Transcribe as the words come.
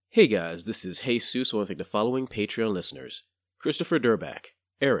Hey guys, this is Jesus. I want to thank the following Patreon listeners: Christopher Durback,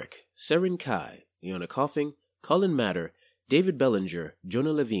 Eric, Seren Kai, Leona Coughing, Colin Matter, David Bellinger,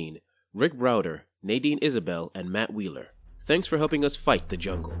 Jonah Levine, Rick Browder, Nadine Isabel, and Matt Wheeler. Thanks for helping us fight the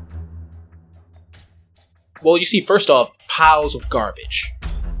jungle. Well, you see, first off, piles of garbage.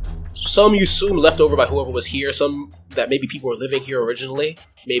 Some you assume left over by whoever was here, some that maybe people were living here originally,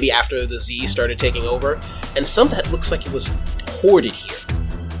 maybe after the Z started taking over, and some that looks like it was hoarded here.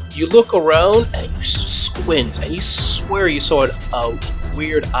 You look around and you squint and you swear you saw a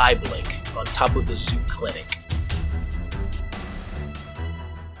weird eye blink on top of the zoo clinic.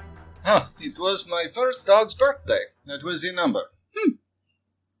 It was my first dog's birthday. That was the number.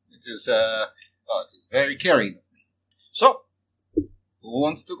 It is very caring of me. So, who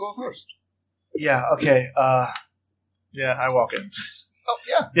wants to go first? Yeah, okay, Yeah, I walk in. Oh,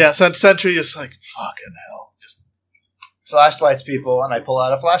 yeah. Yeah, Sentry is like, fucking hell. Just flashlights, people, and I pull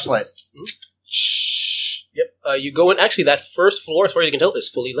out a flashlight. Shh. Yep. You go in. Actually, that first floor, as far as you can tell, is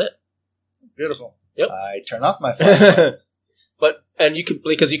fully lit. beautiful. Yep. I turn off my flashlights.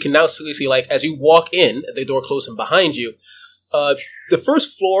 Because you can now see, like, as you walk in, the door closing behind you. The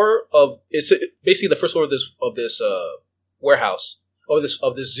first floor of this warehouse.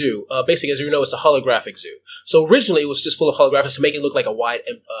 Of this zoo. Basically, as you know, it's a holographic zoo. So originally, it was just full of holographics to make it look like a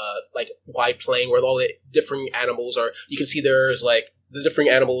wide plain where all the different animals are. You can see there's like the different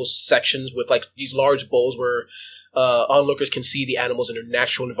animals sections with like these large bowls where onlookers can see the animals in their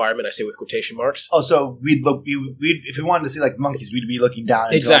natural environment. I say with quotation marks. Oh, so we'd if we wanted to see like monkeys, we'd be looking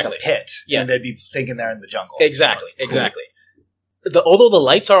down into like a pit, and they'd be thinking they're in the jungle. Exactly. Although the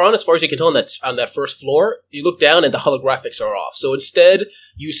lights are on, as far as you can tell, on that first floor, you look down and the holographics are off. So instead,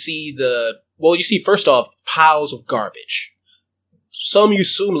 you see first off, piles of garbage. Some you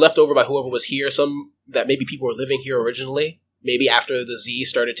assume left over by whoever was here, some that maybe people were living here originally, maybe after the Z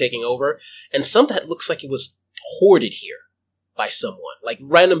started taking over, and some that looks like it was hoarded here by someone. Like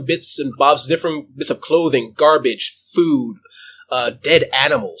random bits and bobs, different bits of clothing, garbage, food, dead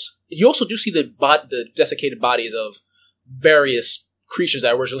animals. You also do see the desiccated bodies of various creatures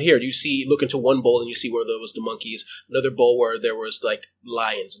that were originally here. You look into one bowl and you see where there was the monkeys, another bowl where there was like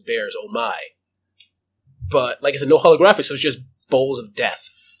lions and bears, oh my. But like I said, no holographics, so it's just bowls of death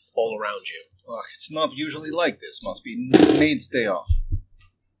all around you. Oh, it's not usually like this. Must be made stay off.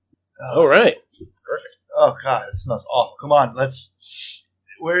 All right. Perfect. Oh god, it smells awful. Come on,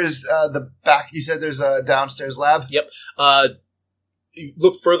 where's the back? You said there's a downstairs lab? Yep. You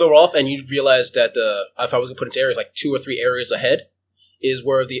look further off and you realize that if I was going to put it into areas, like 2 or 3 areas ahead is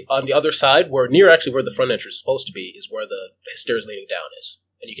where on the other side, where the front entrance is supposed to be, is where the stairs leading down is.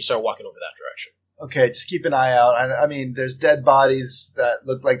 And you can start walking over that direction. Okay, just keep an eye out. I mean, there's dead bodies that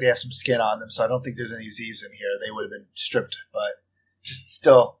look like they have some skin on them, so I don't think there's any Z's in here. They would have been stripped, but just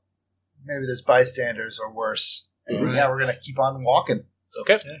still, maybe there's bystanders or worse. And yeah, we're going to keep on walking.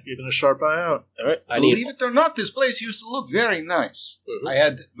 Okay. Yeah, keeping a sharp eye out. All right. Believe it or not, this place used to look very nice. Mm-hmm. I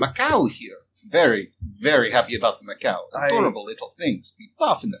had Macau here. Very, very happy about the Macau. Adorable little things. The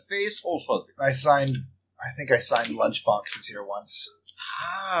puff in the face, all fuzzy. I think I signed lunch boxes here once.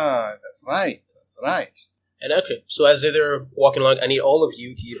 Ah, that's right. And okay, so as they're walking along, I need all of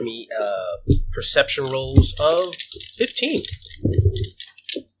you to give me perception rolls of 15.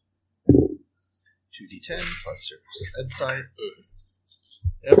 2d10 plus your insight.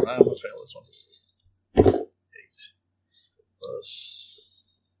 Yep, I'm going to fail this one. 8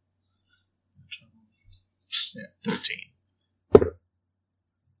 plus 13.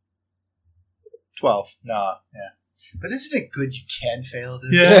 12. No, yeah. But isn't it good you can fail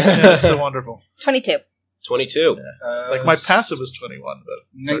this? Yeah, it's so wonderful. 22. 22. Yeah. My passive is 21, but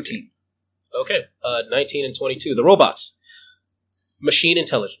 19. Okay, 19 and 22. The robots. Machine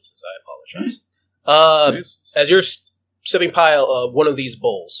intelligences, I apologize. As you're stepping pile one of these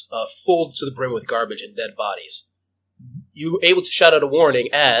bowls, full to the brim with garbage and dead bodies, you're able to shout out a warning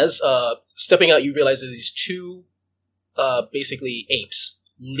as, stepping out, you realize there's these 2, basically apes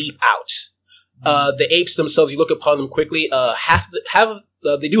leap out. The apes themselves, you look upon them quickly,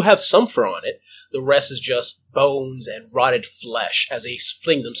 they do have some fur on it. The rest is just bones and rotted flesh as they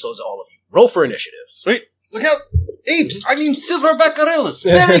fling themselves at all of you. Roll for initiative. Sweet. Look out! Apes! I mean silverback gorillas!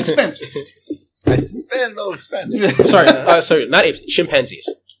 Very expensive! I spend no expense. Sorry, not apes, chimpanzees.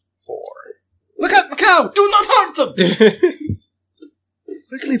 4. Look out, Macau! Do not hurt them!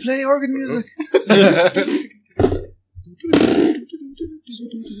 Quickly play organ music.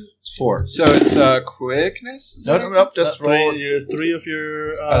 4. So it's quickness? Nope, just roll. 3 of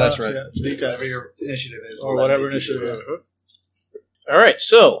your... that's right. Yeah, Whatever your initiative is. or whatever initiative is. All right,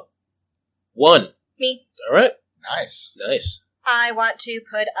 so 1. Me. All right, Nice. I I want to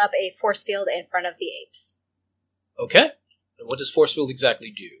put up a force field in front of the apes. Okay. And what does force field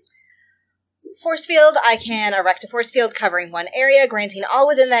exactly do? Force field, I can erect a force field covering one area, granting all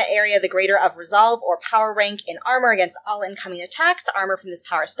within that area the greater of resolve or power rank in armor against all incoming attacks. Armor from this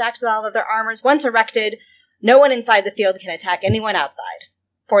power stacks with all other armors. Once erected, no one inside the field can attack anyone outside.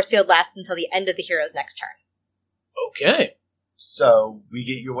 Force field lasts until the end of the hero's next turn. Okay. So we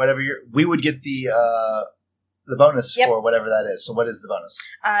get your we would get the bonus Yep. for whatever that is. So what is the bonus?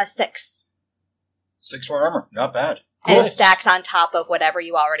 6. 6 for armor. Not bad. And it Cool. stacks on top of whatever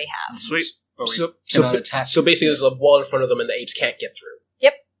you already have. Sweet. But we So cannot attack. so basically there's a wall in front of them and the apes can't get through.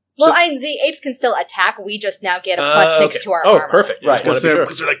 Well, So- the apes can still attack. We just now get a plus 6 okay. to our Oh, armor. perfect. Right, Just wanna be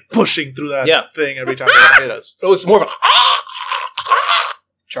Because they're like pushing through that Yeah. thing every time they want to hit us. Oh, it's more of a...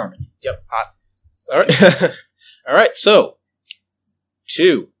 Charming. All right. All right, so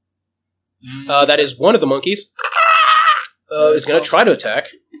 2. That is one of the monkeys. Is going to try to attack.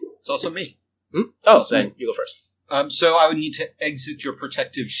 It's also me. Oh, then you go first. So I would need to exit your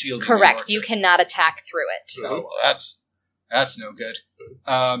protective shield. Correct. You cannot attack through it. Oh, well, that's no good.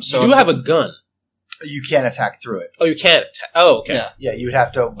 So You do have a gun. You can't attack through it. Oh, you can't attack. Oh, okay. Yeah. Yeah, you would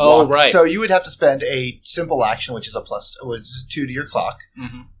have to. Oh, walk. right. So you would have to spend a simple action, which is which is 2 to your clock,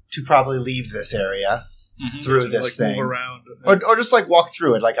 Mhm. to probably leave this area Mhm. through this like thing, move around. or just like walk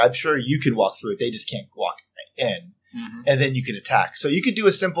through it. Like I'm sure you can walk through it. They just can't walk in, Mhm. and then you can attack. So you could do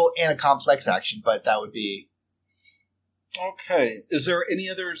a simple and a complex action, but that would be Okay. Is there any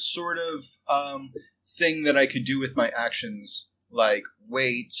other sort of thing that I could do with my actions, like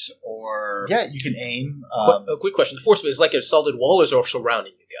wait or? yeah. You can aim. A quick question. The force field is like a solid wall or is it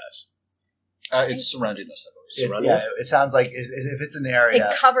surrounding you guys? It's surrounding us, I believe. Surrounding us? It sounds like if it's an area.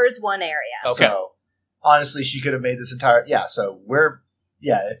 It covers one area. Okay. So honestly, she could have made this entire. Yeah. So we're.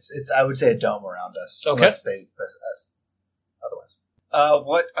 Yeah. It's. I would say a dome around us. Okay. Unless stated as otherwise.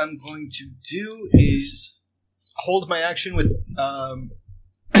 What I'm going to do is hold my action with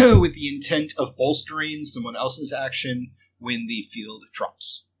with the intent of bolstering someone else's action when the field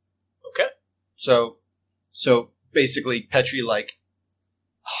drops. Okay. So basically, Petri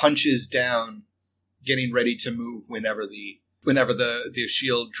hunches down, getting ready to move whenever the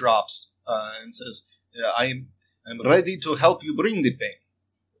shield drops, and says, "I'm ready to help you bring the pain."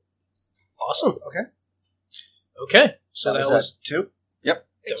 Awesome. Okay. Okay. So that was... 2.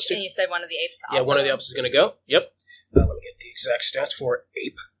 That was And you said one of the apes. Yeah, Also. one of the apes is going to go. Yep. Let me get the exact stats for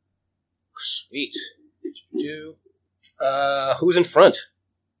ape. Sweet. Who's in front?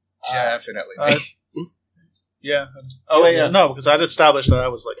 Definitely. Yeah. Oh, yeah. No, because I'd established that I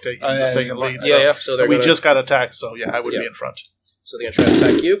was like taking yeah, taking yeah, lead. yeah, So Yeah. So they're we gonna, just got attacked, so yeah, I would Yeah. be in front. So they're going to try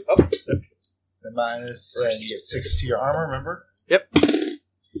to attack you. Oh. And minus, and you get 6 to your armor, remember?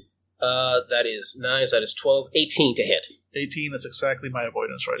 That is 9. That is 12. 18 to hit. 18 is exactly my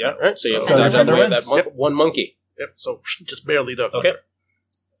avoidance right Yeah. now. Right. So you have So to dodge out the way of defender that wins. one monkey. Yep. So just barely duck. Okay. under.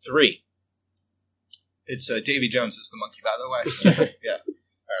 3. It's Davy Jones is the monkey, by the way. Yeah. All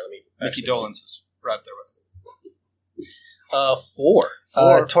right. Let me. Mickey Dolenz is right there with him.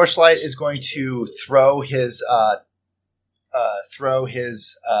 4. Torchlight is going to throw his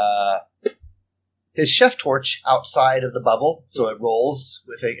chef torch outside of the bubble, so it rolls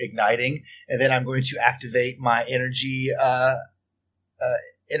with it igniting, and then I'm going to activate my energy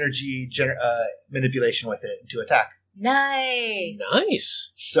manipulation with it to attack. Nice.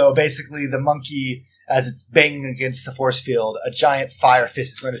 Nice. So basically, the monkey, as it's banging against the force field, a giant fire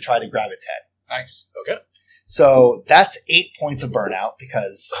fist is going to try to grab its head. Nice. Okay. So that's 8 points of burnout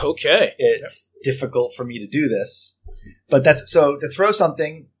because Okay. it's difficult for me to do this. But that's so to throw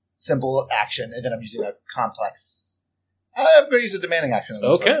something, simple action, and then I'm using a complex. I'm going to use a demanding action. On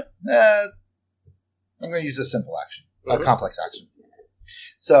this Okay. one. I'm going to use a simple action, a Mhm. complex action.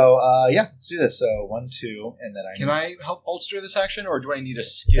 So yeah, let's do this. So 1, 2, and then Can I help bolster this action, or do I need a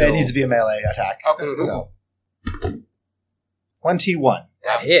skill? It needs to be a melee attack. Okay. Mhm. So 1T1.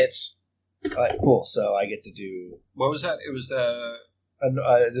 That hits. All right, cool. So I get to do What was that? It was the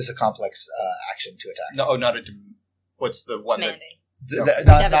this is a complex action to attack. no, not a. What's the one that?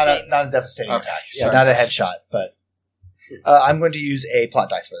 Commanding. Not a devastating Okay, attack. Yeah, sorry. not a headshot, but I'm going to use a plot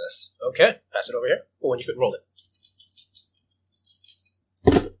dice for this. Okay. Pass it over here. Oh, when you roll it.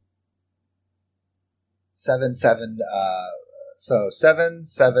 7, 7, so 7,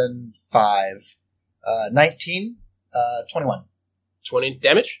 7, 5, 19, 21. 20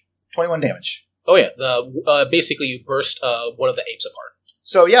 damage? 21 damage. Oh, yeah. The basically, you burst one of the apes apart.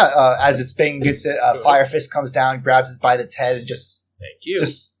 So yeah, as it's banging against it, Fire Fist comes down, grabs it by its head, and just Thank you.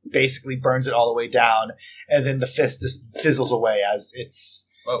 basically burns it all the way down. And then the fist just fizzles away as it's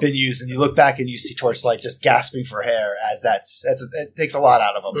been used, and you look back and you see Torchlight just gasping for air as it takes a lot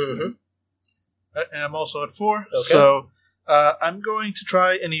out of him. Mm-hmm. And I'm also at 4. Okay. So I'm going to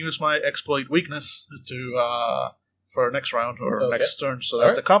try and use my exploit weakness for next round or next turn. So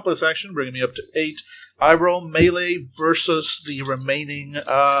that's accomplice action, bringing me up to 8. I roll melee versus the remaining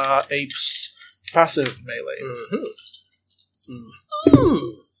ape's passive melee.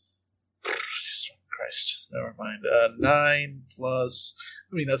 Jesus Christ. Never mind. 9 plus...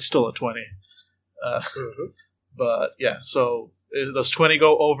 I mean, that's still a 20. But, yeah, so does 20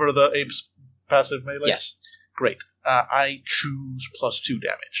 go over the ape's passive melee? Yes. Great. I choose +2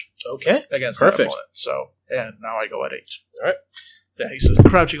 damage. Okay. Against Perfect. that opponent. So, and now I go at 8. All right. Yeah, he's just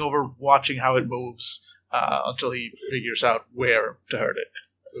crouching over, watching how it moves until he figures out where to hurt it.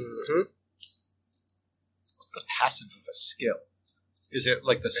 Mm-hmm. What's the passive of a skill? Is it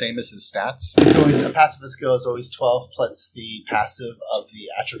like the same as the stats? It's always a passive skill is always 12 plus the passive of the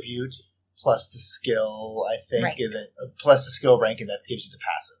attribute plus the skill, I think, Rank. and then, plus the skill rank, and that gives you the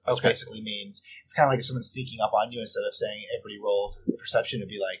passive. Which Okay. basically means it's kind of like if someone's sneaking up on you, instead of saying everybody rolled perception, it'd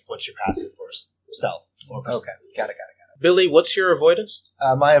be like, what's your passive for stealth? Or Okay. Got it. Billy, what's your avoidance?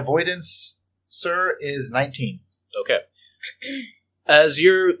 My avoidance, sir, is 19. Okay. As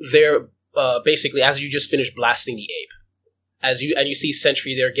you're there, basically, as you just finished blasting the ape, you see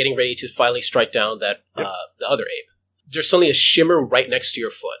Sentry there getting ready to finally strike down that the other ape. There's suddenly a shimmer right next to your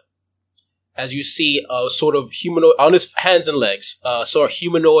foot. As you see a sort of humanoid, on his hands and legs, sort of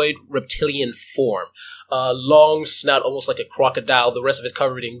humanoid reptilian form. Long snout, almost like a crocodile. The rest of it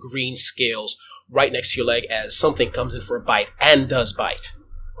covered in green scales right next to your leg as something comes in for a bite and does bite.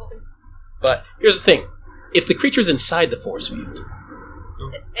 But here's the thing. If the creature's inside the force field,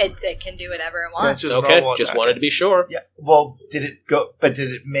 It can do whatever it Yeah, wants. it's okay, normal just attack. wanted to be sure. Yeah. Well, did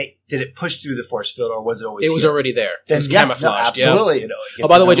it push through the force field, or was it always It was here? already there. It Then, was yeah, camouflaged. No, absolutely. It Oh,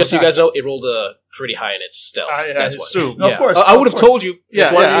 by the way, gets just so you another guys know, it rolled pretty high in its stealth. I That's why. assume. No, of course, I would of have course. told you.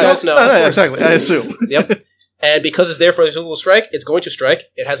 Just wanted you I guys know. No, Of course. exactly. I assume. Yep. And because it's there for a single strike, it's going to strike.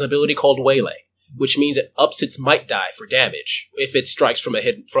 It has an ability called Waylay, which means it ups its might die for damage if it strikes from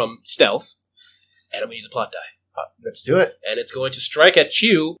stealth. And I'm going to use a plot die. Let's do it. And it's going to strike at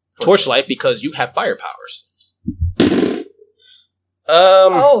you, Torchlight, because you have fire powers.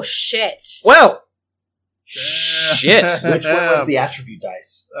 Oh, shit. Well, shit. Which one was the attribute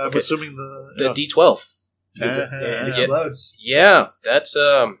dice? I'm Okay. assuming The the... D12. It Yeah. explodes. Yeah, that's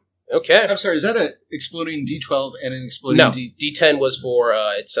okay. I'm sorry, is that an exploding D12 and an exploding No, D... D10 was for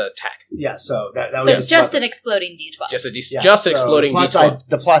its attack. Yeah, so that was So just an an exploding D12. Just an so exploding plot D12. die,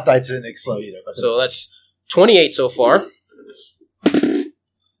 the plot die didn't explode either. But So that's 28 so far.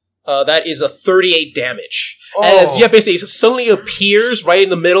 That is a 38 damage. As basically it suddenly appears right in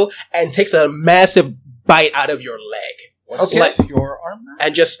the middle and takes a massive bite out of your leg. What's Okay. your arm now?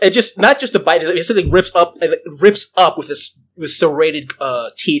 And it just not just a bite, it basically rips up with this serrated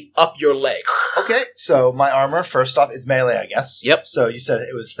teeth up your leg. okay, so my armor, first off, is melee, I guess. Yep. So you said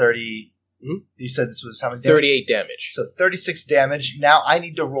it was 30... Mhm. You said this was how many damage? 38 damage. So 36 damage. Now I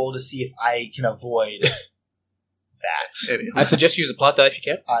need to roll to see if I can avoid that. Idiot. I suggest use a plot die if you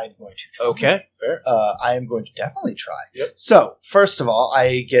can. I'm going to try. Okay, fair. I am going to definitely try. Yep. So, first of all,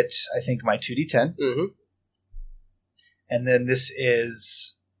 I get, I think, my 2d10. Mm-hmm. And then this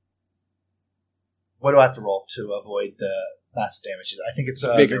is... What do I have to roll to avoid the massive damages? I think it's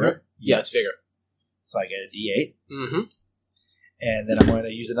Vigor. Yeah, it's vigor. So I get a d8. Mm-hmm. And then I'm going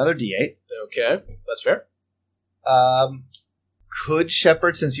to use another d8. Okay, that's fair. Could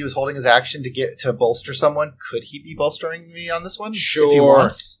Shepard, since he was holding his action to bolster someone, could he be bolstering me on this one? If he Sure.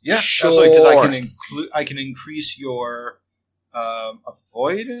 wants? Yeah, Sure. absolutely, because I can increase your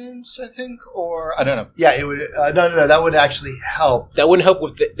avoidance, I think, or I don't know. Yeah, it would. No. That would actually help. That wouldn't help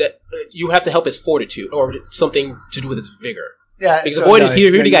with that. You have to help his fortitude or something to do with his vigor. Yeah, Because so, avoidance, no, he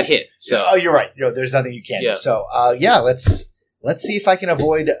already got hit. So Oh, you're right. There's nothing you can Yeah. do. So, let's see if I can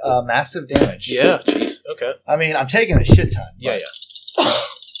avoid massive damage. yeah, jeez. Okay. I mean, I'm taking a shit ton. Yeah, but-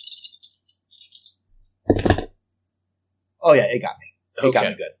 yeah. Oh yeah, it got me. It got Okay.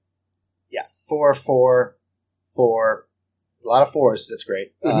 me good. Yeah, 4, 4, 4. A lot of fours. That's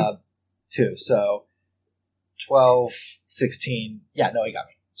great. Mhm. 2. So 12, 16. Yeah, no, he got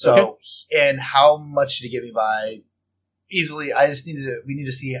me. So, and how much did he get me by? Easily. We need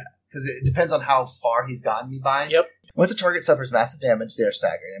to see, because it depends on how far he's gotten me by. Yep. Once a target suffers massive damage, they are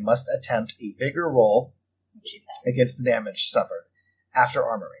staggered and must attempt a vigor roll against the damage suffered after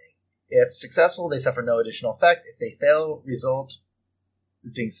armor rating. If successful, they suffer no additional effect. If they fail, result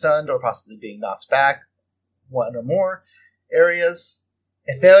is being stunned or possibly being knocked back one or more areas.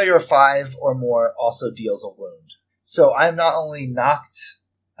 A failure of 5 or more also deals a wound. So I'm not only knocked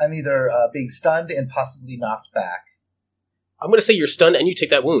I'm either being stunned and possibly knocked back. I'm going to say you're stunned and you take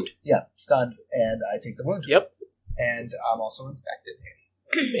that wound. Yeah, stunned, and I take the wound. Yep. And I'm also infected.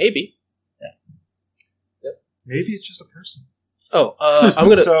 Maybe. Maybe it's just a person. Oh, I'm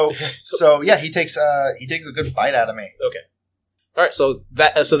going to... So yeah, he takes a good bite out of me. Okay. All right, so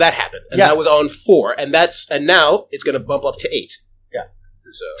that happened. And Yeah. that was on 4. And now it's going to bump up to 8. Yeah.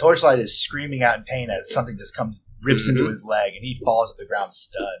 So Torchlight is screaming out in pain as something just rips into Mhm. his leg, and he falls to the ground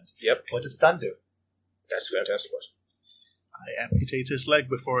stunned. Yep. What does stun do? that's a fantastic question. I amputate his leg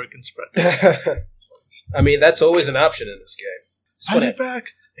before it can spread. I mean, that's always an option in this game. Bite it back!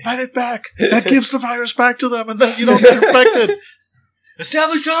 Bite it back! That gives the virus back to them, and then you don't get infected.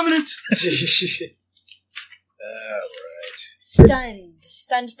 Establish dominance! Alright.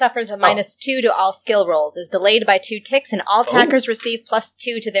 Stunned suffers a -2 to all skill rolls, is delayed by 2 ticks, and all attackers receive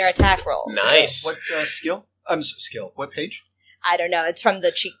 +2 to their attack rolls. Nice. What skill? Skill. What page? I don't know. It's from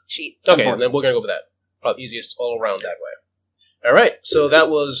the cheat sheet. Okay, and then we're going to go with that. Probably easiest all around that way. Alright, so that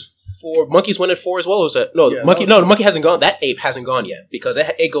was 4. Monkeys went at 4 as well, or was that? No, Yeah, monkey. that was No, the monkey hasn't gone. That ape hasn't gone yet, because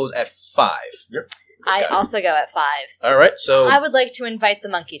it goes at 5. Yep. I also go at 5. Alright, so... I would like to invite the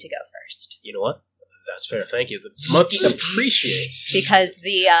monkey to go first. You know what? That's fair, thank you. The monkey appreciates. Because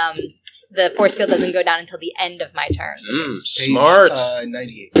the force field doesn't go down until the end of my turn. Smart. Page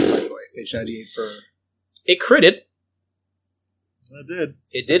 98, by the way. Page 98 for... It critted. I did.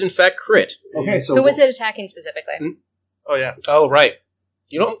 It did, in fact, crit. Okay, so Who was it attacking specifically? Oh, yeah. Oh, right.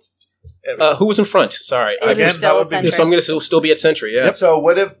 You know, who was in front? Sorry. It was Again, still that a would be- center. So I'm going to still be at sentry, yeah. So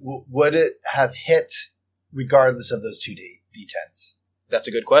would it have hit regardless of those two D10s? That's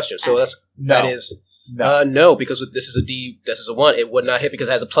a good question. So No. that is... No. No, because this is a 1. It would not hit because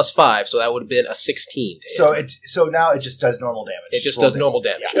it has a +5, so that would have been a 16 to hit. So now it just does normal damage. It just Roll does normal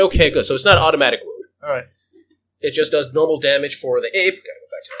damage. Okay, good. So it's not an automatic wound. All right. It just does normal damage for the ape. Gotta go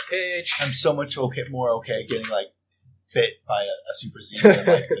back to that page. I'm so much more okay getting bit by a super Z than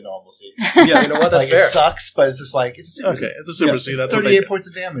the normal Z. Yeah, you know what? That's fair. It sucks, but it's just it's a super Okay, it's a super Z. it's That's what 38 they do. points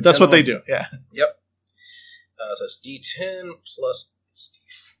of damage. That's what they do. Yeah. So it's D10 plus...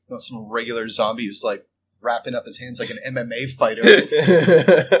 Not some regular zombie who's wrapping up his hands like an MMA fighter. Is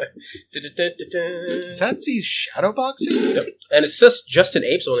Is that Z shadowboxing? Yep. And it's just an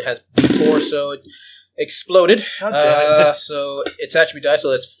ape, so it only has 4, so it exploded. God damn it. So its attribute die,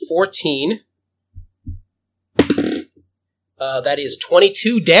 so that's 14. That is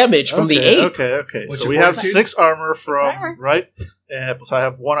 22 damage from the ape. Okay. What's So your we have fortitude? 6 armor from, armor. right? And so I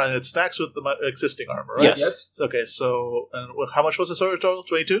have 1, and it stacks with the existing armor, right? Yes. Okay, so how much was the total?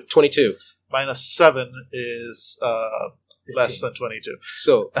 22? 22. Minus 7 is less than 22.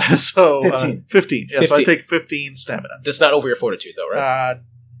 So So 15. 15. Yeah, so I 15. take 15 stamina. that's not over your fortitude, though, right?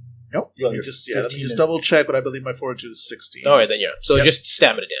 Nope. Yeah, Let me your just, let me 15 just is- double check, but I believe my fortitude is 16. All right, then, yeah. So Yep. just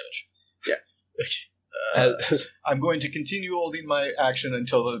stamina damage. Yeah. I'm going to continue holding my action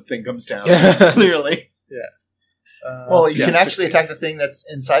until the thing comes down. Yeah. Clearly. Well, you yeah, can actually 16. attack the thing that's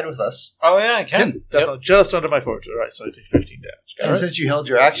inside with us. Oh, yeah, I can. Definitely. Just under my fortitude. Right, so I take 15 damage. And since you held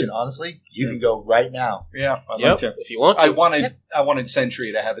your action, honestly, you can go right now. Yeah, I'd Yep, like to. if you want to. I wanted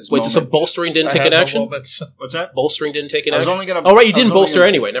Sentry to have his Wait, moment. so bolstering didn't I take have an no action? moments. What's that? Bolstering didn't take an I was action? only gonna. Oh, right, you I was didn't only bolster gonna-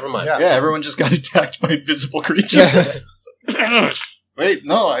 anyway. Never mind. Yeah. Yeah, everyone just got attacked by invisible creatures. Wait,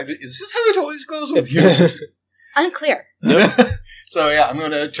 no, is this how it always goes with you? Unclear. So yeah, I'm going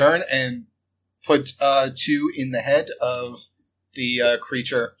to turn and put 2 in the head of the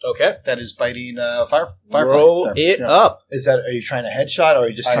creature Okay. that is biting Firefly. Roll There. it Yeah. up. Are you trying to headshot, or are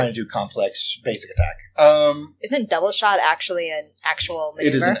you just I- trying to do complex basic attack? Isn't double shot actually an actual maneuver?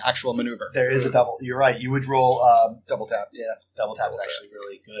 It is an actual maneuver. There is a double. You're right. You would roll Double tap. Yeah. double tap. Is actually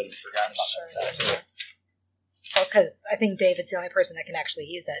really good. I forgot about that. Sure. Well, because I think David's the only person that can actually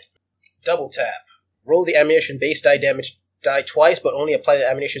use it. Double tap. Roll the ammunition base die twice, but only apply the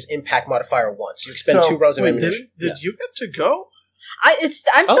ammunition's impact modifier once. You expend So- 2 rounds of Wait, ammunition. did you get to go? I'm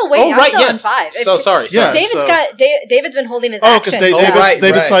still waiting. right, I'm still yes. on 5. So sorry. Yeah. David's been holding his Oh, action. because Oh, right,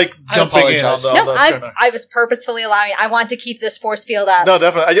 David's right. I jumping in on apologize. the, No, on the I turner. was purposefully allowing. I want to keep this force field up. No,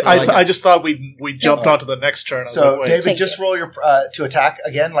 definitely. I like I it. just thought we jumped onto the next turn. I was So, like, wait. David, Thank just you. roll your to attack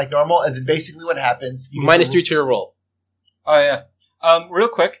again, like normal, and then basically what happens? You get Minus to- 3 to your roll. Oh yeah. Real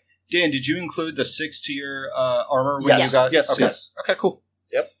quick, Dan, did you include the 6 to your armor when Yes. you got? Yes, Okay. yes. Okay. Cool.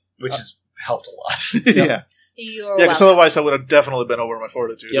 which has helped a lot. yeah. You're Yeah, because welcome. other's I would have definitely been over my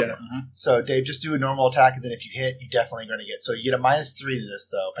fortitude. Yep. Yeah. So, Dave, just do a normal attack, and then if you hit, you definitely going to get. So you get a minus 3 to this,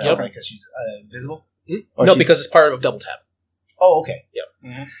 though, apparently, because she's invisible. Or No, she's- because it's part of double tap. Oh, okay.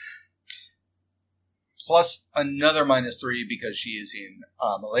 Plus another -3 because she is in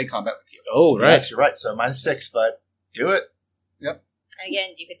melee combat with you. Oh, right. Yes, you're right. So minus 6, but do it.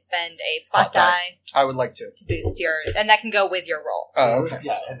 Again, you could spend a plot Plot die. die I would like to. boost your, and that can go with your roll. Oh, okay.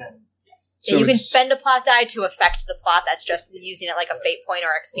 Yeah, and then So you can it's- spend a plot die to affect the plot. That's just using it like a fate point or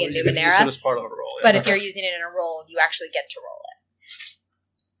XP in You can use it Numenera. as part of a roll. But if you're using it in a roll, you actually get to roll it.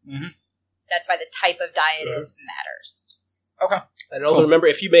 Mhm. That's why the type of die it is matters. And also remember,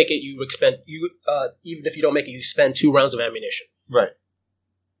 if you make it, you expend even if you don't make it, you spend 2 rounds of ammunition. right.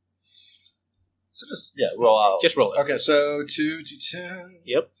 So roll out. Just roll it. Okay, so 2d10.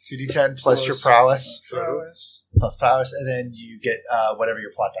 2d10 plus your prowess. Prowess. Plus prowess, and then you get whatever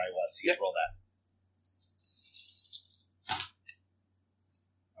your plot die was. You just roll that.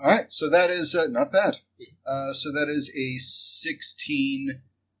 All right, so that is not bad. So that is a 16,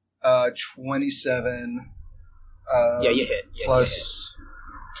 27. Yeah, you hit. Yeah, Plus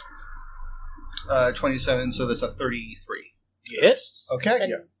 27, so that's a 33. you hit. Okay. Then,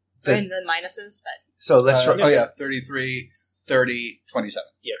 yeah. and the minuses, but So let's. 33, 30, 27.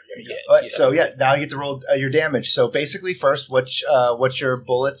 Yeah, you hit. All right, Yeah. so now you get to roll your damage. So basically, first, what's your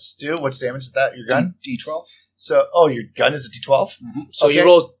bullets do? What's damage is that? Your gun? D12. So, your gun is a d12. So you okay.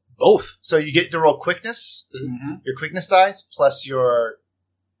 roll both. So you get to roll quickness, Mm-hmm. your quickness dice, plus your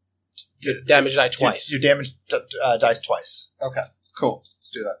Damage die twice. Your damage dice twice. Okay, cool. Let's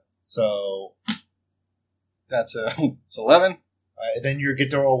do that. So That's it's 11. then you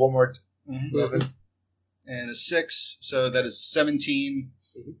get to roll one more. Mm-hmm. And a 6, so that is 17.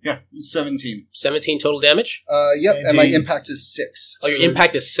 Yeah, 17. 17 total damage. Yep, and my Indeed. impact is 6. Oh, your So-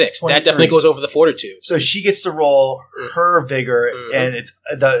 impact is 6. 23. That definitely goes over the fortitude. So she gets to roll her vigor, Mhm. and it's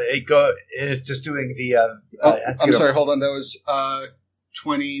just doing the. has to I'm get a- sorry, hold on. That was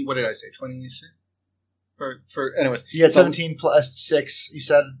 20. What did I say? 26? For anyways, You had So- 17 plus 6. You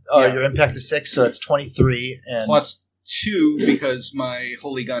said Yeah. your impact is 6, so it's 23. And plus 2 because my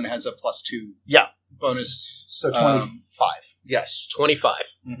holy gun has a plus 2 Yeah. bonus. So 25. Yes. 25.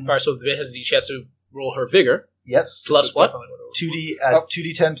 Mhm. All right, so she has to roll her vigor. Yep. Plus what?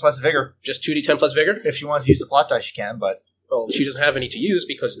 2d10 plus vigor. Just 2d10 plus vigor? If you want to use the plot dice, you can, but Well, she doesn't have any to use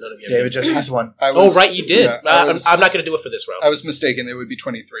because none of you have David just used one. I Oh, was- right, you did. yeah, I was- I'm not going to do it for this round. I was mistaken. It would be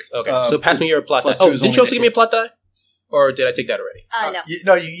 23. Okay, so pass me your plot die. plus two Oh, is did only you also give me a 8. plot die? Or did I take that already?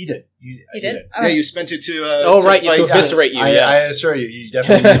 no. You did. You You did? it. All Yeah, right. you spent it to. Oh, right, fight- to eviscerate you, I yes. assure you, you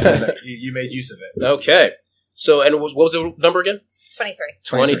definitely used it. You made use of it. Okay. So, and what was the number again? 23.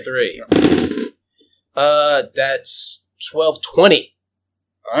 23. That's 12-20.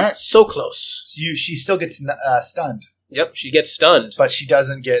 All right. So close. She still gets stunned, Yep, she gets stunned. but she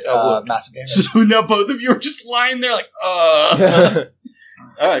doesn't get wound. massive damage. So now both of you are just lying there like, All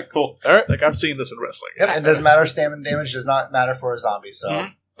right, cool. All right. Like I've seen this in wrestling. Yep, and it doesn't matter. Stamina damage does not matter for a zombie. So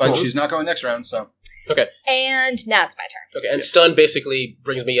Mhm. But Cool. she's not going next round, so. And now it's my turn. Okay, and stun basically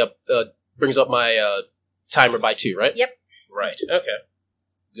brings up my timer by 2, right? Yep. Right. Okay.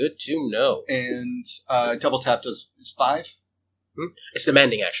 Good to know. And double tap is 5. It's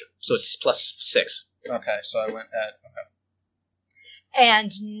demanding action, so it's plus 6. Okay, so I went at. Okay.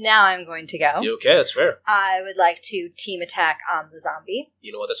 And now I'm going to go. You okay? That's fair. I would like to team attack on the zombie,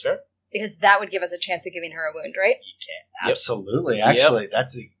 You know what? That's fair. because that would give us a chance of giving her a wound, right? Yep. absolutely, actually,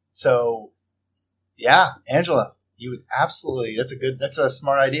 so. Yeah, Angela, you would absolutely. That's a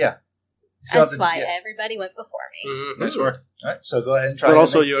smart idea. You still have That's to- why yeah. everybody went before me. Mhm. Nice work. All right, so go ahead and try. But to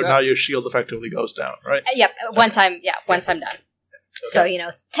also, make this now up. your shield effectively goes down, right? Yep. Once I'm done. So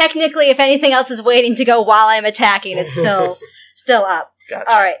technically, if anything else is waiting to go while I'm attacking, it's still up. Gotcha.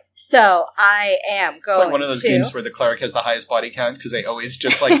 All right. So I am going It's like one of those to. games where the cleric has the highest body count because they always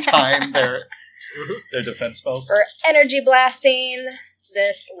just like time their defense spells. For energy blasting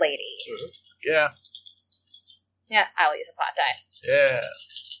this lady. Yeah. Yeah, I'll use a plot die. Yeah.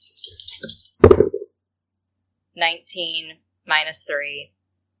 19 minus 3,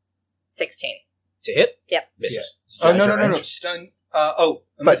 16. To hit? Yep. Misses. Oh, Yeah, no, your no, no, no. range. Stun.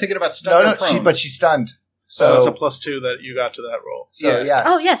 Am I thinking about stun No, or no, prone? but she's stunned. So So that's a +2 that you got to that roll. So yeah.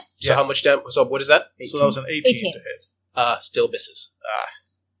 Oh, yes. So how much damage? So what is that? So that was an 18, 18. to hit. Still misses.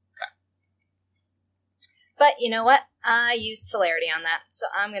 But you know what? I used celerity on that, so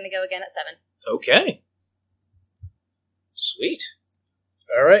I'm going to go again at 7. Okay. Sweet.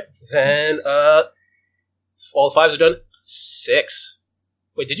 All right. Then all 5s are done. 6.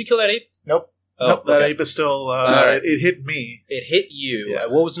 Wait, did you kill that ape? Nope. Oh, Nope, that okay. ape is still. right. It hit me. It hit you. Yeah.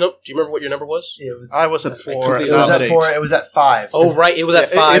 What was no? Do you remember what your number was? It was. I was at I 4. completely- And It I was was at at 4. 8. It was at 5. Oh, right. It was at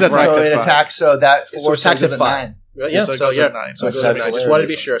Yeah, 5. it attacked right. So at it 5. attacked. So that So force it attacks goes at to 5. 9. Yeah, So it so goes yeah. at 9. So it goes That's at 9. Just hilarious. wanted to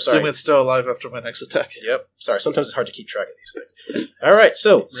be sure. Assuming Sorry. it's still alive after my next attack. Yep. Sorry. Sometimes it's hard to keep track of these things. All right.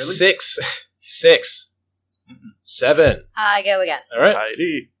 So 6, 7. I go again. All right.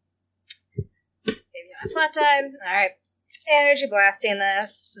 ID. Maybe my plot time. All right. energy blasting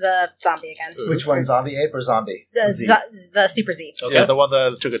the zombie again. Which one? Zombie ape or zombie? Z. The Super Z. Okay. Yeah, the one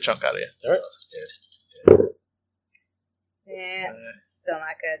that took a chunk out of you. All right. Yeah, still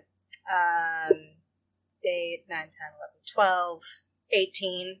not good. 8, 9, 10, 11, 12,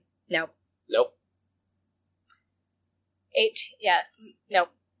 18. Nope. Nope. 8. Yeah. Nope.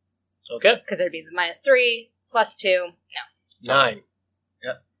 Okay. Because there'd be the -3 plus 2. No. 9.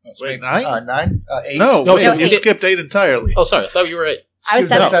 That's Wait, right. 9? 9? 8? No, No, wait, so you you- skipped 8 entirely. Oh, sorry. I thought you were 8. I was She was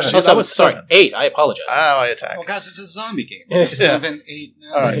 7. at 7. Oh, That 7. was Sorry. 7. 8. I apologize. I attack. Well, guys, it's a zombie game. Yeah. 7, 8,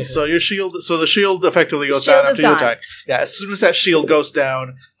 9. All right, so your shield. So the shield effectively goes Shield down is after you gone. attack. Yeah, as soon as that shield goes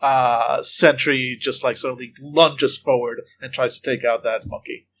down, Sentry just like suddenly lunges forward and tries to take out that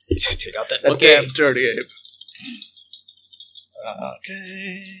monkey. Take out that That monkey. damn dirty ape.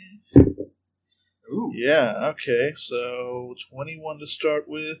 Okay. Ooh. Yeah. Okay. So 21 to start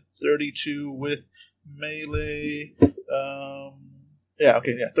with, 32 with melee. Yeah.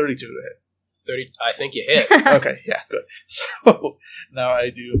 Okay. Yeah. 32 to hit. 30. I think you hit. Okay, yeah, good. So now I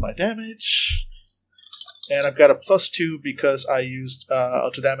do my damage, and I've got a +2 because I used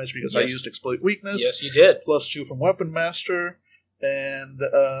to damage because I Yes. used exploit weakness. Yes, you did. +2 from weapon master, and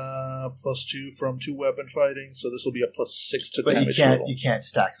 +2 from 2 weapon fighting. So this will be a +6 to But damage you can't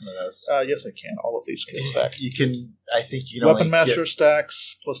stack some of those. Yes, I can. All of these can stack. You can. I think you can Weapon only master get-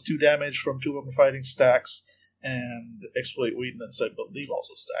 stacks, +2 damage from 2 weapon fighting stacks, and exploit weakness I believe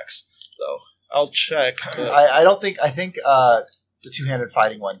also stacks. So I'll check. I don't think. I think the two-handed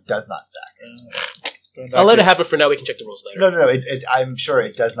fighting one does not stack. I'll let it happen for now. We can check the rules later. No. I'm sure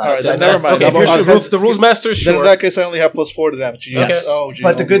it does not. All right, stack. then never mind. Okay, if I'll- you're I'll- the rules master, Then sure. in that case, I only have +4 to damage. Yes. Okay. Oh, gee,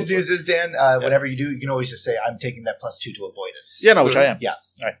 But the I'll good do news is, Dan, whenever you do, you can always just say, "I'm taking that +2 to avoidance." Yeah, no, which I am. Yeah.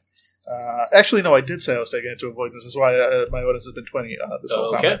 All right. Actually, no, I did say I was taking it to avoidance. This is why my avoidance has been 20 this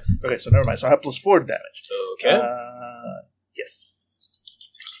whole Okay. time. Okay, so never mind. So I have +4 to damage. Okay. Yes.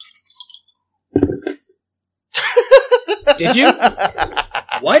 Did you?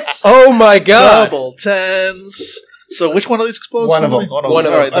 What? Oh my god! Double tens. So which one of these explodes? One of them. One of All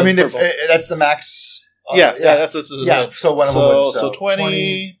them. right, I mean, if purple. that's the max. yeah, that's yeah. So one of them would. So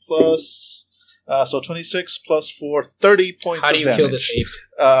 20 plus. So 26 plus 4, 30 points How do of you damage. kill this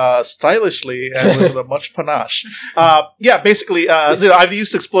ape? Stylishly and with a much panache. Basically, I've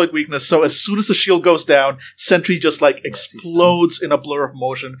used exploit weakness, so as soon as the shield goes down, Sentry just explodes in a blur of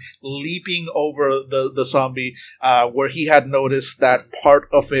motion, leaping over the zombie, where he had noticed that part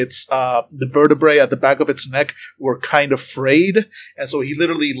of its, the vertebrae at the back of its neck were kind of frayed, and so he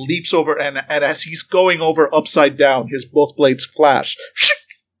literally leaps over, and as he's going over upside down, his both blades flash,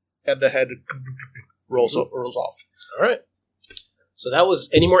 and the head rolls off. All right. So that was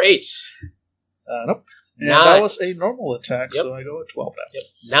any more 8s? Nope. And 9. that was a normal attack, Yep. so I go at 12 now. Yep.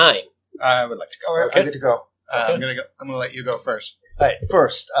 9. I would like to go. All right, Okay. I'm good to go. Okay. I'm gonna let you go first. All right,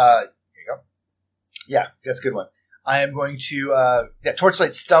 first, here you go. Yeah, that's a good one. I am going to,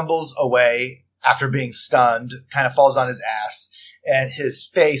 Torchlight stumbles away after being stunned, kind of falls on his ass, and his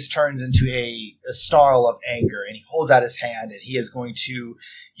face turns into a snarl of anger, and he holds out his hand, and he is going to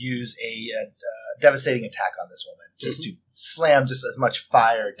use a devastating attack on this woman, just to slam just as much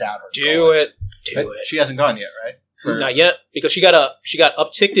fire down her Do gullet. it. But Do it. she hasn't gone yet, right? Not yet, because she got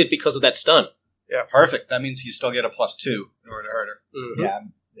upticked because of that stun. Perfect. That means you still get a +2 in order to hurt her.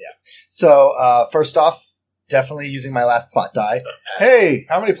 Mhm. Yeah. So, first off, definitely using my last plot die. Hey,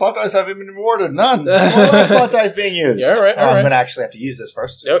 how many plot dice have you been rewarded? None. Well, the last plot die is being used. Yeah, all right, all I'm right. going to actually have to use this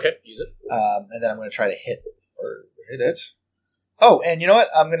first. Okay, use it. And then I'm going to try to hit it. Oh, and you know what?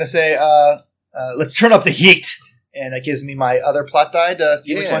 I'm going to say, let's turn up the heat. And that gives me my other plot die to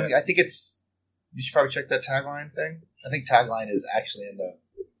see which Yeah. one. I think it's, you should probably check that tagline thing. I think tagline is actually in the...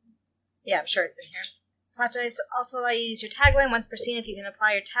 Yeah, I'm sure it's in here. Plot dice also allow you to use your tagline once per scene. If you can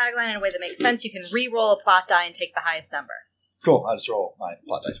apply your tagline in a way that makes sense, you can re-roll a plot die and take the highest number. Cool, I'll just roll my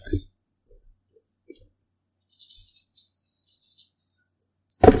plot die twice.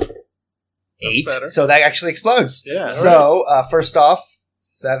 That's 8. better. So that actually explodes. Yeah. So, first off,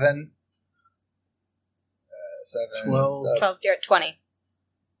 7. 12. 12, you're at 20.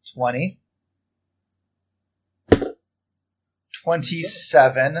 20.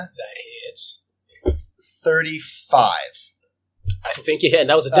 27. That hits. 35. I think you hit, and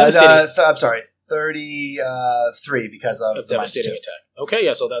that was a devastating I'm sorry, 33 because of the devastating -2. attack. Okay,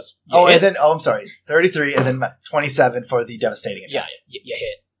 yeah, so that's... Oh, hit. and then, I'm sorry, 33 and then 27 for the devastating attack. Yeah, you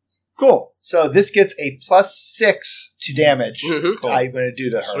hit. Cool. So this gets a +6 to damage. Mm-hmm. I'm going to do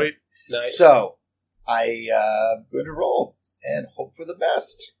to her. Sweet. Nice. So, I'm going to roll and hope for the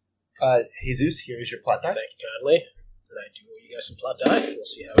best. Jesus, here's your plot die. Thank you kindly. And I do owe you guys some plot die. We'll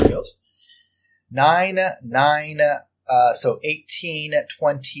see how it goes. 9, 9, So 18,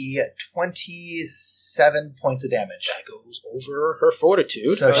 20, 27 points of damage. That goes over her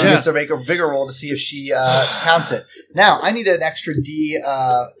fortitude. So she gets to make a vigor roll to see if she counts it. Now, I need an extra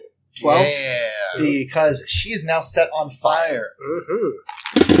D12 because she is now set on fire.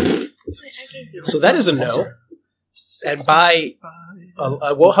 So that is a no. And by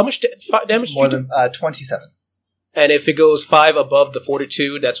well, how much damage? More than 27. And if it goes 5 above the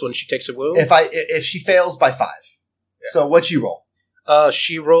fortitude, that's when she takes a wound. If she fails by 5. Yeah. So what'd you roll?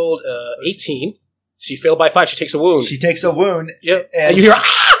 She rolled 18. She failed by 5. She takes a wound. She takes a wound. Yep. And you hear.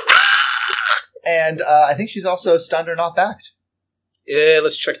 And I think she's also stunned or not backed. Yeah,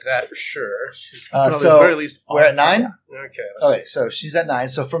 let's check that for sure. So at the very least we're at 9. Okay. So she's at 9.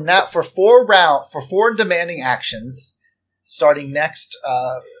 So from that, for 4 demanding actions, starting next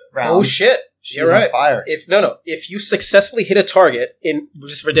round. Oh shit! You're right. On fire. If you successfully hit a target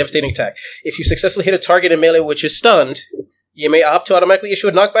just for devastating attack, if you successfully hit a target in melee which is stunned, you may opt to automatically issue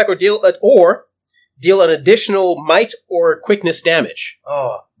a knockback or deal an additional might or quickness damage.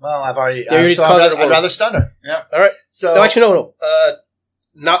 Oh well, I've already. So I'd rather stun her. Yeah. All right. So no, actually, no.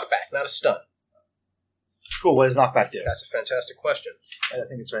 Knockback, not a stun. Cool. What does knockback do? That's a fantastic question. I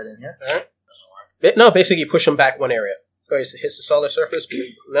think it's right in here. All right. No, basically you push them back one area. Oh, it hits the solid surface.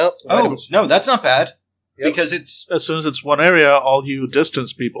 No. Oh, no, that's not bad. Yep. Because it's... As soon as it's one area, all you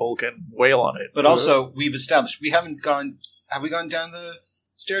distance people can wail on it. But also, we've established... We haven't gone... Have we gone down the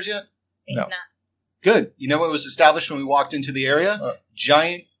stairs yet? No. Good. You know what was established when we walked into the area?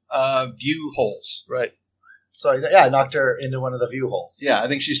 Giant view holes. Right. So, yeah, I knocked her into one of the view holes. Yeah, I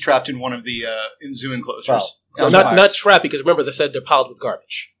think she's trapped in one of the zoo enclosures. Wow. Not trapped, because remember, they said they're piled with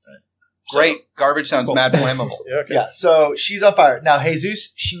garbage. Great. Garbage sounds mad flammable. Yeah, so she's on fire. Now,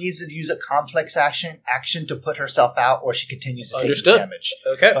 Jesus, she needs to use a complex action to put herself out, or she continues to take the damage.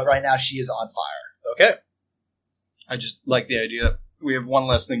 Okay. But right now, she is on fire. Okay. I just like the idea. We have one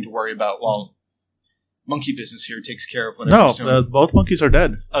less thing to worry about while monkey business here takes care of whatever's doing. Both monkeys are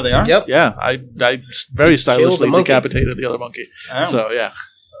dead. Oh, they are? Yep. Yeah, I very stylishly monkey. Decapitated the other monkey. Oh. So, yeah.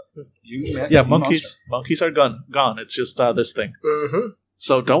 Monkeys are gone. It's just this thing. Mm-hmm.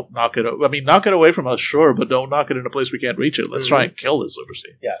 So don't knock it. I mean, knock it away from us, sure, but don't knock it in a place we can't reach it. Let's try and kill this Super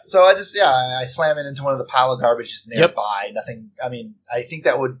Sea. Yeah. So I slam it into one of the pile of garbages nearby. Yep. Nothing. I mean, I think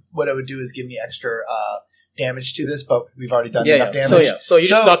what it would do is give me extra damage to this, but we've already done enough damage. So you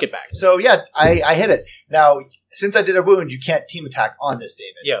just knock it back. So yeah, I hit it. Now, since I did a wound, you can't team attack on this,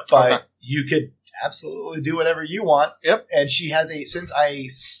 David. Yeah. But you could absolutely do whatever you want. Yep. And she has is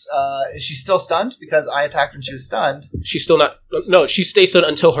she still stunned? Because I attacked when she was stunned. She's still not. No, she stays stunned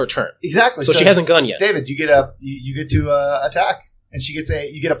until her turn. Exactly. So she hasn't gone yet. David, you get to attack, and you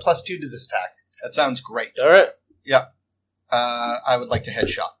get a +2 to this attack. That sounds great. All right. Yep. I would like to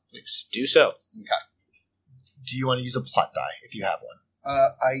headshot, please. Do so. Okay. Do you want to use a plot die if you have one?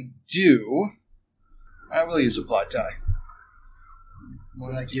 I do. I will use a plot die.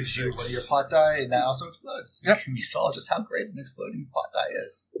 So that gives you one of your plot die, and that also explodes. Yep. We saw just how great an exploding plot die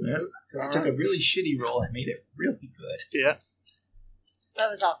is. Yeah. Because I took a really shitty roll and made it really good. Yeah. That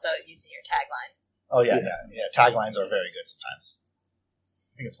was also using your tagline. Oh, yeah. Taglines are very good sometimes.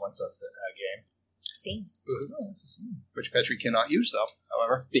 I think it's once a game. Scene. Oh, it's a scene. Which Petri cannot use, though,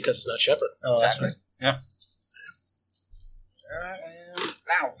 however. Because it's not Shepard. Oh, Exactly. that's right. Yeah.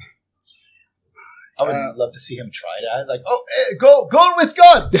 Ow. I would love to see him try that. Like, going with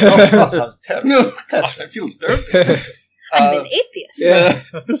gun! Oh, that was terrible. No, I feel terrible. I'm an atheist. Yeah.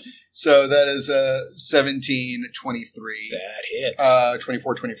 So that is 17, 23. That hits.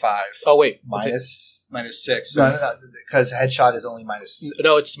 24, 25. Oh, wait. Minus 6. No, because headshot is only minus...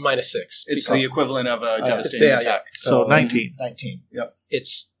 No, it's -6. It's the equivalent of a devastating attack. So 19. 19. Yep.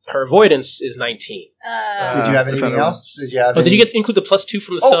 Her avoidance is 19. Did you have anything else? Did you have? Did you include the +2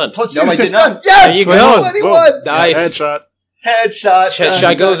 from the stun? +2. No, I did not. Yes! There you go. 21! Nice. Headshot.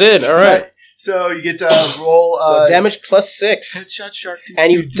 Headshot goes in. All right. So you get to roll. So damage +6. Headshot shark.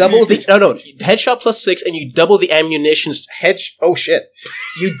 And you double the headshot +6, and you double the ammunition's Oh shit!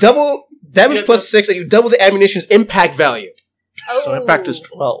 You double damage +6, and you double the ammunition's impact value. Oh. So impact is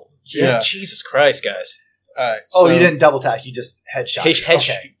 12. Yeah. Jesus Christ, guys! You didn't double tap. You just headshot.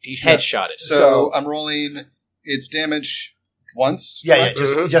 He headshotted. So I'm rolling its damage once. Yeah, right?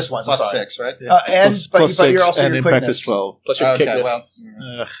 just once. Plus 6, right? And Plus but you're 6, also and your impact quickness. is 12. Plus your Okay, quickness. well,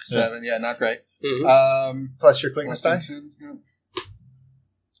 7. Yeah, not great. Mhm. Plus your quickness die. 10,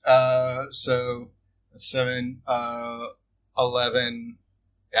 yeah. So 7, 11.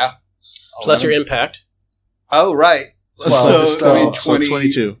 Yeah. Plus 11. your impact. Oh, right. 12. So, I mean, So 20.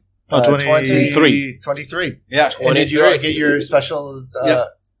 22. Oh, 23. 23. Yeah. And did you get your special? Yep.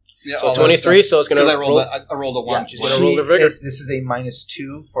 Yeah, So all that 23, stuff. so it's going to Because roll. I rolled a 1. she's gonna roll the vigor. This is a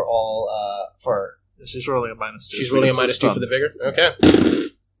 -2 for all. For She's rolling a -2. She's rolling a because -2 for the vigor. Okay.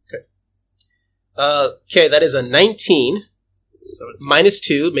 Okay, that is a 19. 17.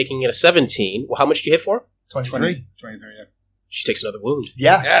 -2, making it a 17. Well, how much did you hit for? 23. 23, yeah. She takes another wound.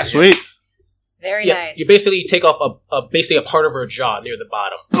 Yeah. Yes. Sweet. Very Yeah, nice. you basically take off basically a part of her jaw near the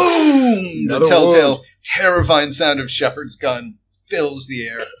bottom. Boom! The Another telltale, terrifying sound of Shepard's gun fills the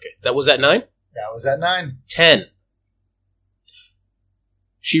air. Okay, that was at 9. That was at 9. 10.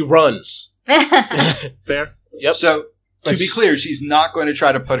 She runs. Fair. Yep. So, to be clear, she's not going to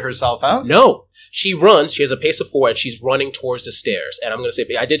try to put herself out? No, she runs. She has a pace of 4, and she's running towards the stairs. And I'm going to say,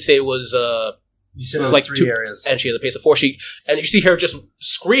 I did say it was. You said It was it was like 3 2 areas. and she has a pace of 4. And you see her just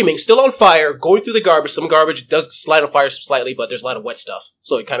screaming, still on fire, going through the garbage. Some garbage does slide on fire slightly, but there's a lot of wet stuff,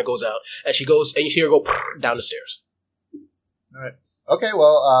 so it kind of goes out. And she goes, and you see her go down the stairs. Okay,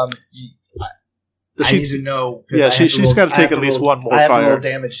 well, Does I she- need to know. 'cause Yeah, I have she's roll- gotta I take have to at least roll- one more I have to fire. roll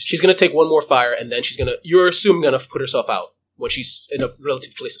damage. She's going to take one more fire, and then you're assuming going to put herself out when she's in a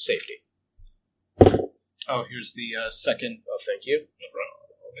relative place of safety. Oh, here's the second. Oh, thank you.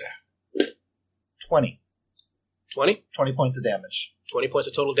 20. 20? 20 points of damage. 20 points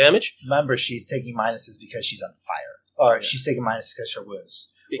of total damage. Remember, she's taking minuses because she's on fire. Or she's taking minuses because of her wounds.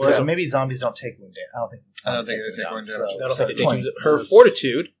 Or Because maybe zombies don't take wound damage. I don't think they take wound damage. I don't think they take 20. her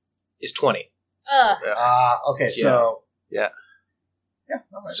fortitude is 20. Ugh. Okay, Yeah. so... Yeah. Yeah,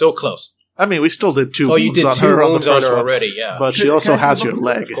 all right. So close. I mean, we still did 2 Oh, wounds you did on 2 her on the wounds on first her one. already, yeah. But she Can also I see has the your book?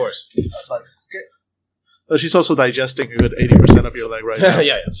 leg. Of course. I was like, okay. But she's also digesting a good 80% of your leg right now.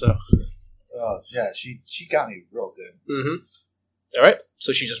 Yeah. So Oh, yeah, she got me real good. Mm-hmm. All right.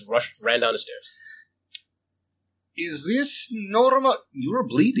 So she just ran down the stairs. Is this normal? You're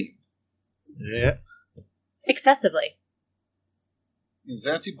bleeding. yeah. Excessively. Is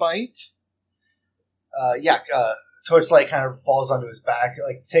that a bite? Torchlight kind of falls onto his back,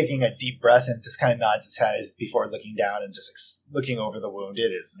 like taking a deep breath, and just kind of nods his head before looking down and just looking over the wound.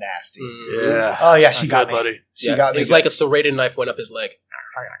 It is nasty. Yeah. Oh, yeah, It's she not got good, me. buddy. She Yeah, got me. it's good. like a serrated knife went up his leg.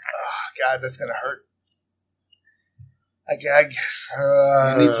 Oh, God, that's gonna hurt.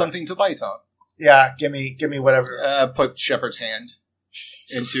 I You need something to bite on. Yeah, give me whatever. Put Shepard's hand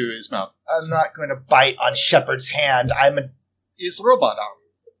into his mouth. I'm not going to bite on Shepard's hand. Is robot arm.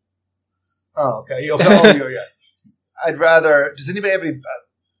 Oh, okay. Yeah. I'd rather. Does anybody have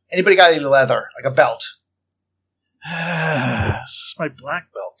anybody got any leather, like a belt? This is my black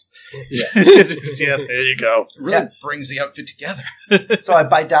belt. Yeah. Yeah, there you go. It really brings the outfit together. So I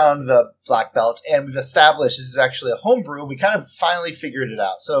bite down on the black belt, and we've established this is actually a homebrew. We kind of finally figured it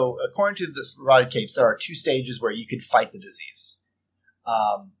out. So according to this Rotted Capes, there are 2 stages where you can fight the disease.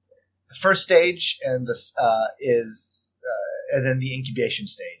 The first stage and this and then the incubation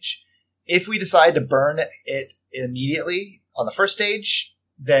stage. If we decide to burn it immediately on the first stage,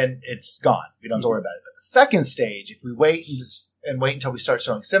 then it's gone. We don't have to worry about it. But the second stage, if we wait and wait until we start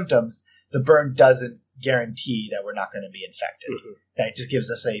showing symptoms, the burn doesn't guarantee that we're not going to be infected. Mhm. That just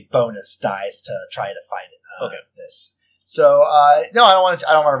gives us a bonus dice to try to fight Okay. this. So no, I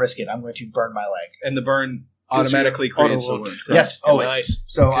don't want to risk it. I'm going to burn my leg. And the burn automatically Gives you creates a auto wound. wound. Yes, always. Nice.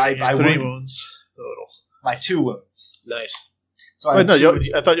 So I 3 wound wounds total. my 2 wounds. Nice. So I Wait, have no, 2 wounds.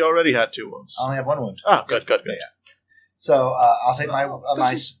 I thought you already had 2 wounds. I only have 1 wound. Oh, good. Yeah. So I'll take my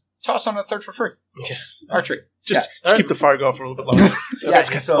Toss on a third for free. Okay. Archery. Just Alright. keep the fire going for a little bit longer. yeah.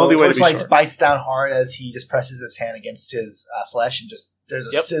 That's So only way to be Torchlight sure. bites down hard as he just presses his hand against his flesh, and just there's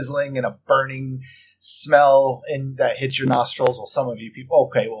a Yep. sizzling and a burning smell that hits your nostrils. Well, some of you people,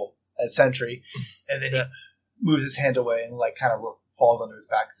 okay, well, a sentry, and then he moves his hand away and like kind of falls onto his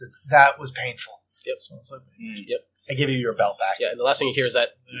back and says, "That was painful. Yep. Smells like I give you your belt back." Yeah, and the last thing you hear is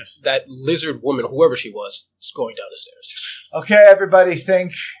that lizard woman, whoever she was, is going down the stairs. Okay, everybody,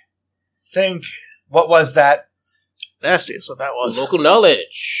 think. What was that? nasty is what that was. Local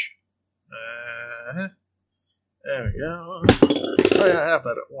knowledge. There we go. Oh, yeah, I have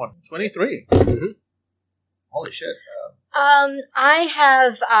that at 1. 23. Holy shit! I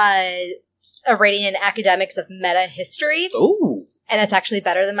have a rating in academics of meta history, Ooh, and it's actually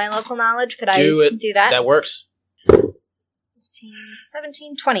better than my local knowledge. Could Do I it. do that? that works. 15,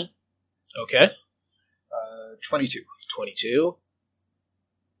 17, 20. Okay. 22. 22,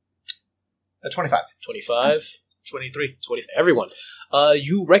 25. 25, 23. 20. Everyone.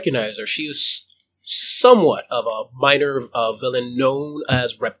 You recognize her. She is somewhat of a minor villain known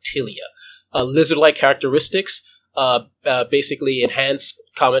as Reptilia. Lizard-like characteristics, basically enhanced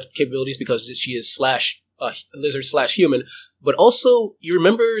combat capabilities because she is lizard/human. But also, you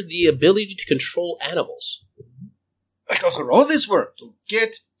remember the ability to control animals. I go through all this work to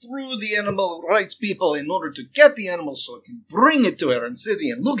get through the animal rights people in order to get the animals so I can bring it to her in city,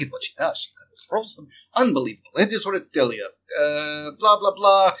 and look at what she does. She controls them. Unbelievable. It is what I tell you. Blah, blah,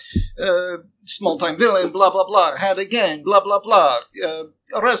 blah. Small-time villain, blah, blah, blah. Had a gang, blah, blah, blah.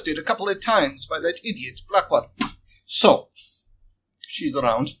 Arrested a couple of times by that idiot, Blackwater. So, she's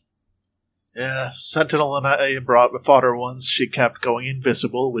around. Yeah, Sentinel and I fought her once. She kept going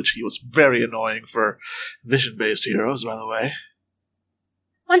invisible, which was very annoying for vision-based heroes, by the way.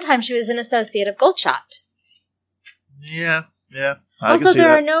 One time she was an associate of Goldshot. Yeah. I Also, can see there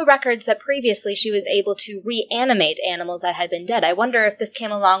that. are no records that previously she was able to reanimate animals that had been dead. I wonder if this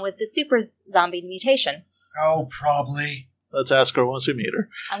came along with the super zombie mutation. Oh, probably. Let's ask her once we meet her.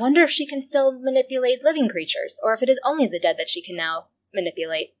 I wonder if she can still manipulate living creatures, or if it is only the dead that she can now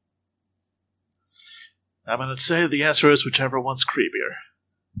manipulate. I'm going to say the answer is whichever one's creepier.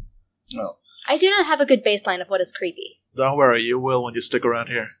 No. I do not have a good baseline of what is creepy. Don't worry, you will when you stick around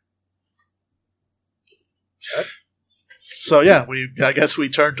here. So yeah, I guess we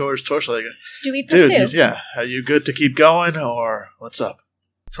turn towards Torchlight. Do we pursue? Dude, yeah. Are you good to keep going, or what's up?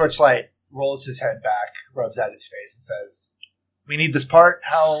 Torchlight rolls his head back, rubs out his face, and says, "We need this part.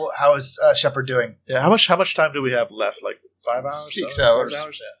 How is Shepard doing?" Yeah, how much time do we have left? Like 5 hours? 6 7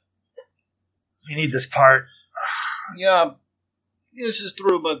 hours. Yeah. We need this part. Yeah, this is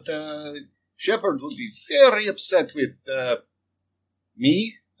true, but Shepard would be very upset with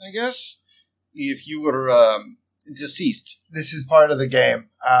me, I guess, if you were deceased. This is part of the game.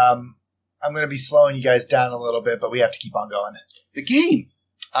 I'm going to be slowing you guys down a little bit, but we have to keep on going. The game.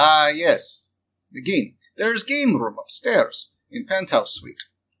 Yes. The game. There's game room upstairs in Penthouse Suite.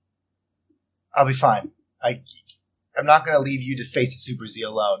 I'll be fine. I'm not going to leave you to face the Super Z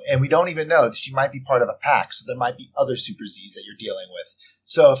alone. And we don't even know that she might be part of a pack, so there might be other Super Zs that you're dealing with.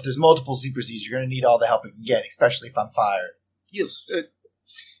 So if there's multiple Super Zs, you're going to need all the help you can get, especially if I'm fired. Yes.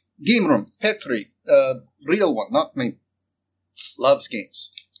 Game room. Petri. Real one, not me. Loves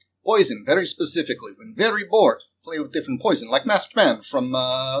games. Poison, very specifically. When very bored, play with different poison, like Masked Man from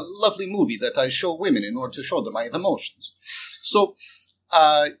a lovely movie that I show women in order to show them I have emotions. So,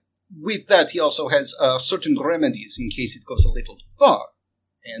 with that, he also has certain remedies in case it goes a little too far,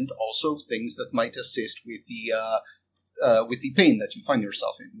 and also things that might assist with the pain that you find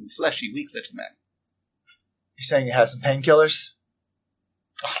yourself in. You fleshy, weak little man. You're saying it has some painkillers?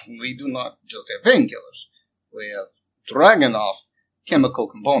 We do not just have painkillers. We have Dragunov chemical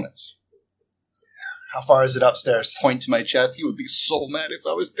components. How far is it upstairs? Point to my chest. He would be so mad if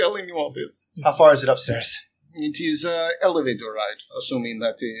I was telling you all this. How far is it upstairs? It is elevator ride, assuming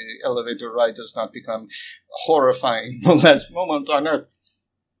that the elevator ride does not become horrifying the last moment on Earth.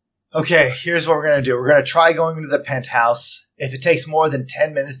 Okay, here's what we're going to do. We're going to try going into the penthouse. If it takes more than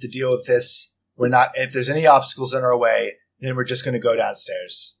 10 minutes to deal with this, if there's any obstacles in our way, then we're just going to go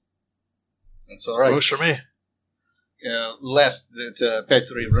downstairs. That's all right. Works for me. Lest that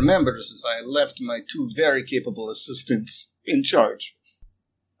Petri remembers, as I left my two very capable assistants in charge.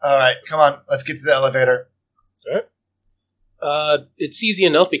 All right, come on. Let's get to the elevator. All right. It's easy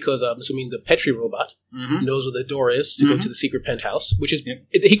enough because I'm assuming the Petri robot Mm-hmm. knows where the door is to go to the secret penthouse, which is, Yep.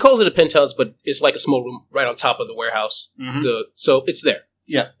 he calls it a penthouse, but it's like a small room right on top of the warehouse. Mhm. So it's there.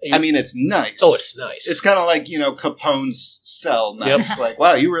 Yeah, I mean, it's nice. Oh, it's nice. It's kind of like, Capone's cell. Nice. Like,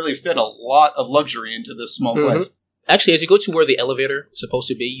 wow, you really fit a lot of luxury into this small Mhm. place. Actually, as you go to where the elevator is supposed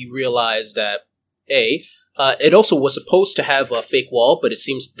to be, you realize that, it also was supposed to have a fake wall, but it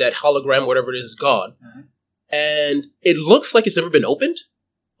seems that hologram, whatever it is gone. Mhm. And it looks like it's never been opened,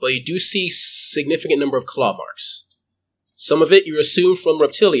 but you do see significant number of claw marks. Some of it you assume from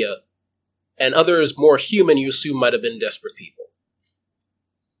Reptilia, and others more human you assume might have been desperate people.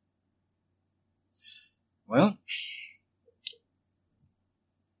 Well,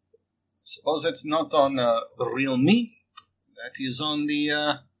 suppose that's not on the real me. That is on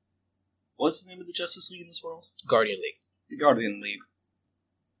the, what's the name of the Justice League in this world? Guardian League. The Guardian League.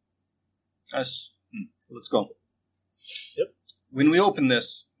 Yes. Let's go. Yep. When we open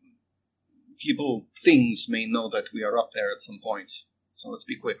this, things may know that we are up there at some point. So let's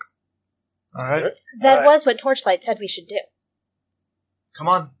be quick. All right. That All right. was what Torchlight said we should do. Come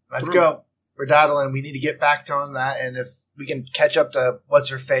on, let's True. go. We're daddling. We need to get back on that, and if we can catch up to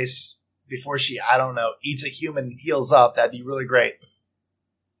what's-her-face before she, I don't know, eats a human and heals up, that'd be really great.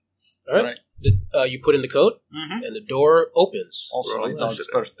 All right. You put in the code, Mm-hmm. and the door opens. Also, Roll my dog's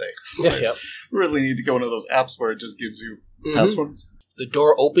initiative. birthday. Yeah. Really need to go into those apps where it just gives you Mhm. passwords. The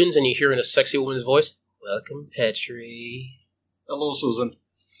door opens, and you hear in a sexy woman's voice, "Welcome, Petri. Hello, Susan.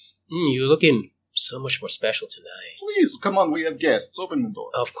 You're looking so much more special tonight." Please, come on, we have guests. Open the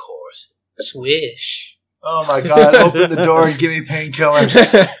door. Of course. Swish. Oh my god, open the door and give me painkillers.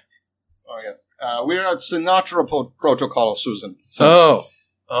 Oh, yeah. We're at Sinatra Protocol, Susan. Oh,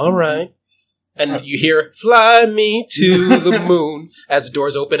 all right. And you hear, "Fly me to the moon," as the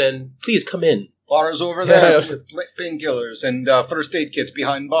doors open, and please come in. Bars over there with painkillers and first aid kits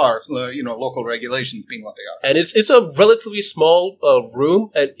behind bar. Local regulations being what they are. And it's a relatively small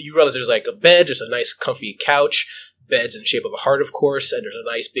room, and you realize there's like a bed, there's a nice comfy couch, bed's in the shape of a heart, of course, and there's a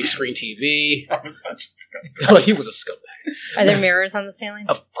nice big screen TV. I was such a scumbag. He was a scumbag. Are there mirrors on the ceiling?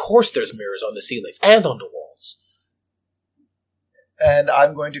 Of course there's mirrors on the ceilings and on the walls. And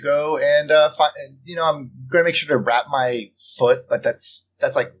I'm going to go and I'm going to make sure to wrap my foot, but that's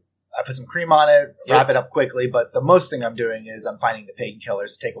like I put some cream on it, wrap it up quickly. But the most thing I'm doing is I'm finding the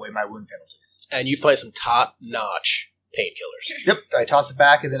painkillers to take away my wound penalties. And you find some top-notch painkillers. Yep, I toss it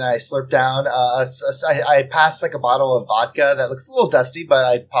back and then I slurp down. I pass like a bottle of vodka that looks a little dusty, but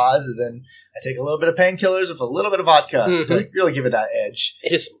I pause and then I take a little bit of painkillers with a little bit of vodka to really give it that edge.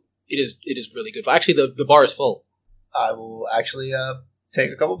 It is really good. Actually, the bar is full. I will actually take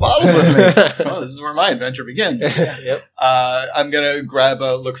a couple bottles with me. Well, this is where my adventure begins. Yep. I'm going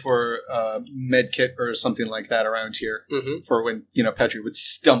to look for a med kit or something like that around here for when, Petri would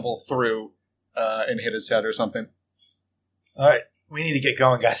stumble through and hit his head or something. All right, we need to get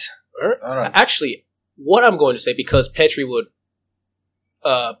going, guys. All right. Actually, what I'm going to say, because Petri would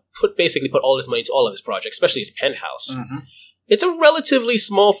put all his money into all of his projects, especially his penthouse. Mm-hmm. It's a relatively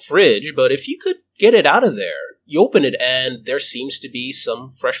small fridge, but if you could get it out of there, you open it and there seems to be some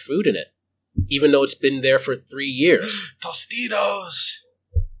fresh food in it, even though it's been there for 3 years. Tostitos.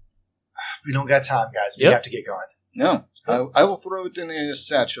 We don't got time, guys. We have to get going. No, I will throw it in a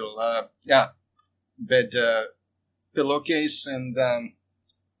satchel. Bed, pillowcase, and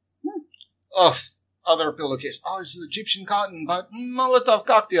other pillowcase. Oh, this is Egyptian cotton, but Molotov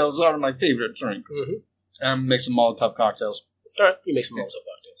cocktails are my favorite drink. Make some Molotov cocktails. All right, you make some Molotov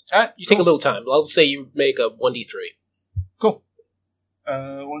cocktails. All right, you take a little time. I'll say you make a 1d3. Cool.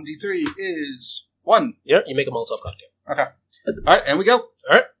 1d3 is 1. Yeah, you make a Molotov cocktail. Okay. All right, and we go. All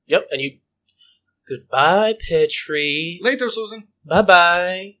right. Yep, and you... Goodbye, Petri. Later, Susan.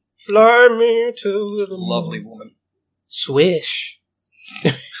 Bye-bye. Fly me to the moon. Lovely woman. Swish.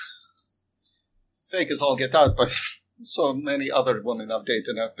 Fake as all get out, but so many other women I've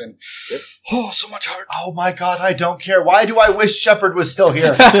dated have been. Oh, so much heart. Oh my god, I don't care. Why do I wish Shepard was still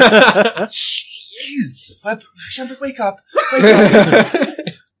here? Jeez. Shepard, wake up. Wake up.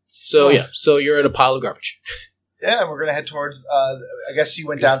 So you're in a pile of garbage. Yeah, and we're going to head towards, I guess she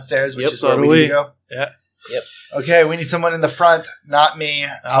went downstairs, which is so where do we we. need to go. Yeah. Yep. Okay, we need someone in the front, not me.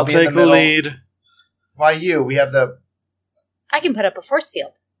 I'll be in take the the middle. lead. Why you? We have the... I can put up a force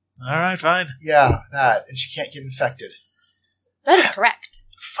field. All right, fine. Yeah, that. And she can't get infected. That is correct.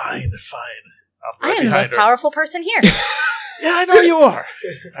 Fine. I'll I be am the behind most her. powerful person here. Yeah, I know you are.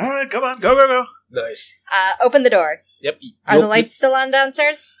 All right, come on. Go. Nice. Open the door. Yep. Are the lights still on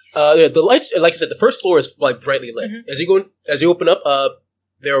downstairs? The lights, like I said, the first floor is like brightly lit. As you open up,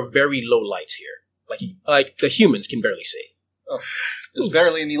 there are very low lights here. Like the humans can barely see. Oh, there's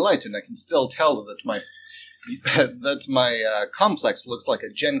barely any light, and I can still tell that my complex looks like a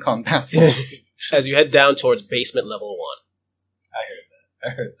Gen Con bathroom. As you head down towards basement level 1. I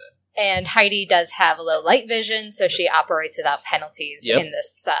heard that. And Heidi does have low light vision, so she operates without penalties in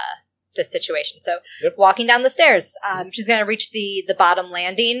this situation. So walking down the stairs, she's going to reach the bottom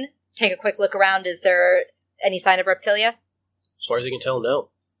landing, take a quick look around. Is there any sign of Reptilia? As far as you can tell, no.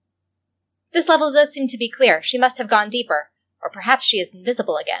 This level does seem to be clear. She must have gone deeper, or perhaps she is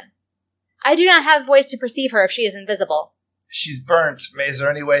invisible again. I do not have ways to perceive her if she is invisible. She's burnt. Is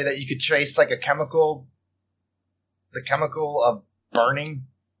there any way that you could trace like the chemical of burning?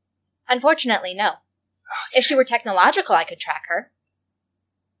 Unfortunately, no. If she were technological, I could track her.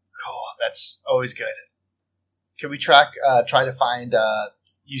 Cool. That's always good. Can we try to find,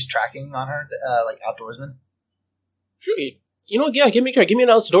 use tracking on her, like outdoorsman? Sure. Give me an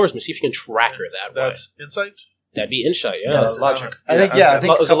outdoorsman. See if you can track her that way. That's insight? That'd be insight, yeah. That's logic. I think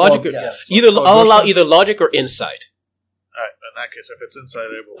It was a logic. yeah. I'll allow either logic or insight. All right, in that case, if it's insight,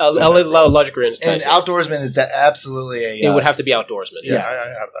 I will. I'll allow logic or insight. And outdoorsman is absolutely a... it would have to be outdoorsman. Yeah, I have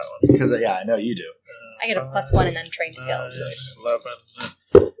that one. Because, I know you do. I get a +1 in untrained skills.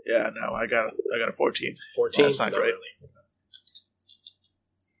 11. Yeah, no, I got a 14. 14? That's not great.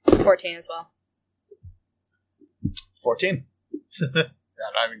 Really. 14 as well. 14.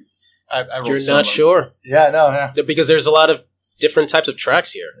 I rolled You're someone. not sure. Yeah, no. Because there's a lot of different types of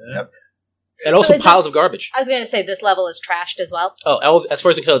tracks here. Yep. And also is piles this- of garbage. I was going to say this level is trashed as well. Oh, as far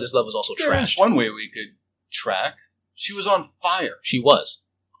as I can tell, this level is also There's trashed. one way we could track. She was on fire. She was.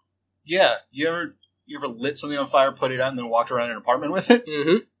 Yeah, you you ever lit something on fire, put it out, and then walked around an apartment with it?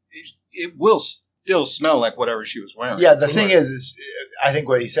 Mm-hmm. It will still smell like whatever she was wearing. Yeah, the thing is, I think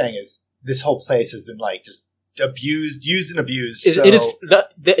what he's saying is this whole place has been like just used and abused. It is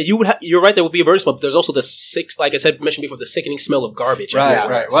you're right. There will be a burn smell, but there's also like I said, mentioned before, the sickening smell of garbage. Right,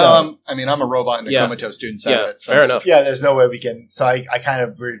 everywhere. right. Well, I'm a robot and a comatose dude inside of it. So. Fair enough. Yeah, there's no way we can. So I kind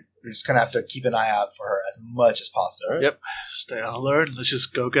of we're just gonna have to keep an eye out for her as much as possible. Right. Yep. Stay on alert. Let's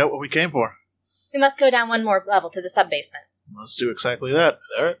just go get what we came for. We must go down one more level to the sub-basement. Let's do exactly that.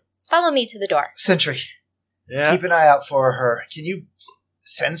 All right. Follow me to the door. Sentry, Yeah. keep an eye out for her. Can you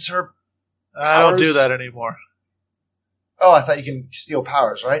sense her? I don't do powers? that anymore. Oh, I thought you can steal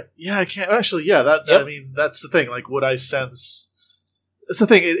powers, right? Yeah, I can't. Actually, yeah, Yep. I mean, that's the thing. Like, would I sense... That's the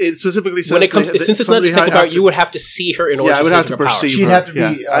thing. It specifically says... When it comes, since it's not a detectable power, you would have to see her in order Yeah, I to would have to her power. perceive She'd her. have to be, Yeah.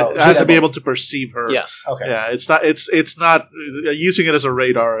 I have to be visible. able to perceive her. Yes. Okay. Yeah, it's not using it as a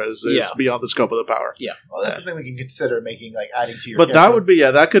radar is Yeah. beyond the scope of the power. Well, that's something we can consider making, like adding to your. But that character. would be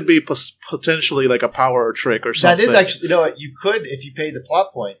that could be potentially like a power or trick or something. That is actually, you know what? You could, if you paid the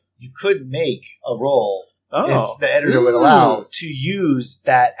plot point, you could make a roll if the editor would allow to use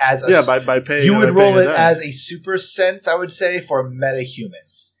that as a. by paying. You would by roll paying it that. as a super sense, I would say, for metahuman.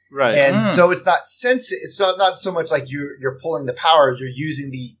 right. And so it's not sense. It's not so much like you're pulling the power. You're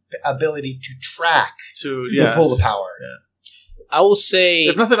using the ability to track to to pull the power. Yeah. I will say,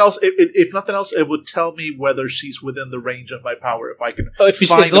 If nothing else, if nothing else, it would tell me whether she's within the range of my power. If I can,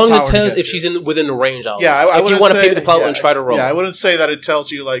 as long as it tells get if she's within the range. I'll yeah. I if you wouldn't want to say- pay the plot yeah, and try to roll. Yeah, I wouldn't say that it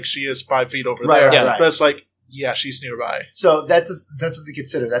tells you like she is 5 feet over Right, there. right, right. But it's like, yeah, she's nearby. So that's something to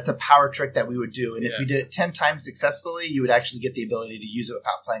consider. That's a power trick that we would do, and if Yeah. we did it 10 times successfully, you would actually get the ability to use it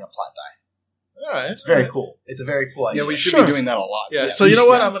without playing a plot die. All right, It's very cool. It's a very cool idea. Yeah, we should Sure. be doing that a lot. Yeah. Yeah. So you know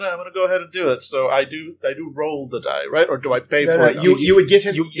what? Yeah. I'm gonna go ahead and do it. So I do roll the die, right? Or do I pay No, for no, it? you would give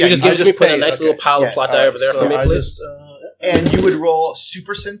him. You yeah, just you give it to me. Put a pay, nice okay. little pile Yeah, of plot All die right, over there so for me, I please. just, and you would roll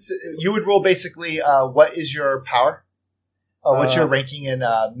super sense. You would roll basically. What is your power? What's your ranking in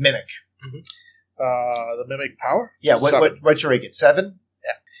mimic? the mimic power. Yeah. 7. What's your ranking? 7.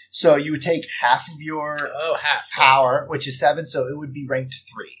 Yeah. So you would take half of your Half. power, which is 7. So it would be ranked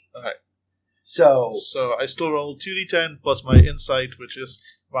 3. Okay. So So I still roll 2d10 plus my insight, which is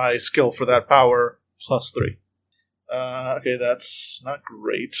my skill for that power, plus 3. Okay, that's not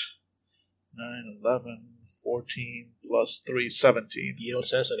great. 9, 11, 14, plus 3, 17. You don't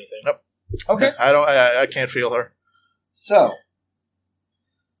sense anything. Nope. okay. I can't feel her. So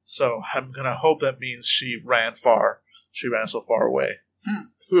So I'm gonna hope that means she ran far. She ran so far away.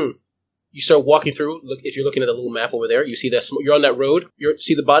 You start walking through. Look, if you're looking at the little map over there, you see that you're on that road. You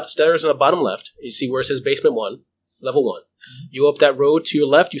see the stairs on the bottom left. You see where it says basement 1, level 1. You go up that road to your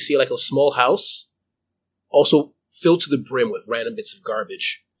left. You see like a small house, also filled to the brim with random bits of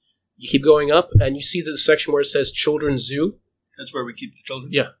garbage. You keep going up, and you see the section where it says Children's Zoo. That's where we keep the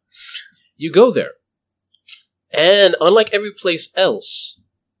children. Yeah. You go there, and unlike every place else,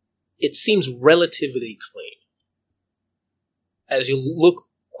 it seems relatively clean. As you look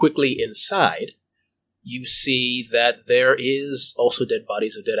quickly inside, you see that there is also dead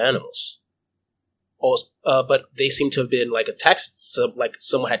bodies of dead animals. But they seem to have been like like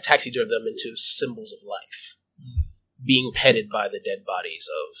someone had taxidermed them into symbols of life, being petted by the dead bodies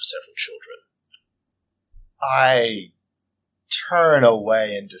of several children. I turn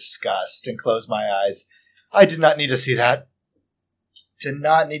away in disgust and close my eyes. I did not need to see that. Did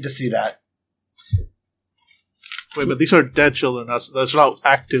not need to see that. Wait, but these are dead children. That's not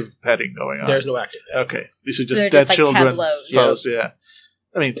active petting going on. There's no active petting. Okay, these are just They're dead just like children. tableaus. Posed, yeah.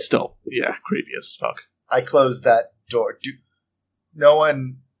 I mean, still, yeah, creepy as fuck. I closed that door. No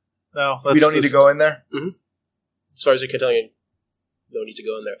one. No, We don't need to go in there. As far as you can tell, you no need to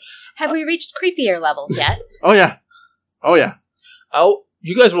go in there. Have we reached creepier levels yet? Oh yeah, oh yeah.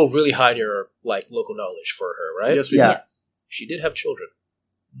 You guys roll really high in your local knowledge for her, right? Yes, we Yeah. Yes. She did have children.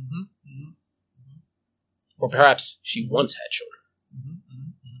 do. Mm-hmm. Or perhaps she once had children.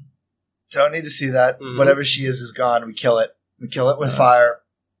 Don't need to see that. Mhm. Whatever she is gone. We kill it. We kill it with Nice. fire.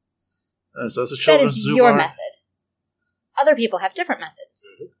 So it's a That children's is zoo your bar. method. Other people have different methods.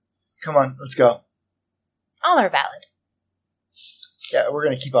 Come on, let's go. All are valid. Yeah, we're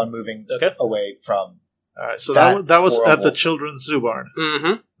going to keep on moving Okay. away from. All right, so That that was at horrible. the children's zoo barn.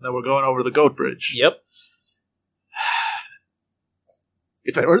 Mm-hmm. Now we're going over the goat bridge. Yep.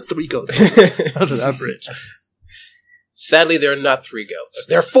 If there were 3 goats under that bridge, Sadly, there are not 3 goats.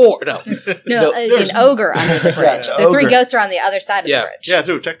 There are 4. No. No, there's- an ogre under the bridge. Yeah, The 3 ogre. goats are on the other side of Yeah. the bridge. yeah,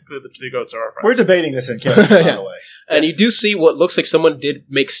 dude. Technically, the 3 goats are our friends. We're debating this in character, by Yeah. the way. And you do see what looks like someone did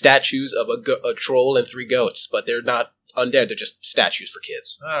make statues of a troll and 3 goats, but they're not undead. They're just statues for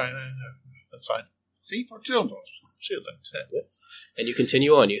kids. All right, that's fine. See, for children. Children. And you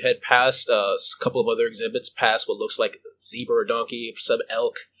continue on. You head past a couple of other exhibits, past what looks like a zebra or donkey, some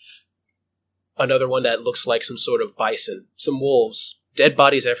elk, another one that looks like some sort of bison, some wolves, dead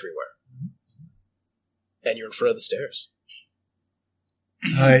bodies everywhere. And you're in front of the stairs.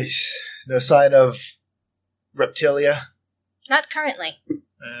 No sign of reptilia. Not currently.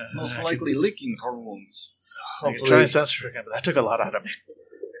 Most likely licking her wounds. I can try and censor again, but that took a lot out of me.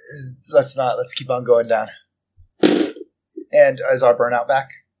 Let's not. Let's keep on going down. And is our burnout back?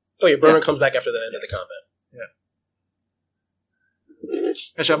 Oh, your burner comes back after the end of the combat.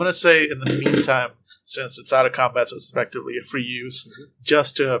 Actually, I'm going to say in the meantime, since it's out of combat, so it's effectively a free use,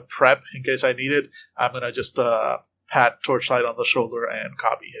 just to prep in case I need it, I'm going to just pat Torchlight on the shoulder and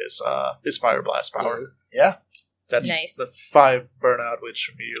copy his Fire Blast power. Yeah. That's Nice. the 5 burnout,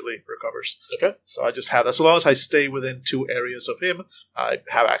 which immediately recovers. Okay. So I just have that. So long as I stay within 2 areas of him, I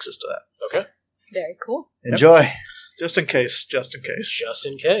have access to that. Okay. Very cool. Enjoy. Just in case. Just in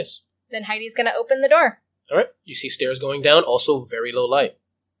case. Then Heidi's going to open the door. All right. You see stairs going down, also very low light.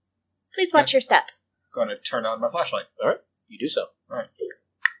 Please watch your step. Going to turn on my flashlight. All right. You do so.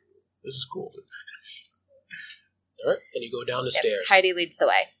 This is cool, dude. All right. And you go down the Yep. stairs. Heidi leads the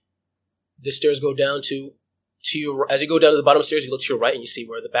way. The stairs go down to your... As you go down to the bottom of the stairs, you look to your right and you see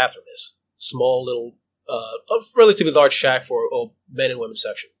where the bathroom is. Small little... a relatively large shack for men and women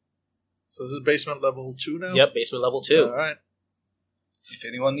section. So this is basement level 2 now? Yep. Basement level 2. All right. If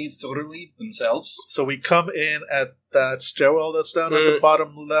anyone needs to relieve themselves, So we come in at that stairwell that's down at the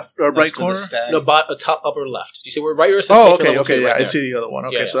bottom left or right next to the corner? stag. No, top upper left. Do you see where right where it says Oh, basement level okay, 2 yeah, right I there. see the other one.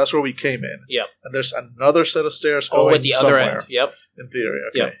 Okay, Yeah, so that's where we came in. Yep. And there's another set of stairs Oh, going at the somewhere, other end. Yep. in theory.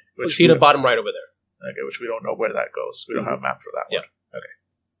 Okay. Yep. You Which see we the don't- bottom right over there. Okay, which we don't know where that goes. We don't have a map for that Yep. one.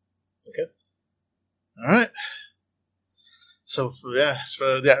 Okay. Okay. All right. So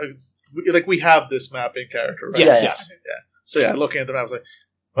we have this map in character, right? Yes, Yeah, yes. Yeah. So yeah, looking at the map, I was like,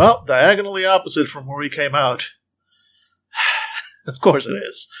 well, diagonally opposite from where we came out. Of course it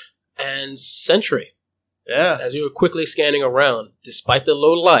is. And Sentry, Yeah. as you were quickly scanning around, despite the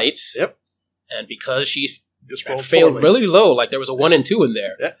low lights, Yep. and because she Just rolled failed poorly. really low, like there was a 1 and 2 in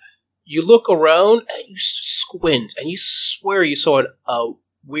there, Yeah. you look around and you squint, and you swear you saw a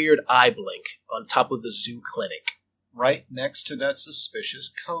weird eye blink on top of the zoo clinic. right next to that suspicious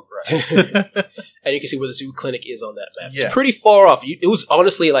coat rack. And you can see where the zoo clinic is on that map. Yeah. It's pretty far off. It was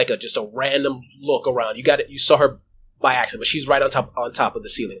honestly like just a random look around. You saw her by accident, but she's right on top of the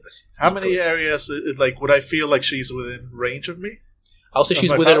ceiling. How many areas, would I feel like she's within range of me? I'll say Of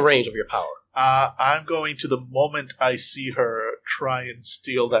she's my within power? range of your power. I'm going to, the moment I see her, try and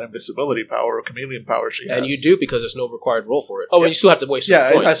steal that invisibility power or chameleon power she has. And you do because there's no required roll for it. Oh, Yep. and you still have to waste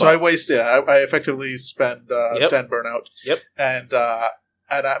Yeah, points. so I waste, I effectively spend Yep. 10 burnout. Yep. And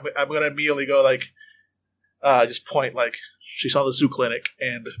I'm going to immediately go just point she's on the zoo clinic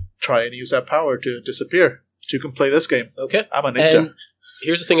and try and use that power to disappear. So you can play this game. Okay. I'm a ninja. And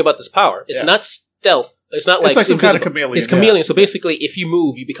here's the thing about this power. It's Yeah. not stealth. It's not like It's like some kind of invisible. chameleon. It's chameleon, so basically if you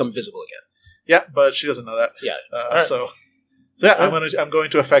move, you become visible again. Yeah, but she doesn't know that. Yeah. Right. So yeah, I'm going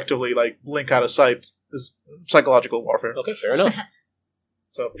to effectively blink out of sight. This is psychological warfare. Okay, fair enough.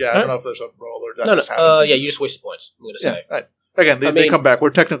 So yeah, I don't know if there's a roll or that No, just happens. yeah, you just wasted points, I'm going to Yeah, say. right. Again, they mean- come back. We're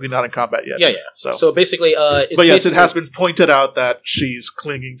technically not in combat yet. Yeah. So basically, it's but yes, it basically has been pointed out that she's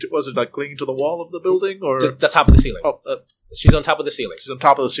clinging to. Was it clinging to the wall of the building, or the top of the ceiling. oh, She's on top of the ceiling, she's on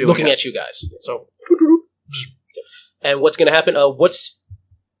top of the ceiling, looking yeah. at you guys. So And what's going to happen?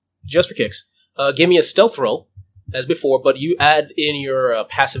 Just for kicks? Give me a stealth roll as before, but you add in your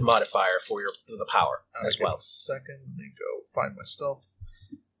passive modifier for the power as Okay, well. Second, let me go find my stealth.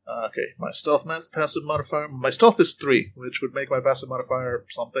 Okay, my stealth passive modifier. My stealth is 3, which would make my passive modifier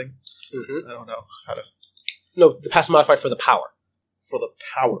something. Mm-hmm. I don't know how to No, the passive modifier for the power. for the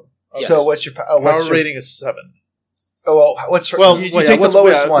power. Yes. So what's your Power rating is 7. Oh, well, what's her? Well, you well, yeah, take the what's-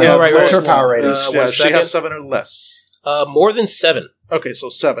 lowest yeah, one. yeah, right, What's right. her power rating? Yeah, one she second. has 7 or less. More than 7. Okay, so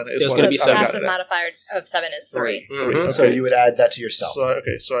 7 is There's what gonna I be got seven. it Passive at. modifier of 7 is 3. Mhm. So you would add that to your stealth.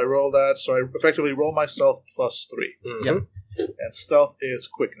 So I roll that. So I effectively roll my stealth plus 3. Mhm. Yep. And stealth is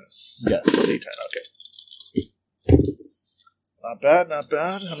quickness. Yes. D10, okay. Not bad, not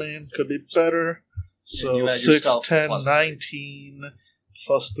bad. I mean, could be better. So you add your 6, stealth 10, plus 19,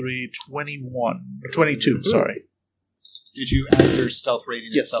 plus 3, 21. 22, sorry. Did you add your stealth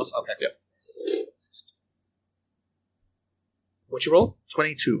rating Yes. itself? Okay. Yep. What'd you roll?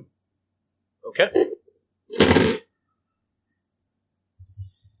 22. Okay.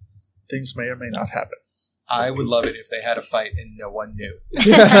 Things may or may not happen. I would love it if they had a fight and no one knew.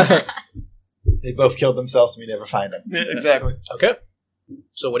 They both killed themselves and we never find them. Exactly. Okay.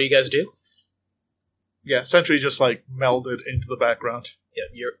 So what do you guys do? Yeah, Sentry just melded into the background. Yeah,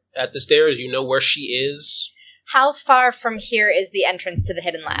 you're at the stairs. You know where she is. How far from here is the entrance to the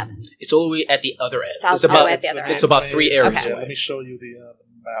hidden lab? It's all the way at the other end. It's all the way at the other It's end. about 3 areas Okay. away. Let me show you the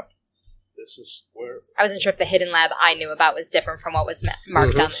map. This is where. I wasn't sure if the hidden lab I knew about was different from what was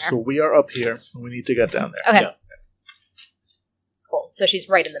marked down So there. we are up here, and we need to get down there. Okay. Yeah. Cool. So she's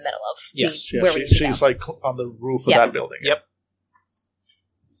right in the middle of Yes. Yeah, where we need to she's go. on the roof of Yep. that building. Yep.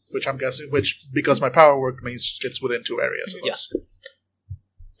 Which I'm guessing, because my power work means it's within 2 areas of us. Yes.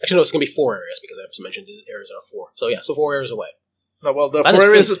 Actually, no, it's going to be 4 areas because I just mentioned the areas are 4. So, so 4 areas away. No, well, the That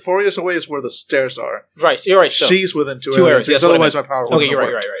 4 is areas, 4 areas away is where the stairs are. Right, so you're right. So. She's within 2 2 areas. areas, yes, because what I otherwise my meant. power Okay, wouldn't you're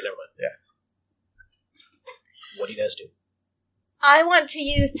right, work. never mind. Yeah. What do you guys do? I want to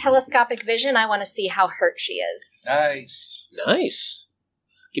use telescopic vision. I want to see how hurt she is. Nice. Nice.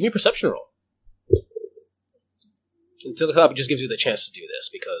 Give me a perception roll. And telescopic just gives you the chance to do this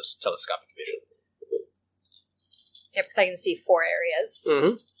because telescopic vision. Yeah, because I can see 4 areas.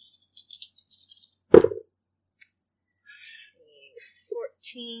 Mm-hmm. Let's see.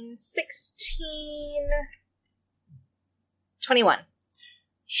 14, 16, 21.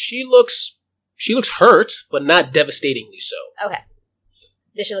 She looks hurt, but not devastatingly so. Okay.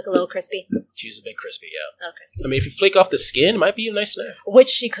 Does she look a little crispy? She's a bit crispy, yeah. A little crispy. I mean, if you flake off the skin, it might be a nice snack. Which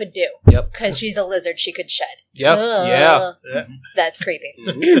she could do. Yep. Because she's a lizard, she could shed. Yep. Ugh. Yeah. Yeah. That's creepy.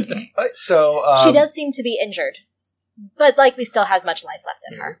 Mhm. So She does seem to be injured, but likely still has much life left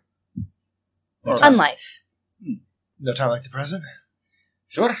in her. Unlife. no time like the present.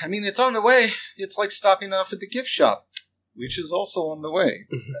 Sure, I mean, it's on the way. It's like stopping off at the gift shop, which is also on the way.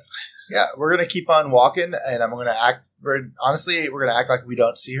 Yeah, we're gonna keep on walking, and I'm gonna act. We're gonna act like we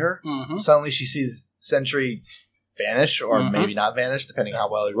don't see her. Mhm. Suddenly, she sees Sentry vanish, or Mhm. maybe not vanish, depending how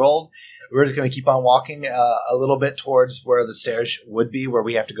well he rolled. We're just gonna keep on walking a little bit towards where the stairs would be, where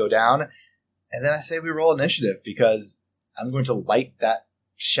we have to go down, and then I say we roll initiative because I'm going to light that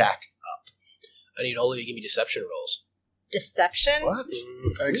shack up. I need all of you to give me deception rolls. Deception? What?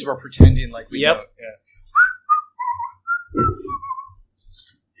 Mhm. Because we're pretending like we Yep. don't. Yeah.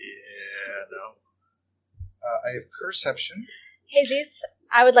 Yeah, no. I have perception. Jesus,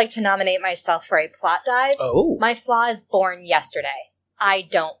 I would like to nominate myself for a plot die. Oh. My flaw is born yesterday. I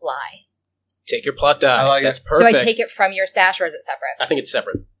don't lie. Take your plot die. I like That's it. perfect. Do I take it from your stash or is it separate? I think it's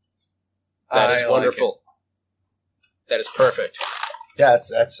separate. That I is like wonderful. That is perfect. Yeah,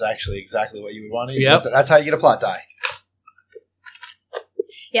 that's actually exactly what you would want to. Yep. That's how you get a plot die.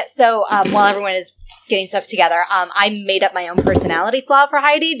 Yeah, so while everyone is getting stuff together, I made up my own personality flaw for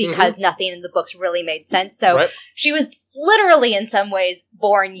Heidi because nothing in the books really made sense. So Right. she was literally, in some ways,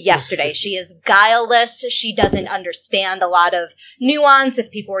 born yesterday. She is guileless. She doesn't understand a lot of nuance.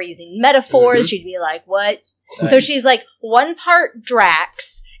 If people were using metaphors, she'd be like, what? So she's like 1 part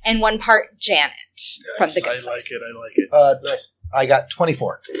Drax and 1 part Janet from The I Good like Place. it. I like it. Nice. I got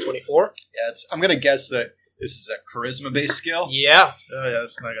 24. 24? Yeah, I'm going to guess that this is a charisma-based skill. Yeah. Oh, yeah,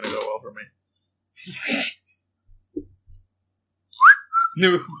 it's not going to go well for me.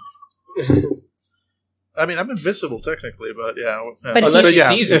 No. I mean, I'm invisible technically, but yeah. But Unless she yeah,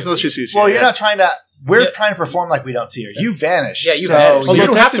 sees you. Unless she sees you. Well, yeah. you're not trying to. We're Yeah. trying to perform like we don't see her. You vanish. Yeah, you so vanish. Oh, you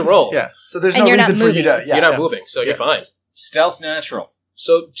don't have to technically- roll. Yeah. So there's And no you're not reason for you to. moving. Yeah. You're not Yeah. moving, so you're fine. Stealth natural.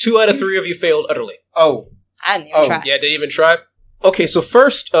 So 2 out of 3 of you failed utterly. Oh, I didn't even Oh, try. Yeah, didn't even try. Okay, so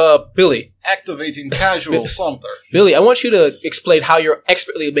first, Billy. activating casual saunter. Billy, I want you to explain how you're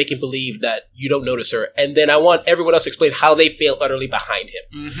expertly making believe that you don't notice her, and then I want everyone else to explain how they fail utterly behind him.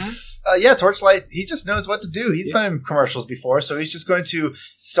 Mm-hmm. Yeah, Torchlight, he just knows what to do. He's been in commercials before, so he's just going to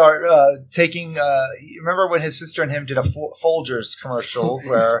start taking... remember when his sister and him did a Folgers commercial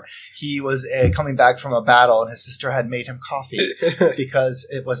where he was coming back from a battle and his sister had made him coffee because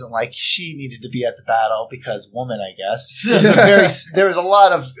it wasn't like she needed to be at the battle because woman, I guess. There was a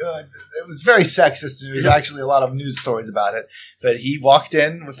lot of... it was very sexist, and there was actually a lot of news stories about it. But he walked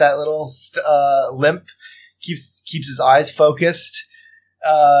in with that little limp, keeps his eyes focused,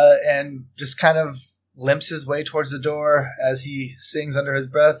 and just kind of limps his way towards the door as he sings under his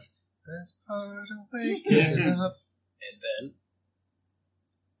breath, "Best part of waking up." And then,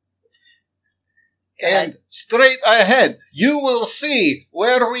 And straight ahead, you will see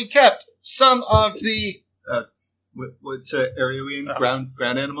where we kept some of the... what area are we in? Ground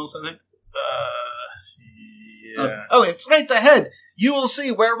animals, I think? Yeah. Oh, and straight ahead, you will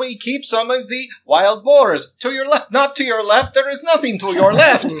see where we keep some of the wild boars. To your left. Not to your left. There is nothing to your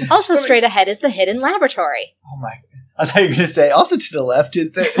left. Also, straight ahead is the hidden laboratory. Oh my! I thought you were going to say, also to the left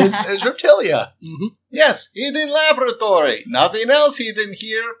is Reptilia. Mm-hmm. Yes, hidden laboratory. Nothing else hidden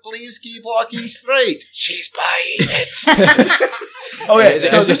here. Please keep walking straight. She's buying it. Okay, Is it-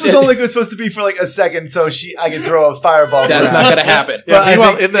 so is this it- was only supposed to be for like a second, so I could throw a fireball. That's for not her. going to happen. Yeah, But I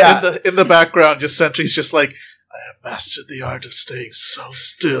meanwhile, think- in the background, just Sentry's just like, I have mastered the art of staying so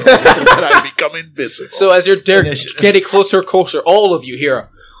still that I become invisible. So as you're Initiative. getting closer, all of you hear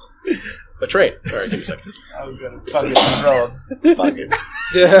a train. All right, give me a second. I'm going to fucking roll. Fucking.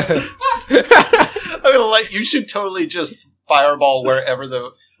 I'm gonna let you. Should totally just fireball wherever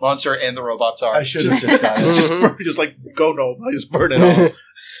the monster and the robots are. I should have just done it. just, just like, go no, just burn it all.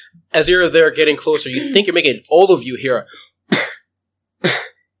 As you're there getting closer, you think you're making all of you hear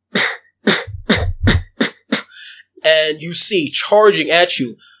and you see charging at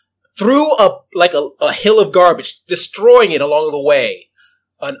you through a hill of garbage, destroying it along the way,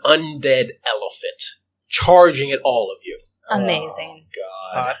 an undead elephant charging at all of you. Amazing.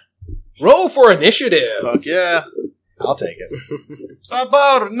 God. Roll for initiative. Fuck yeah. I'll take it.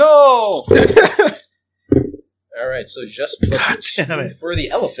 Babar, no! All right, so just plus God damn 2 it. for the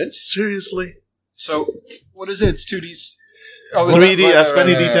elephant. Seriously? So, what is it? It's 2Ds. Oh, 3D, as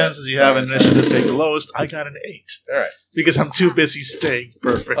many D10s as you have in Sorry. initiative, take the lowest. I got an 8. All right. Because I'm too busy staying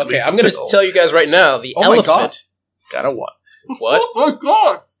perfectly Okay, I'm going to still. tell you guys right now, the Oh my elephant. God. Got a 1. What? Oh my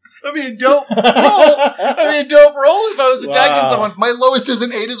god! I mean, dope roll. Dope roll if I was attacking Wow. someone. My lowest is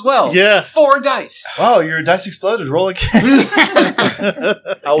an 8 as well. Yeah. 4 dice. Wow, your dice exploded. Roll again.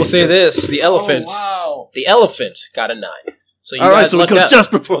 I will say this: the elephant. Oh, The elephant got a 9. So you All right, guys so we lucked go out. just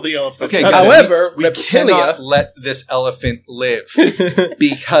before the elephant. Okay, Okay, guys. However, we cannot let this elephant live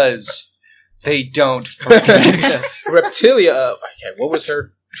because they don't forget. Reptilia. Okay, what was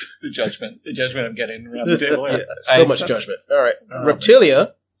her? The judgment I'm getting around the table here. Yeah, so much judgment. All right, Oh, Reptilia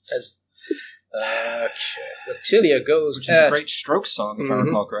has. Okay, Reptilia goes Which is at a great stroke song, if I Mhm.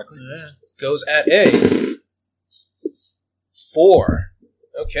 recall correctly. Yeah. goes at a 4.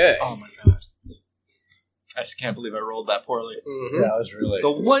 Okay. Oh my god. I just can't believe I rolled that poorly. Mhm. Yeah, that was really.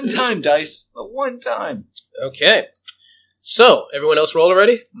 The one time, dice. The one time. Okay. So everyone else roll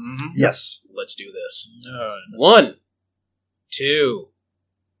already? Mm-hmm. Yes. Let's do this. No, 1, 2,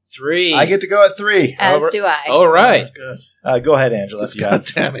 3. I get to go at 3. As do I. All right. Oh, good. Go ahead, Angela. if you have-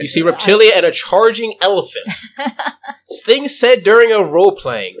 God damn it. You see Reptilia and a charging elephant. Things said during a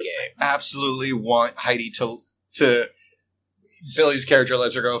role-playing game. Absolutely want Heidi to Billy's character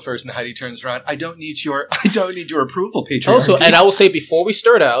lets her go first, and Heidi turns around. I don't need your approval, patriarch. Also, and I will say before we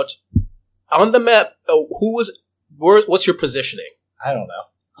start out, on the map, what's your positioning? I don't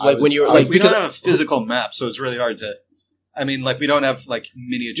know. Like when you're like like we because don't have a physical map, so it's really hard to. I mean, like we don't have like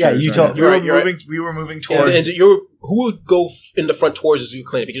miniatures. Yeah, you or told anything. You're right. we were moving and, towards. and who would go in the front towards the zoo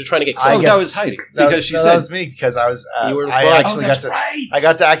clinic because you're trying to get I close. Oh, guess- that was Heidi that because was, she no, said that was me because I was. You were in I front. actually that's got to. right. I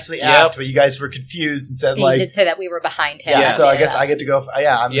got to actually Yep. act, but you guys were confused and said He like, did say that we were behind him. yeah. Yes. So I guess I get to go.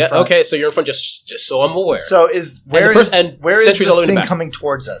 I'm in Yeah. front. Okay. So you're in front, just so I'm aware. So is And where the is pers- and where is Sentry's all this in the thing back. coming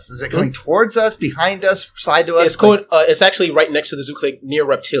towards us? Is it coming towards us, behind us, side to us? it's going. It's actually right next to the zoo clinic near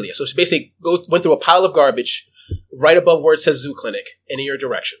Reptilia. So it's basically went through a pile of garbage right above where it says zoo clinic in your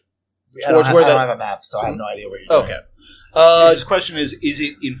direction. I don't, towards have, where I don't the- have a map, so I have no idea where you're going. Okay. His question is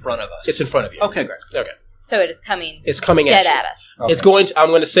it in front of us? It's in front of you. Okay, great. Okay. So it is coming It's coming dead at you. at us. Okay. It's going to, I'm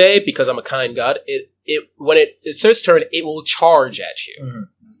going to say, because I'm a kind god, when it says turn, it will charge at you. Mhm.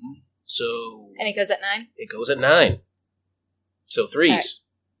 So And it goes at 9? it goes at 9. So 3s. Alright.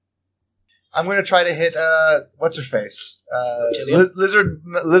 I'm going to try to hit what's her face, Reptilia?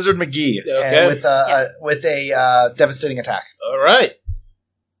 Lizard McGee, Okay. and Yes. with a devastating attack. All right.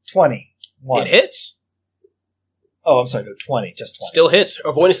 20. One. It hits. Oh, I'm sorry, no, 20, just 20. Still hits.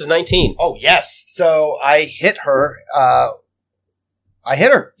 Avoidance is 19. Oh, yes. So I hit her.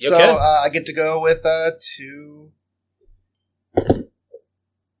 You So okay? I get to go with 2.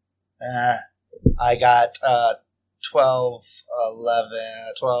 I got 12, 11,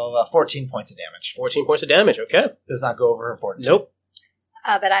 12, 14 points of damage. 14 points of damage. Okay. Does not go over her 14. Nope.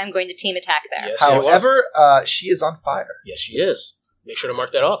 But I'm going to team attack there. Yes. However, she is on fire. Yes, she is. Make sure to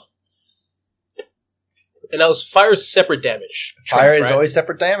mark that off. And now fire's separate damage. Fire is right? always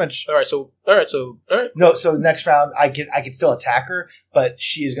separate damage. All right. No, so next round I can still attack her, but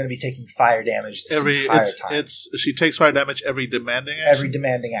she is going to be taking fire damage this entire time. She takes fire damage every demanding action. Every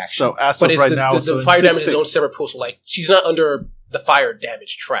demanding action. So as But of it's right the, now, the, so the in fire 6 damage is its own ticks. separate pool. So like she's not under the fire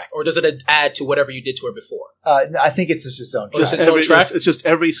damage track, or does it add to whatever you did to her before? I think it's just its own track. Just its own track? It's just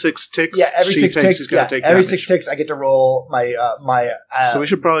every 6 ticks. Yeah, every she 6 takes, ticks. she's gonna Yeah, take every damage. 6 ticks I get to roll my So we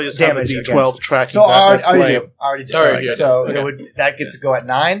should probably just have a damage D12 against- tracking So I that already flame. do. I already do. Alright, Alright, yeah, so okay. that gets to go at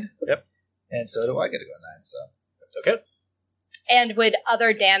 9. Yep. And so do I get to go at 9. So Okay. And would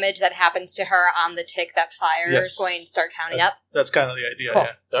other damage that happens to her on the tick that fires Yes. going to start counting up? That's kind of the idea, Cool.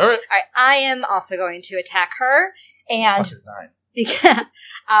 yeah. All right. All right, I am also going to attack her, and Fuck is 9. because,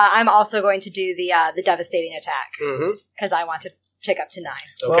 I'm also going to do the devastating attack Mm-hmm. because I want to tick up to 9.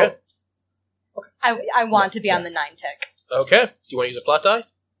 Okay. I want to be on the 9 tick. Okay. Do you want to use a plot die?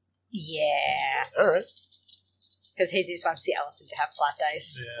 Yeah, All right. because Jesus wants the elephant to have plot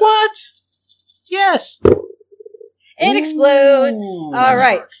dice. Yeah. What? Yes. It explodes. Ooh, All nice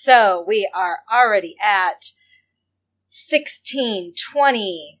right, work. so we are already at 16,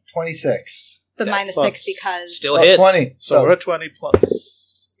 20, 26. but That minus plus 6 because Still hits. 20. So we're at 20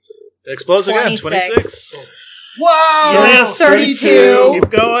 plus. It explodes again. 26. Wow! Yes! 32. Keep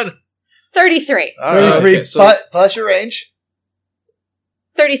going. 33, All right. 33 okay, so- plus your range.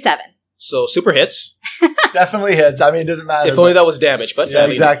 37. So super hits. Definitely hits. I mean, it doesn't matter. If only that was damage, but Yeah,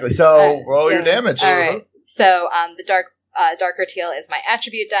 sadly, exactly. So Alright, roll so- your damage. All right. So the darker teal is my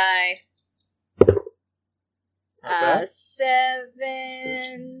attribute die. 7, 8,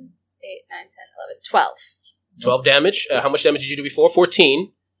 9, 10, 11, 12. 12 damage. How much damage did you do before?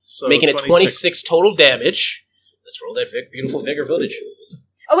 14. So Making it 26 total damage. Let's roll that beautiful Vigor Village.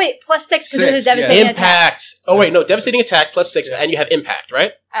 Oh wait, plus 6 because it's a 6, yeah. devastating attack. Impact. Oh, wait, no. Devastating attack plus 6, and you have impact,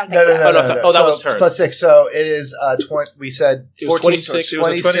 right? I don't No, think no, so. no, Oh, no, no, no. oh, that So was her. plus 6. So it is 20. We said It was 14, 26. It was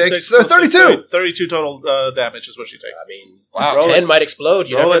a 26. plus 32. 32 total damage is what she takes. I mean, Wow. Roll 10 might explode.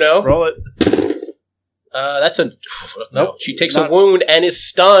 You roll never it. know. Roll it. That's a... No. Nope. She takes Not- a wound and is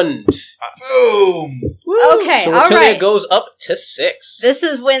stunned. Boom. Okay, So all Reptilia right. goes up to 6. This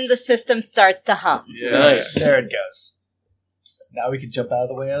is when the system starts to hum. Yeah. Nice. There it goes. Now we can jump out of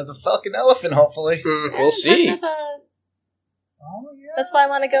the way of the fucking elephant, hopefully. We'll see. Oh, yeah. That's why I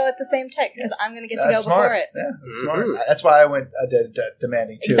want to go at the same tick, because I'm going to get to go That's before smart. it. Yeah, that's Mhm. smart. That's why I went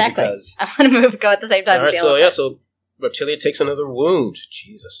demanding too. Exactly. Because I want to go at the same time All right, as the so elephant. so Reptilia takes another wound.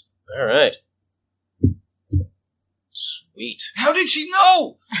 Jesus. All right. Sweet. How did she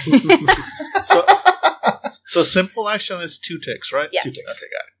know? So simple action is 2 ticks, right? Yes. 2 ticks. Okay,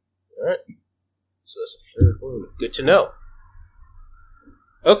 got it. All right. So that's a third wound. Good to know.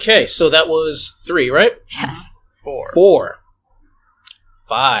 Okay, so that was 3, right? Yes. 4,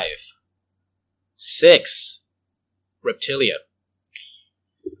 5, 6. Reptilia.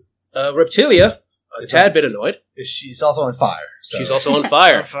 Reptilia, a tad bit annoyed. she's also on fire. So. She's also on On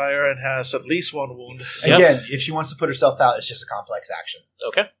fire. fire and has at least 1 wound. Yep. Again, if she wants to put herself out, it's just a complex action.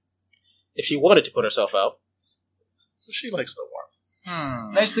 Okay. If she wanted to put herself out. She likes the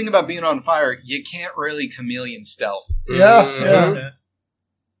warmth. Nice thing about being on fire, you can't really chameleon stealth. Yeah, Mhm. yeah.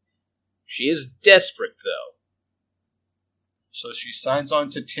 She is desperate, though. So she signs on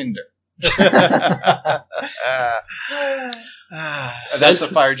to Tinder. Ah. And that's a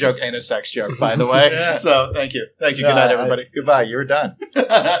fire joke and a sex joke, by the way. Yeah. So thank you. Thank you. Good night, everybody. Goodbye. You were done.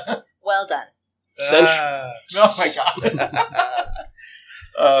 Well done. Oh my god.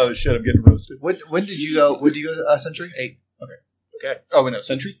 Oh shit, I'm getting roasted. When did you go? When did you go? Century 8. Oh, wait, no,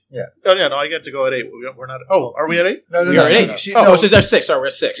 Sentry? Oh, yeah, no, I get to go at 8. We're not. Oh, are we at 8? No, no, We no. are at 8. She, Oh, no, so there's 6. Sorry, we're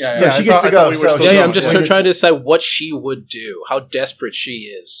at 6. Yeah, so yeah. she I gets thought- to I go. thought we were So still Yeah, she- I'm just Yeah. trying to decide what she would do, how desperate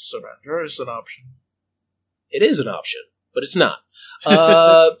she is. Surrender is an option. It is an option, but it's not.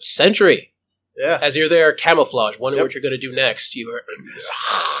 Sentry, Yeah. as you're there, camouflage, wondering Yep. what you're going to do next. You are Invisible.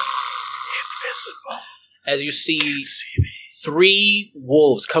 as you see 3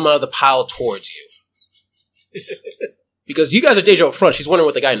 wolves come out of the pile towards you. Because you guys are Deja up front, she's wondering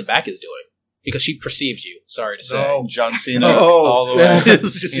what the guy in the back is doing. Because she perceived you, sorry to say. No. John Cena No. all the way. You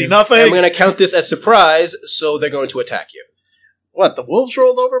see I'm nothing? going to count this as surprise, so they're going to attack you. What, the wolves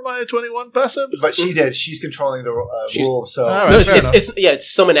rolled over my 21 passive? But she did. She's controlling the She's- wolves. So All right, No, fair enough.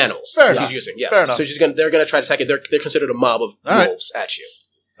 it's summon animals. Fair she's enough. using, yes. Fair enough. So they're going to try to attack you. They're considered a mob of All right. wolves at you.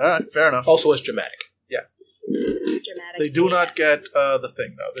 All right, fair enough. Also as dramatic. Dramatic. They do not get the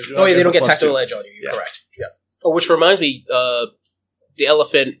thing, though. They do Oh, yeah, they the don't get plus tactical 2. edge on you. You're Yeah. correct. Yeah. Oh, which reminds me, the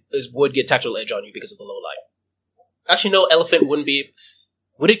elephant would get tactical edge on you because of the low light. Actually, no, elephant wouldn't be.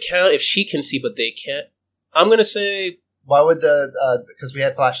 Would it count if she can see but they can't? I'm going to say. why would because we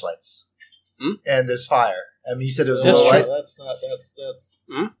had flashlights Hmm? and there's fire. I mean, you said it was a That's little true. light. That's not. That's. Is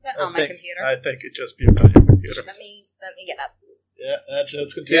that on my think- computer? I think it just puked on your computer. Let me get up. Yeah,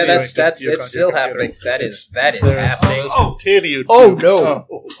 that's continuing. Yeah, that's to puke it's on still your computer. happening. That is There's- happening. Oh, continued. Oh, puke. no.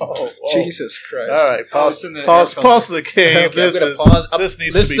 Oh. Jesus Christ! All right, pause. it's in the Pause. air Pause the game. Okay, I'm This gonna is pause. this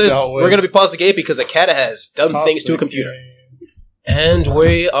needs to be dealt with. We're going to be pause the game because the cat has done Pause things to the a computer. game. And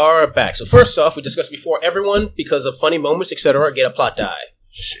we are back. So first off, we discussed before, everyone, because of funny moments, etc., get a plot die.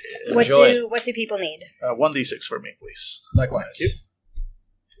 Shit. What Enjoy. do people need? 1d6 for me, please. Likewise. Thank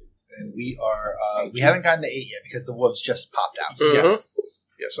and we are we haven't gotten to 8 yet because the wolves just popped out. Mhm.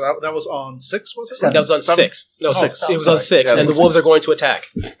 Yeah, so that was on 6, was it? Seven. That was on Seven? 6. No, Oh, 6. It was sorry. on 6, Yeah, it and was the on wolves 6. are going to attack.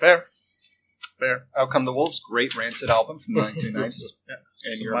 Fair. Out come the wolves. Great rancid album from the 1990s. Yeah.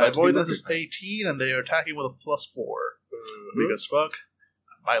 And So you're my about to be avoidance is murdered. 18, and they are attacking with a +4. Mhm. Because fuck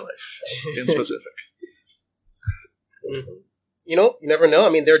my life, in specific. Mhm. You know, you never know. I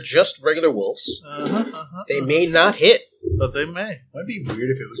mean, they're just regular wolves. They may not hit. But they may. It'd be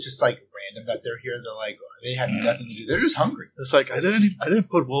weird if it was just like random that they're here. They're like they have nothing to do. They're just hungry. It's like I didn't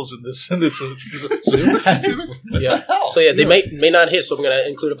put wolves in this zoo. Yeah. So yeah, they may not hit. So I'm going to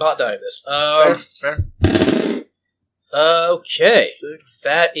include a pot die in this. Fair. Okay, 6,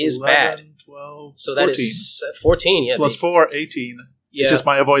 that is 11, bad. 12, So that 14. is 14. Yeah, Plus 4, 18. yeah, Just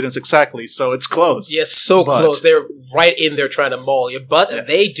my avoidance exactly, so it's close. yeah, so But- close. They're right in there trying to maul you, but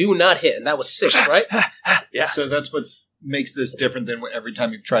they do not hit, and that was 6, right? Yeah. So that's what makes this different than every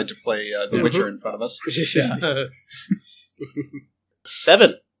time you've tried to play The Witcher in front of us. Yeah.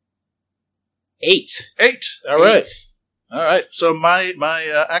 7, 8. 8. All right. All right. So my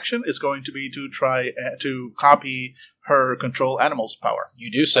action is going to be to try to copy her control animals power. You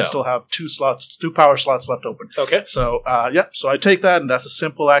do so. I still have 2 power slots left open. Okay, So so I take that, and that's a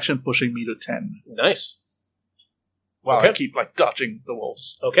simple action, pushing me to 10. nice. While Okay. I keep like dodging the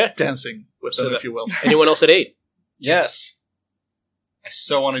wolves, Okay. dancing with So them, that- if you will. Anyone else at 8? Yes. I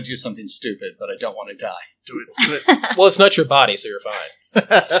so want to do something stupid, but I don't want to die. Do it. Well, it's not your body, so you're fine.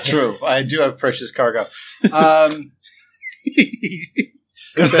 It's true. I do have precious cargo.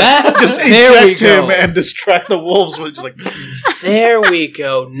 That Just there we eject go. him and distract the wolves with just like. There we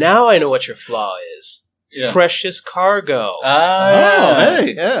go. Now I know what your flaw is. Yeah. Precious cargo.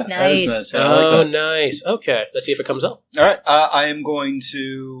 Hey, yeah. That is Nice. nice. I like Oh, that. nice. Okay, let's see if it comes up. All right. I am going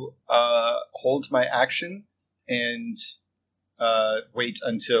to hold my action and wait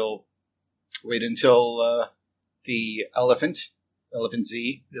until the elephant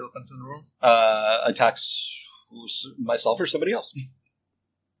Z, The elephant in the room. attacks myself or somebody else.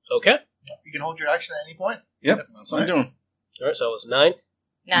 Okay. You can hold your action at any point. Yep, that's what I'm doing. All right, so it was 9.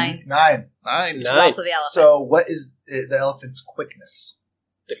 9. 9. 9. Which is 9. also the elephant. So what is the elephant's quickness?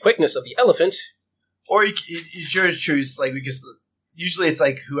 The quickness of the elephant. Or you sure choose like because usually it's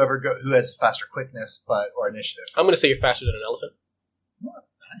like who has faster quickness, or initiative. I'm going to say you're faster than an elephant.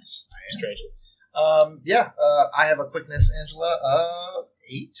 Nice. Strangely. I have a quickness, Angela, of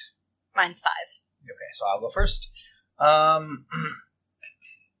 8. Mine's 5. Okay, so I'll go first.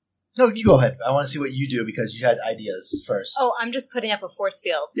 No, you go ahead. I want to see what you do because you had ideas first. Oh, I'm just putting up a force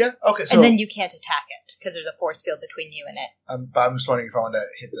field. Yeah. Okay. So And then you can't attack it because there's a force field between you and it. I'm just wondering if I want to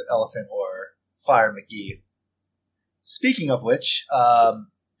hit the elephant or fire McGee. Speaking of which,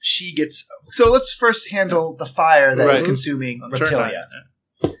 she gets. So let's first handle the fire that is Right. consuming On turn 9, Reptilia.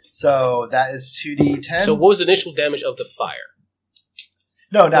 So that is 2d10. So what was the initial damage of the fire?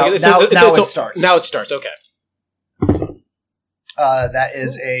 No, now Okay, it starts. Now it starts. Okay. That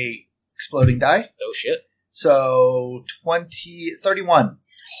is a exploding die. Oh, shit. So 31.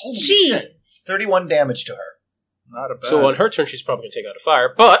 Holy shit. Jeez. 31 damage to her. Not a bad. So on her turn, she's probably going to take out a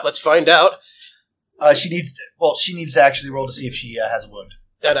fire, but let's find out. She needs to actually roll to see if she has a wound.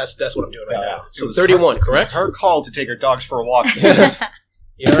 Yeah, that's what I'm doing right Yeah. now. So It was 31, her- correct? It was her call to take her dogs for a walk.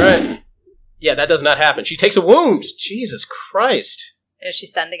 You're right. Yeah, that does not happen. She takes a wound. Jesus Christ. Is she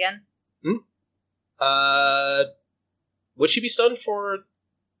stunned again? Would she be stunned for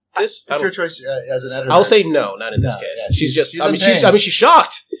this? I It's your don't, choice as an editor. I'll say no, not in this No, case. yeah, she's just. she's I in mean, pain. she's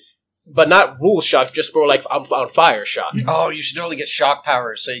shocked, but not rule shocked. Just more like I'm on fire shocked. Oh, you should only get shock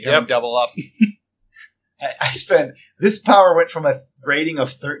powers so you can Yep. double up. I spent this power went from a rating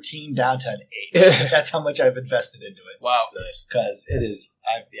of 13 down to an 8. That's how much I've invested into it Wow. Nice. because it is.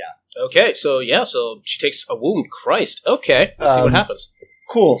 Okay, so she takes a wound. Christ. Okay, let's see what happens.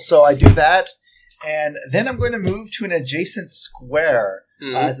 Cool. So I do that, and then I'm going to move to an adjacent square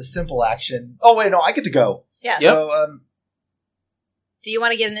Mhm. as a simple action. Oh wait, no, I get to go. Yeah. Yep. So Do you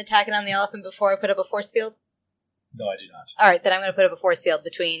want to get an attack on the elephant before I put up a force field? no, I do not. All right, then I'm going to put up a force field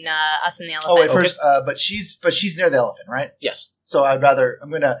between us and the elephant. Oh wait, Okay. first, but she's near the elephant, right? Yes. So I'm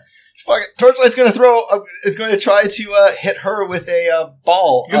gonna. Fuck it. Torchlight's gonna throw. Is going to try to hit her with a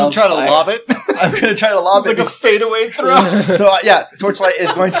ball. You're going of to try to fire. lob it? I'm going to try to lob like it. a fadeaway throw? So Torchlight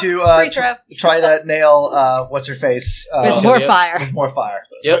is going to Free throw. try to nail what's her face With more yeah. fire. with more fire.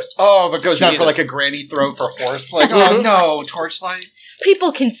 Yep. Oh, but goes down for Jesus. like a granny throw for horse. Like, oh no, torchlight.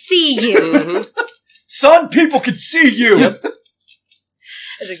 People can see you. Mhm. Son, people can see you. Yep.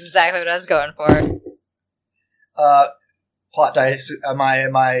 That's exactly what I was going for. Plot dice.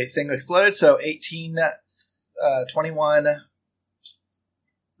 My thing exploded. So 18, 21,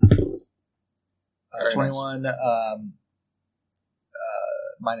 Very 21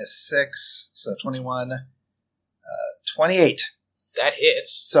 minus 6, so 21, 28. That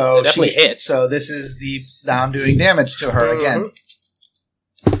hits. So That definitely hits. So this is now I'm doing damage to her again.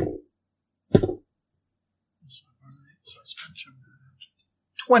 So I spent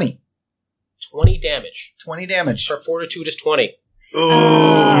 20. 20 damage. 20 damage. Her fortitude is 20.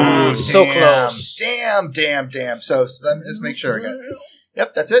 Ooh, so damn. close. Damn. So let me just make sure again.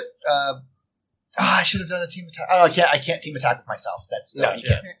 Yep, that's it. I should have done a team attack. Oh, I can't team attack with myself. No, you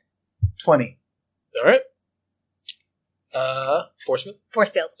can't. 20. All right. Force field?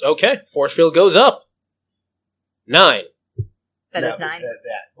 Force field. Okay. Force field goes up. 9. That No, is 9.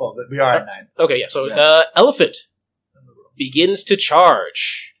 Well, we are at 9. Okay, yeah. So, Yeah. Elephant begins to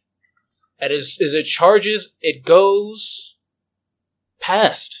charge. And as it charges, it goes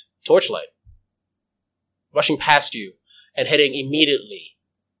past Torchlight. Rushing past you and heading immediately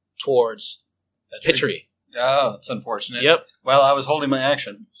towards Pitchery. Oh, it's unfortunate. Yep. Well, I was holding my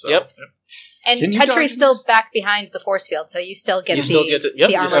action. So. Yep. And Can you dodge Petrie's still this? back behind the force field, so you still get You the still get to, yep,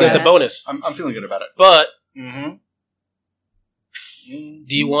 the you armor still get the bonus. I'm feeling good about it. But Mm-hmm.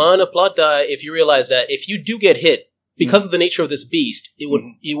 do you want a plot die if you realize that if you do get hit, because of the nature of this beast, it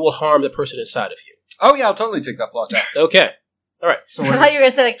will harm the person inside of you. Oh, yeah, I'll totally take that plot down. Okay. So I thought you were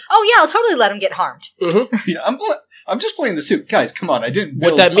going to say, like, oh yeah, I'll totally let him get harmed. Yeah, I'm just playing the suit. Guys, come on. I didn't What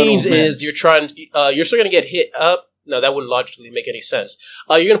build that an means old man. is you're still going to get hit up. No, that wouldn't logically make any sense.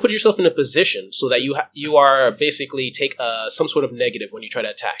 You're going to put yourself in a position so that you are basically take some sort of negative when you try to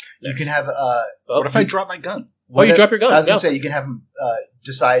attack. you can have What if I drop my gun? you drop your gun, I was going yeah. to say, you can have him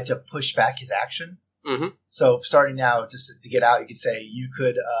decide to push back his action. Mhm. So starting now, just to get out, you could say you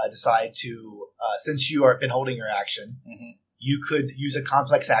could decide to, since you have been holding your action, Mhm. you could use a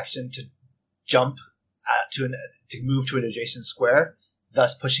complex action to jump to move to an adjacent square,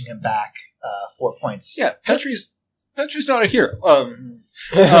 thus pushing him back 4 points. Yeah, Petrie's not a hero.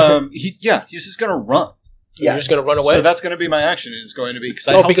 He's just going to run. You're just going to run away. So that's going to be my action. Is going to be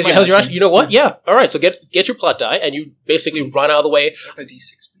because because you held your action. You know what? Yeah. All right. So get your plot die, and you basically run out of the way. A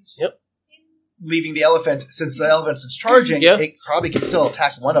D6, please. Yep. Leaving the elephant, since the elephant's charging, Yeah. it probably can still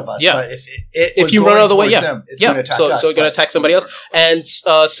attack one of us. Yeah. But if If you run out of the way, towards yeah. them, it's going to attack So us. you're going to attack somebody else, and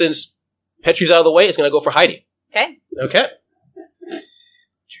since Petrie's out of the way, it's going to go for Heidi. Okay. Okay.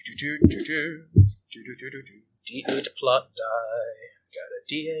 D8 plot die. Got a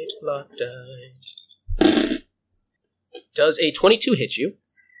D8 plot die. Does a 22 hit you?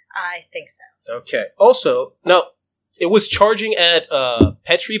 I think so. Okay. Also, now, it was charging at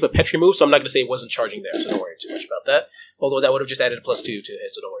Petrie, but Petrie moved, so I'm not going to say it wasn't charging there, so don't worry too much about that. Although that would have just added a +2 to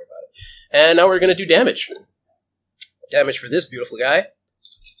hit, so don't worry about it. And now we're going to do damage. Damage for this beautiful guy.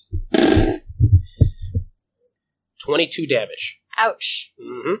 22 damage. Ouch.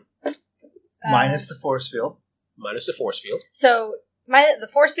 Mm-hmm. minus the force field. Minus the force field. So the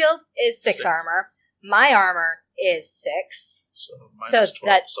force field is 6 6. armor. My armor is 6. So So minus 12,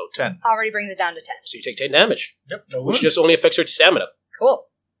 that- so 10. Already brings it down to 10. So you take 10 damage, Yep. No which wound. just only affects your stamina. Cool.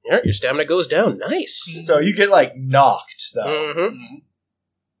 All right, your stamina goes down. Nice. So you get knocked though. Mm-hmm. Mhm.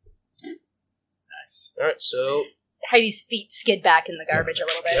 Nice. All right, so Heidi's feet skid back in the garbage a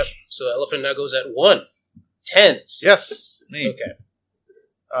little bit. yep. So elephant now goes at 1. 10s. Yes, me. Okay.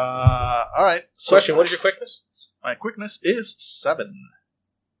 All right. So Question: what is your quickness? my quickness is 7.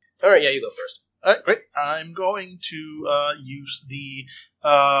 All right, yeah, you go first. All right, great. I'm going to use the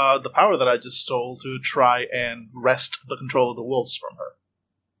power that I just stole to try and wrest the control of the wolves from her.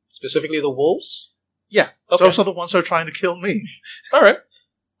 Specifically, the wolves. Yeah, Okay. those are the ones that are trying to kill me. All right.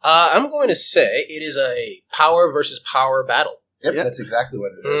 I'm going to say it is a power versus power battle. Yep, Yep. that's exactly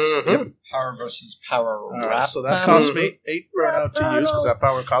what it is. Mhm. Power versus power. All right, Rap so that battle. costs me 8 right now to use because that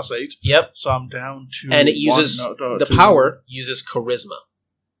power costs 8. Yep. So I'm down to And it uses the power uses charisma.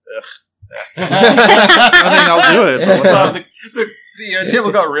 I mean, I'll do it. But Well, the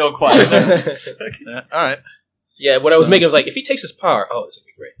table got real quiet there. yeah, all right. Yeah, what I was So- making was like, if he takes his power, oh, this would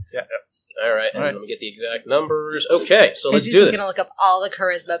be great. Yeah. All right, and All right. let me get the exact numbers. Okay, so let's Jesus do is this. going to look up all the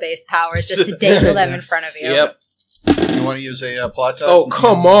charisma-based powers just to dangle them in front of you. Yep. You want to use a plot test? Oh,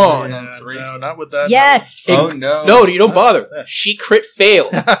 come on. On 3? No, not with that. Yes. Oh, no. No, you don't bother. She crit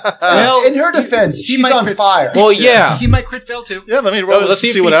failed. Well, In her defense, he she's might on crit- fire. Well, yeah. He might crit fail too. Yeah, let me roll Oh, it let's to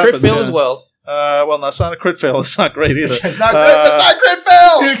see if what he crit happens. failed yeah. as well. Well, that's not a crit fail. It's not great either. It's not Uh, crit fail.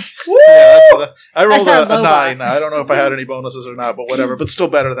 Yeah, I rolled That's our a low bar. 9. I don't know if I had any bonuses or not, but whatever. But still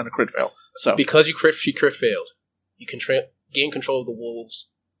better than a crit fail. So Because she crit failed. You can gain control of the wolves,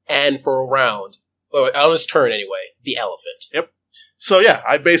 and for a round, well, on his turn anyway, the elephant. So yeah,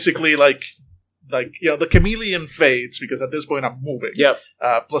 I basically like, the chameleon fades because at this point I'm moving. Yep.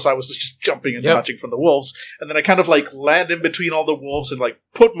 Plus I was just jumping and Yep. dodging from the wolves. And then I kind of like land in between all the wolves and like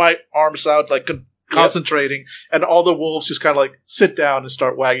put my arms out, like concentrating, and all the wolves just kind of like sit down and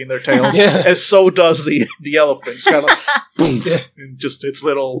start wagging their tails. Yeah. And so does the elephant. It's kind of like, boom, and just its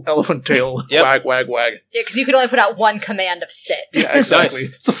little elephant tail, Yep. wag, wag, wag. Yeah, because you could only put out one command of sit. Yeah, exactly.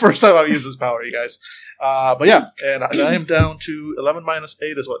 It's the first time I've used this power, you guys. But yeah, and I am down to 11 minus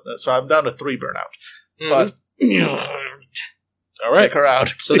 8 is what, so I'm down to 3 burnout. But All right. check her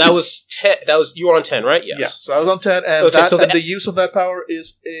out. So that was 10. You were on 10, right? Yes. Yeah, so I was on 10, and Okay, so the use of that power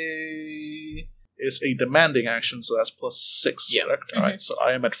is a demanding action, so that's plus 6. Yeah. Correct? All right, so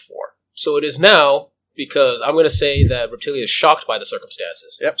I am at 4. So it is now, because I'm going to say that Reptilia is shocked by the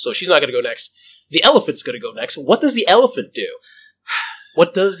circumstances. Yep. So she's not going to go next. The elephant's going to go next. What does the elephant do?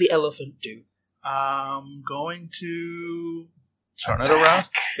 What does the elephant do? I'm going to turn it around.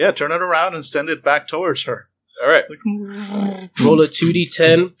 Yeah, turn it around and send it back towards her. All right. Like, Roll a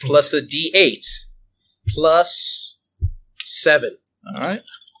 2d10 plus a d8 plus 7. all right.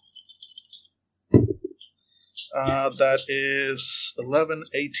 That is 11,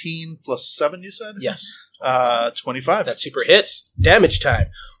 18 plus 7, you said? Yes. 25. That super hits. Damage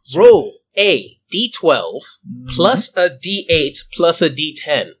time. Roll a d12 plus a d8 plus a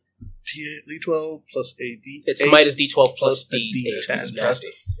d10. D12 plus a D8. Its might is d12 plus a d8. D10. It's nasty.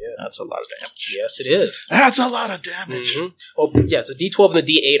 Yeah. That's a lot of damage. Yes, it is. That's a lot of damage. Mhm. Oh, yeah, so d12 and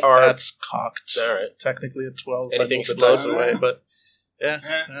the d8 are... That's cocked. all right. Technically a 12. Anything I moved the explodes? dice away, but yeah,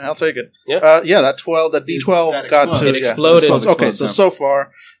 I'll take it. Yeah. Yeah, that 12, that D12 That got to... exploded. It exploded. Yeah, okay, Explodes, so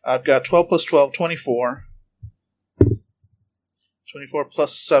far, I've got 12 plus 12, 24. 24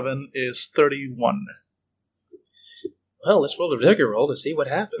 plus 7 is 31. Well, let's roll the bigger roll to see what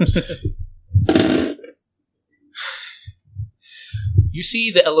happens. You see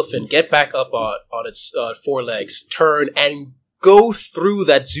the elephant get back up on its 4 legs, turn, and go through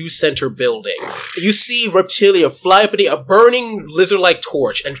that zoo center building. You see Reptilia fly up a burning lizard-like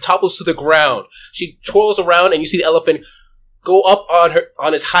torch and topples to the ground. She twirls around, and you see the elephant go up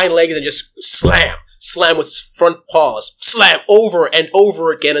on its hind legs and just slam with its front paws, slam over and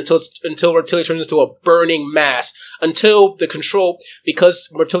over again until Reptilia turns into a burning mass. Until the control, because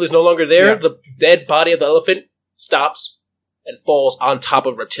Reptilia is no longer there, the dead body of the elephant stops and falls on top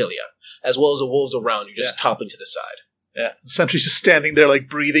of Reptilia, as well as the wolves around you, just toppling to the side. Yeah, the sentry's just standing there, like,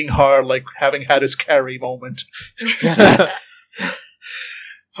 breathing hard, like, having had his carry moment.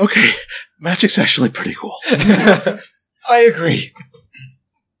 Okay, magic's actually pretty cool. I agree.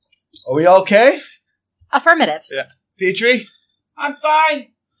 Are we okay? Affirmative. Petrie? I'm fine.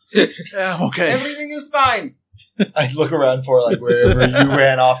 Yeah, okay. Everything is fine. I look around for like wherever you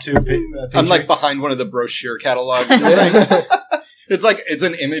ran off to. I'm like behind one of the brochure catalog things. It's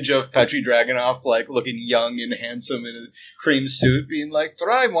an image of Petri Dragunov, like looking young and handsome in a cream suit, being like,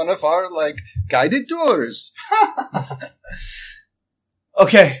 "Try one of our like guided tours."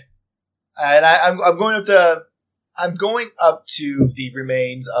 Okay, and I'm going up to. I'm going up to the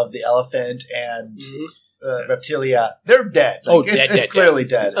remains of the elephant and Reptilia. They're dead. Like, it's clearly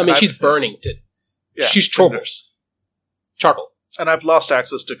dead. I mean, she's burning. She's trouble. Charcoal. And I've lost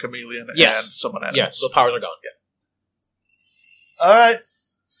access to Chameleon and summon animals. Yeah, so the powers are gone. Yeah. All right.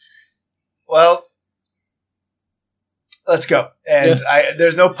 Well, let's go. And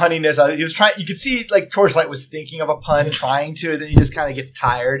there's no punniness. He was trying. You could see like Torchlight was thinking of a pun, trying to, and then he just kind of gets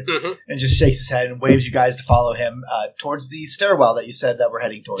tired and just shakes his head and waves you guys to follow him towards the stairwell that you said that we're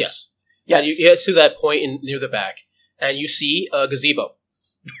heading towards. Yes. Yeah, you get to that point near the back, and you see a gazebo.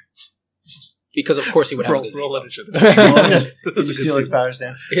 Because of course he would have a gazebo. Roll initiative. Did you steal its power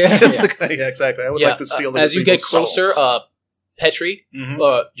stand? Yeah. Yeah, exactly. I would like to steal the as you get gazebo closer, soul. Petri,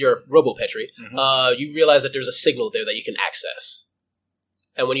 your Robo Petri, you realize that there's a signal there that you can access.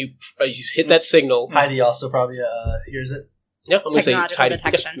 And when you hit that signal... Heidi also probably hears it. Yeah, I'm going to say Technological Heidi.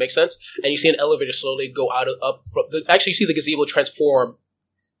 detection. Yeah, makes sense. And you see an elevator slowly go up from... Actually, you see the gazebo transform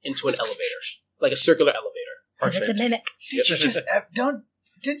into an elevator. Like a circular elevator. Because it's a mimic.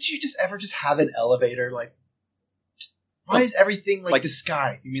 Didn't you just ever just have an elevator? Like, why is everything like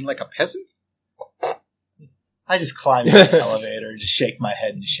disguised? You mean like a peasant? I just climb in the elevator and just shake my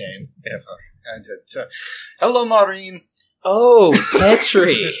head in shame. Hello, Maureen. Oh,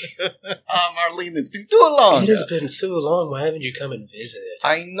 Petri. Marlene, it's been too long. It has been too long. Why haven't you come and visit?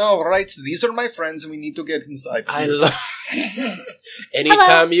 I know, right? These are my friends, and we need to get inside. I love...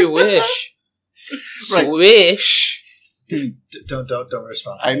 Anytime you wish. Swish. Don't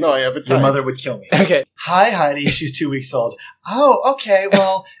respond. I know, I have a time. Your mother would kill me. Okay. Hi, Heidi. She's 2 weeks old. Oh, okay.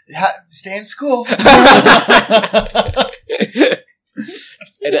 Well, stay in school.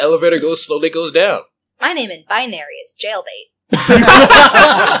 And the elevator slowly goes down. My name in binary is jailbait.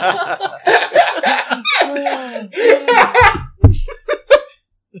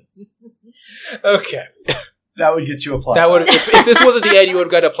 Okay. That would get you a plot. That would if this wasn't the end, you would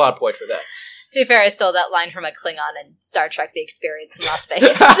have got a plot point for that. To be fair, I stole that line from a Klingon in Star Trek: The Experience in Las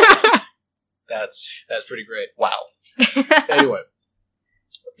Vegas. That's pretty great. Wow. Anyway,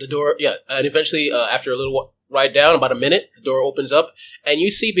 the door, and eventually, after a little ride down, about a minute, the door opens up, and you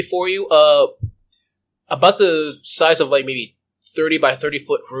see before you, about the size of like maybe 30 by 30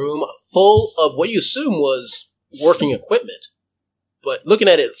 foot room, full of what you assume was working equipment. But looking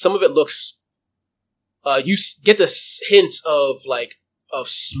at it, some of it looks, you get this hint of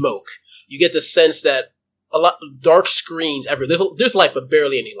smoke. You get the sense that a lot of dark screens everywhere. There's light, but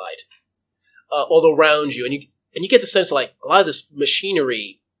barely any light, all around you, and you get the sense like a lot of this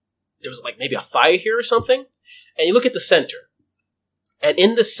machinery. There was like maybe a fire here or something, and you look at the center, and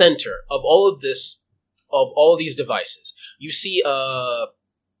in the center of all of this, of all these devices, you see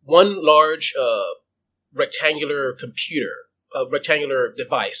one large rectangular computer, a rectangular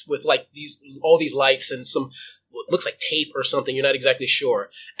device with like all these lights and some what looks like tape or something. You're not exactly sure.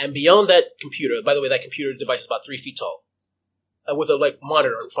 And beyond that computer, by the way, that computer device is about 3 feet tall, with a like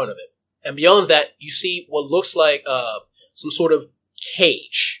monitor in front of it. And beyond that, you see what looks like some sort of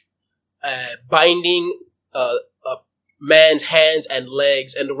cage binding a man's hands and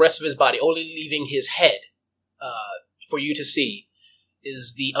legs and the rest of his body, only leaving his head for you to see,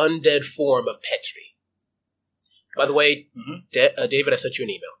 is the undead form of Petri. By the way, David, I sent you an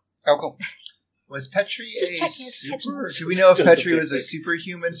email. Oh, cool. Was Petri Just a checking if super? Petri- Do we know if Just a Petri was a dick pic.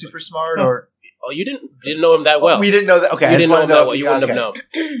 superhuman, super smart, or Oh, you didn't know him that well. we didn't know that? Okay, You I just didn't know want him to know that if well. You wouldn't have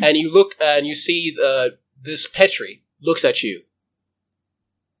known. And you look and you see this Petri looks at you,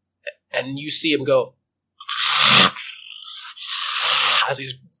 and you see him go as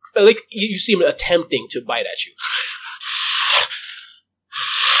he's like you see him attempting to bite at you.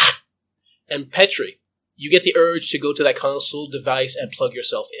 And Petri, you get the urge to go to that console device and plug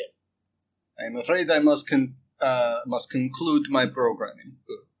yourself in. I'm afraid I must conclude my programming.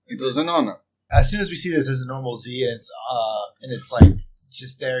 It was an honor. As soon as we see this as a normal Z, and it's like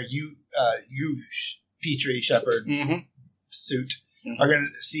just there, you Petri Shepherd suit are going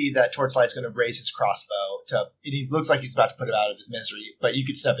to see that Torchlight's going to raise his crossbow and he looks like he's about to put him out of his misery, but you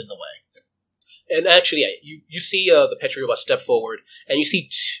could step in the way. And actually, you see the Petri robot step forward, and you see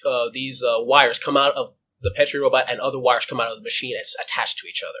these wires come out of the Petri robot, and other wires come out of the machine and it's attached to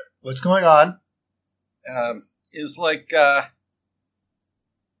each other. What's going on? Is like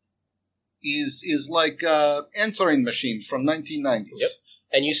answering machine from 1990s. Yep.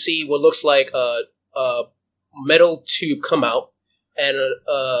 And you see what looks like a metal tube come out, and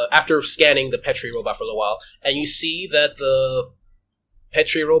after scanning the Petri robot for a little while, and you see that the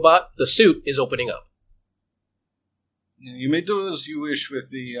Petri robot, the suit, is opening up. You may do as you wish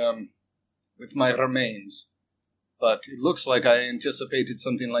with with my remains, but it looks like I anticipated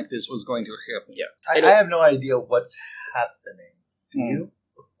something like this was going to happen. Yeah. I have no idea what's happening. Do you?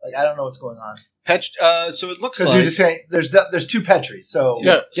 Like, I don't know what's going on. So it looks Because like you're just saying there's two Petris. So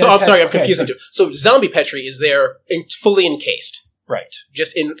Yeah. So I'm sorry, I'm confusing too. So zombie Petri is there, fully encased, Right.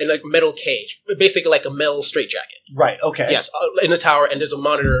 just in a metal cage, basically like a metal straitjacket. Right. Okay. Yes, in a tower, and there's a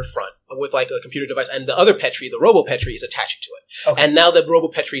monitor in front with like a computer device, and the other Petri, the Robo Petri, is attaching to it. Okay. And now the Robo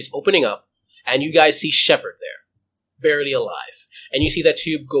Petri is opening up, and you guys see Shepard there, barely alive, and you see that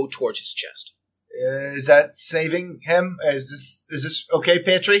tube go towards his chest. Is that saving him? Is this okay,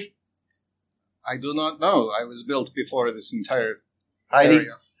 Petri? I do not know. I was built before this entire Heidi?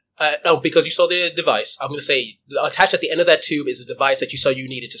 area. No, because you saw the device. I'm going to say attached at the end of that tube is a device that you saw you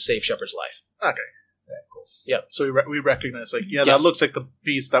needed to save Shepard's life. Okay. Yeah, cool. Yeah. So we recognize, like, yeah, Yes. that looks like the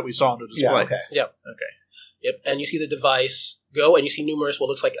piece that we saw on the display. Yeah. Okay. Yep, and you see the device go, and you see numerous what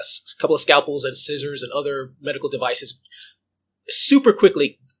looks like a couple of scalpels and scissors and other medical devices super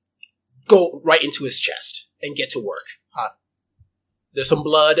quickly go right into his chest and get to work. Hot. There's some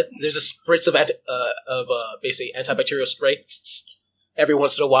blood. There's a spritz of basically antibacterial spray every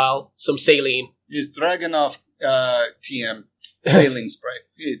once in a while. Some saline. Is Dragunov TM saline spray.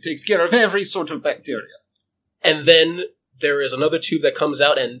 It takes care of every sort of bacteria. And then there is another tube that comes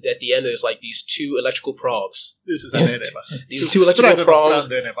out, and at the end there's like these two electrical prongs. This is an enema. These two electrical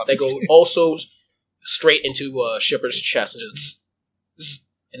prongs Enema. that go also straight into Shepard's chest. And, just zzz.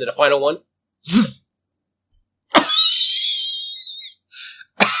 And then the final one. Zzz.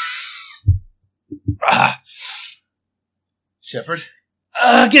 Shepard?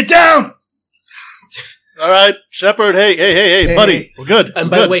 Get down! All right, Shepard. Hey, Hey. buddy. We're good. And We're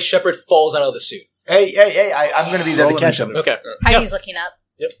by good. the way, Shepard falls out of the suit. Hey, I'm going to be there to Roll catch him. Okay. Heidi's looking up.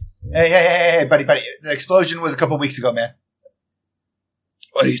 Hey, buddy. The explosion was a couple weeks ago, man.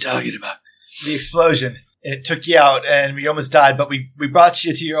 What are you talking about? The explosion. It took you out, and we almost died, but we brought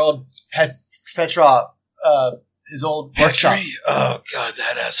you to your old Petra, his old workshop. Petrie? Oh, God,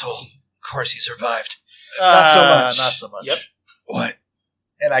 that asshole. Of course he survived. Not so much. Yep. What?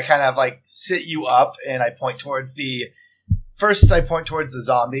 And I kind of like sit you up, and I point towards First, I point towards the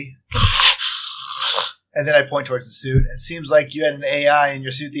zombie, and then I point towards the suit. It seems like you had an AI in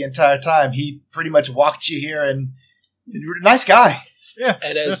your suit the entire time. He pretty much walked you here, and nice guy. Yeah.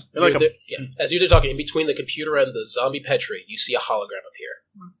 And as I like as you're talking, in between the computer and the zombie Petrie, you see a hologram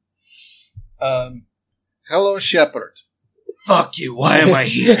appear. Hello, Shepard. Fuck you. Why am I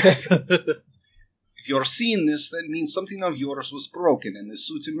here? If you're seeing this, that means something of yours was broken and the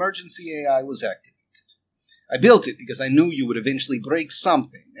suit's emergency AI was activated. I built it because I knew you would eventually break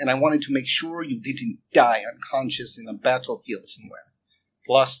something, and I wanted to make sure you didn't die unconscious in a battlefield somewhere.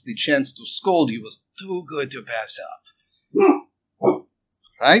 Plus, the chance to scold you was too good to pass up.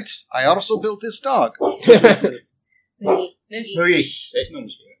 Right? I also built this dog. Moogie. Moogie.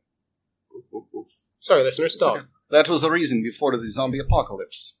 Sorry, listeners, dog. Okay. That was the reason before the zombie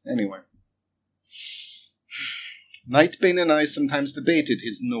apocalypse. Anyway. Nightbane and I sometimes debated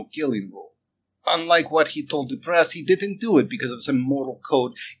his no-killing rule. Unlike what he told the press, he didn't do it because of some moral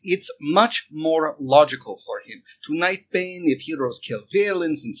code. It's much more logical for him. To Nightbane, if heroes kill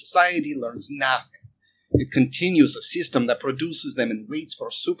villains, then society learns nothing. It continues a system that produces them and waits for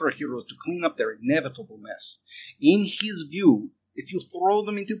superheroes to clean up their inevitable mess. In his view, if you throw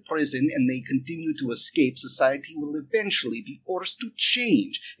them into prison and they continue to escape, society will eventually be forced to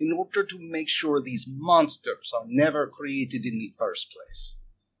change in order to make sure these monsters are never created in the first place.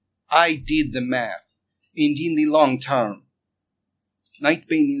 I did the math, and in the long term,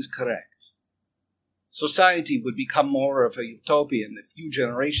 Nightbane is correct. Society would become more of a utopia in a few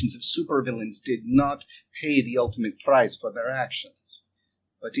generations if supervillains did not pay the ultimate price for their actions.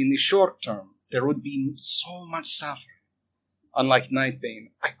 But in the short term, there would be so much suffering. Unlike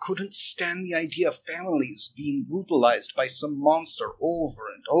Nightbane, I couldn't stand the idea of families being brutalized by some monster over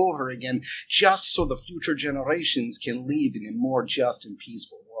and over again just so the future generations can live in a more just and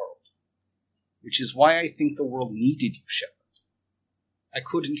peaceful world. Which is why I think the world needed you, Shepard. I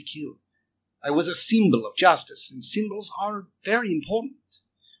couldn't kill. I was a symbol of justice, and symbols are very important.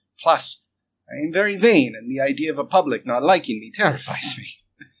 Plus, I am very vain, and the idea of a public not liking me terrifies me.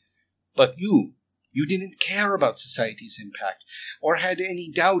 But you didn't care about society's impact, or had any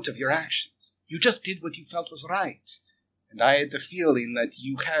doubt of your actions. You just did what you felt was right. And I had the feeling that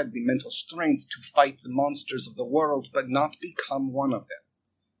you had the mental strength to fight the monsters of the world, but not become one of them.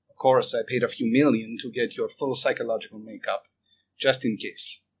 Of course, I paid a few million to get your full psychological makeup, just in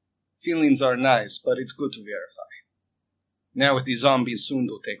case. Feelings are nice, but it's good to verify. Now with the zombies soon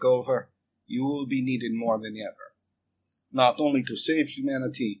to take over, you will be needed more than ever. Not only to save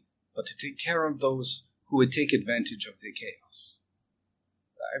humanity, but to take care of those who would take advantage of the chaos.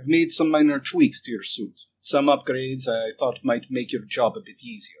 I've made some minor tweaks to your suit. Some upgrades I thought might make your job a bit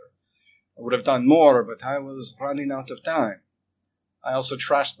easier. I would have done more, but I was running out of time. I also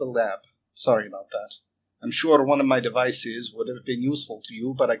trashed the lab. Sorry about that. I'm sure one of my devices would have been useful to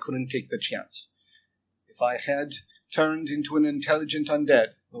you, but I couldn't take the chance. If I had turned into an intelligent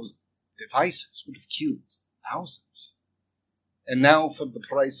undead, those devices would have killed thousands. And now for the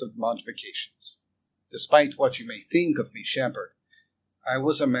price of modifications. Despite what you may think of me, Shepard, I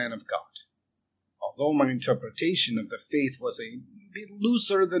was a man of God. Although my interpretation of the faith was a bit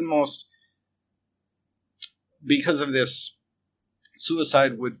looser than most, because of this,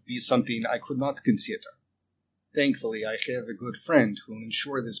 suicide would be something I could not consider. Thankfully, I have a good friend who will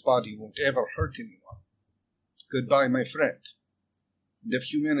ensure this body won't ever hurt anyone. Goodbye, my friend. And if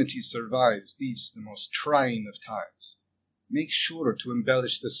humanity survives these, the most trying of times, make sure to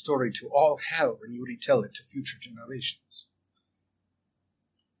embellish the story to all hell when you retell it to future generations.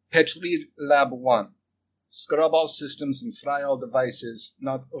 Petrie Lab 1. Scrub all systems and fry all devices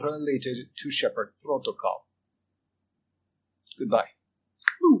not related to Shepard Protocol. Goodbye.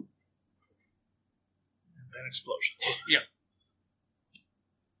 And then explosions. Yeah.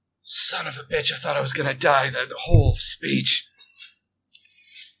 Son of a bitch, I thought I was gonna die that whole speech.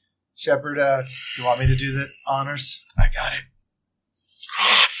 Shepard, do you want me to do the honors? I got it.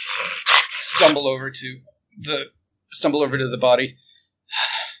 Stumble over to the body.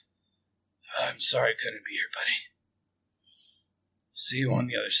 I'm sorry I couldn't be here, buddy. See you on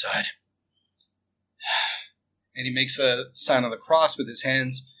the other side. And he makes a sign of the cross with his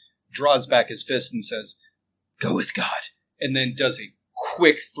hands, draws back his fist and says, "Go with God," and then does a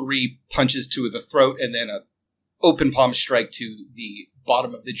quick 3 punches to the throat and then a open palm strike to the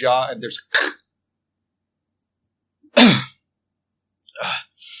bottom of the jaw, and there's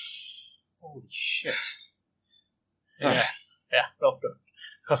holy shit. Yeah.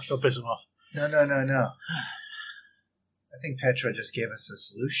 Don't piss him off. No. I think Petra just gave us a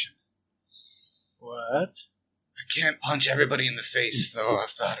solution. What? I can't punch everybody in the face, though. I've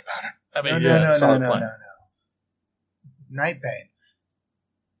thought about it. I mean, No. solid plan. Nightbane.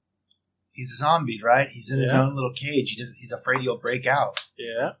 He's a zombie, right? He's in his own little cage. He's afraid he'll break out.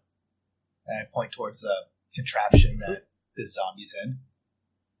 Yeah. And I point towards the contraption that this zombie's in.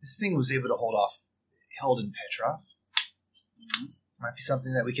 This thing was able to hold in Petrov. Might be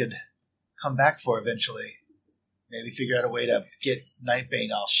something that we could come back for eventually. Maybe figure out a way to get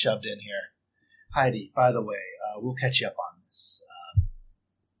Nightbane all shoved in here. Heidi, by the way, we'll catch you up on this.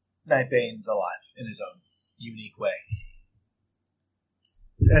 Nightbane's alive in his own unique way.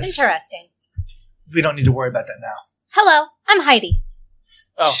 Interesting. We don't need to worry about that now. Hello, I'm Heidi.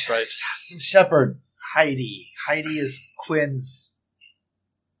 Oh, right. Yes, Shepard. Heidi. Heidi is Quinn's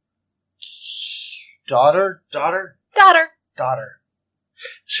daughter.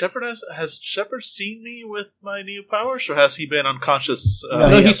 Shepard has Shepard seen me with my new powers, or has he been unconscious?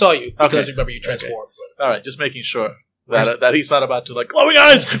 No, he saw you because Okay. remember you transformed. All right, just making sure that he's not about to like glowing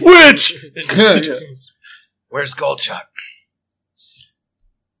eyes, witch. Where's Goldshot?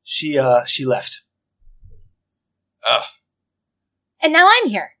 She left. Oh, And now I'm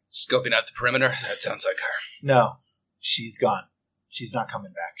here. scoping out the perimeter? That sounds like her. No, she's gone. She's not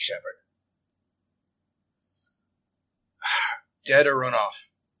coming back, Shepard. Dead or run off?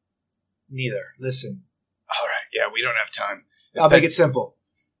 Neither. Listen, All right, yeah, we don't have time. I'll make it simple.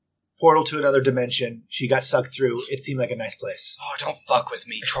 Portal to another dimension. She got sucked through. It seemed like a nice place. Oh, don't fuck with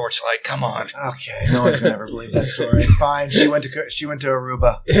me, Torchlight. Come on. Okay, no one's gonna ever believe that story. Fine. She went to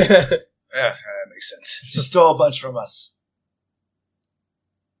Aruba. Yeah, that makes sense. She stole a bunch from us.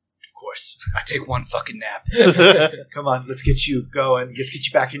 Of course. I take one fucking nap. Come on, let's get you going. Let's get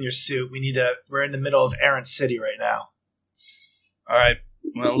you back in your suit. We're in the middle of Errant City right now. All right,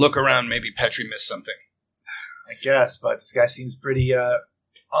 well, look around. Maybe Petri missed something. I guess, but this guy seems pretty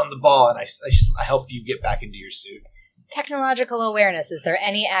on the ball, and I help you get back into your suit. Technological awareness. Is there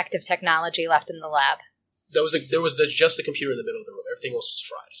any active technology left in the lab? There was just the computer in the middle of the room. Everything else was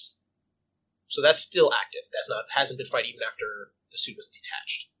fried. So that's still active. Hasn't been fried even after the suit was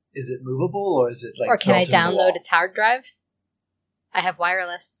detached. Is it movable, or is it like? Or can I built into the download wall? its hard drive? I have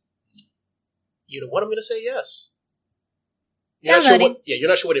wireless. You know what? I'm going to say yes. You're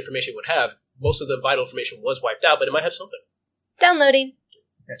not sure what information it would have. Most of the vital information was wiped out, but it might have something. Downloading.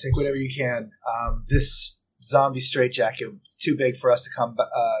 Yeah, take whatever you can. This zombie straitjacket is too big for us to come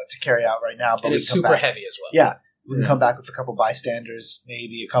to carry out right now. But And we it's can come super back. heavy as well. Yeah, we can come back with a couple bystanders,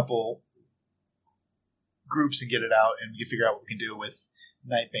 maybe a couple groups, and get it out, and we can figure out what we can do with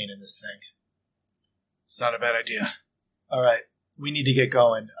Nightbane in this thing. It's not a bad idea. All right, we need to get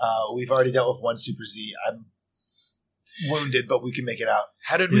going. We've already dealt with one Super Z. I'm wounded, but we can make it out.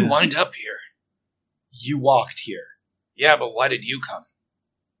 How did we wind up here? You walked here Yeah, but why did you come?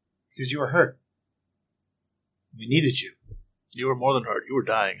 because you were hurt. We needed you. You were more than hurt. You were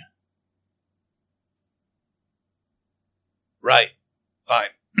dying. Right. Fine.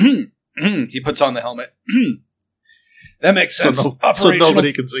 He puts on the helmet. That makes sense. So Operational.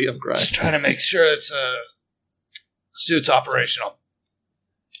 nobody can see him cry. Just trying to make sure it's suit's operational.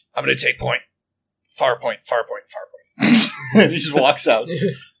 I'm going to take point. Far point. And he just walks out.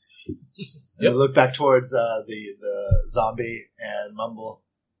 I look back towards the zombie and mumble.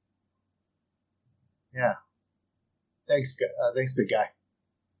 Yeah. Thanks, big guy.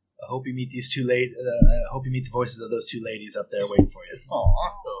 I hope you meet these two I hope you meet the voices of those two ladies up there waiting for you.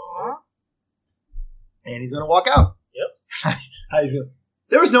 Aww. And he's going to walk out. Yep.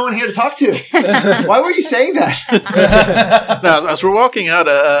 There was no one here to talk to. Why were you saying that? Now, as we're walking out,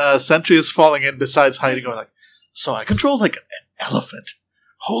 a sentry is falling in besides Heidi going like, so I control like an elephant.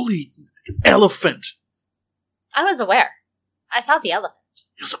 Holy elephant. I was aware. I saw the elephant.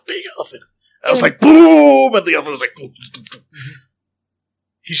 It was a big elephant. I was like, boom! And the elephant was like, boom.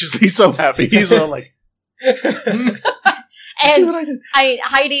 He's so happy. He's all like, see what And I did?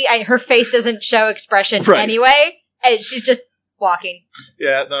 Heidi, her face doesn't show expression Right. anyway, and she's just walking,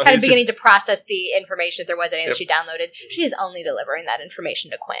 Yeah, no, kind of he's beginning to process the information if there was any Yep. that she downloaded. She is only delivering that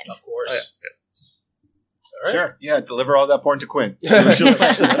information to Quinn. Of course. Oh, All right. Sure. Yeah, deliver all that porn to Quinn.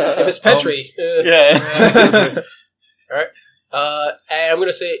 If it's Petri. Yeah. All right. And I'm going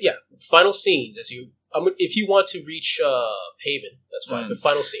to say, final scenes. If you want to reach Haven, that's fine. But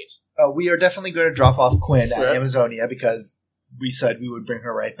final scenes. We are definitely going to drop off Quinn at Right. Amazonia because we said we would bring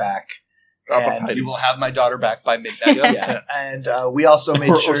her right back. Drop off And Heidi. You will have my daughter back by midnight. Yeah. And we also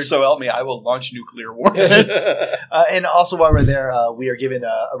made or sure... so help me, I will launch nuclear warheads. and also while we're there, we are given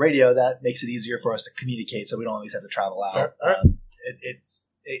a radio that makes it easier for us to communicate, so we don't always have to travel out. Fair. All right.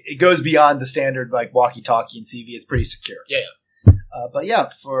 It goes beyond the standard like walkie-talkie and CV. It's pretty secure. Yeah. But yeah,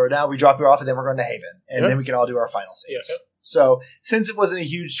 for now we drop her off and then we're going to Haven, and then we can all do our final scenes. Yeah. So since it wasn't a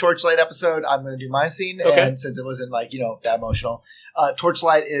huge Torchlight episode, I'm going to do my scene, Okay. and since it wasn't like that emotional,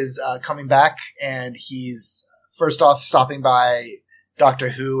 Torchlight is coming back, and he's first off stopping by Doctor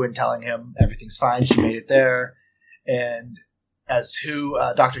Who and telling him everything's fine. She made it there, and as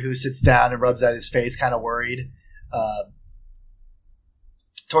Doctor Who sits down and rubs at his face, kind of worried.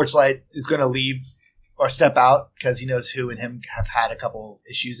 Torchlight is going to leave or step out because he knows Who and him have had a couple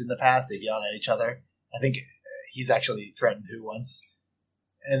issues in the past. They've yelled at each other. I think he's actually threatened Who once.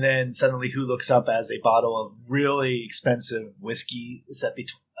 And then suddenly Who looks up as a bottle of really expensive whiskey is set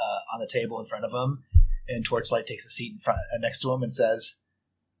on the table in front of him. And Torchlight takes a seat in front next to him and says,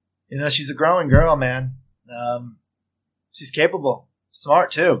 she's a growing girl, man. She's capable.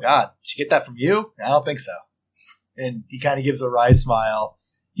 Smart, too. God, did she get that from you? I don't think so. And he kind of gives a wry smile.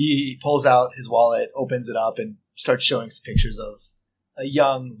 He pulls out his wallet, opens it up, and starts showing some pictures of a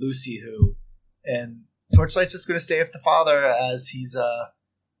young Lucy Who. And Torchlight's just going to stay with the father as he's,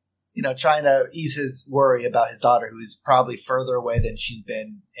 trying to ease his worry about his daughter, who's probably further away than she's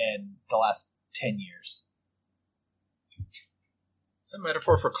been in the last 10 years. Is that a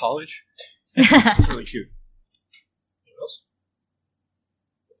metaphor for college? It's really cute. Anyone else?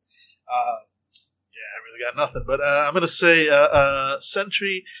 I really got nothing, but I'm going to say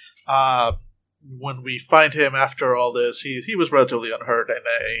Sentry, when we find him after all this, he was relatively unhurt, and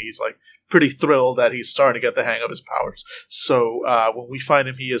he's like pretty thrilled that he's starting to get the hang of his powers. So when we find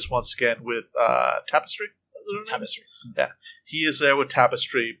him, he is once again with Tapestry. Tapestry. Yeah, he is there with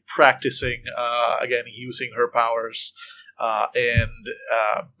Tapestry, practicing, again, using her powers.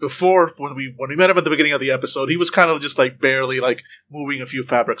 Before, when we met him at the beginning of the episode, he was kind of just like barely like moving a few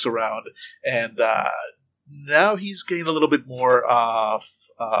fabrics around, and now he's gained a little bit more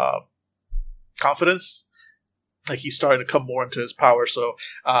confidence. Like he's starting to come more into his power. So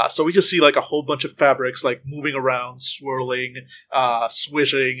we just see like a whole bunch of fabrics like moving around, swirling,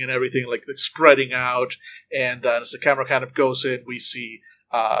 swishing, and everything like spreading out. And as the camera kind of goes in, we see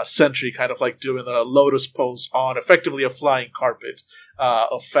Sentry kind of like doing the lotus pose on effectively a flying carpet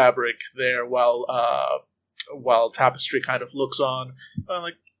of fabric there, while Tapestry kind of looks on,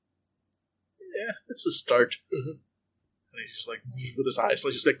 like, yeah, it's the start. Mm-hmm. And he's just like with his eyes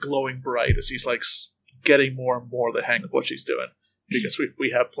like just like glowing bright as he's like getting more and more the hang of what she's doing, because we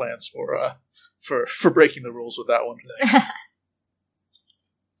have plans for breaking the rules with that one.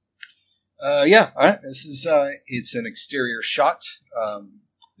 Yeah, all right. This is it's an exterior shot.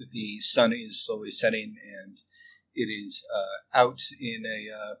 The sun is slowly setting, and it is out in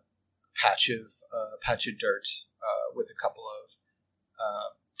a patch of dirt with a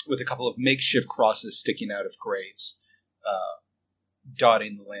couple of makeshift crosses sticking out of graves,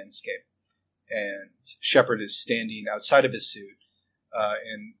 dotting the landscape. And Shepard is standing outside of his suit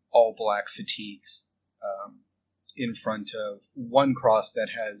in all black fatigues, in front of one cross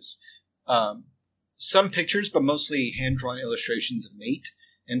that has some pictures, but mostly hand-drawn illustrations of Nate,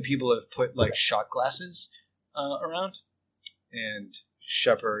 and people have put like shot glasses around, and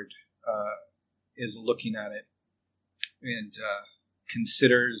Shepard is looking at it and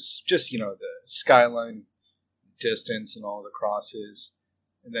considers just the skyline, distance, and all the crosses,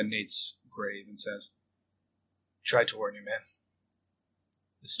 and then Nate's grave, and says, "Tried to warn you, man.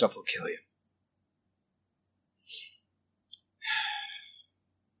 This stuff will kill you.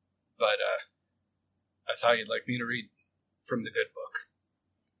 But I thought you'd like me to read from the good book."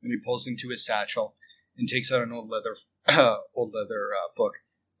 And he pulls into his satchel and takes out an old leather book,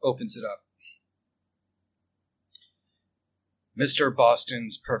 opens it up. Mr.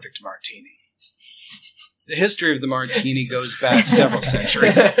 Boston's Perfect Martini. The history of the martini goes back several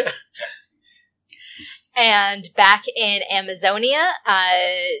centuries. And back in Amazonia,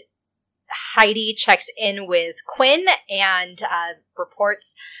 Heidi checks in with Quinn and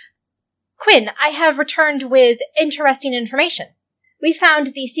reports, "Quinn, I have returned with interesting information. We found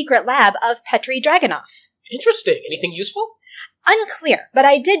the secret lab of Petri Dragunov." Interesting. Anything useful? Unclear, but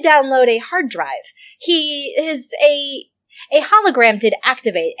I did download a hard drive. A hologram did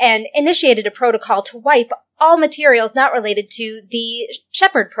activate and initiated a protocol to wipe all materials not related to the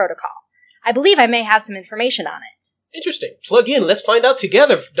Shepard protocol. I believe I may have some information on it. Interesting. Plug in. Let's find out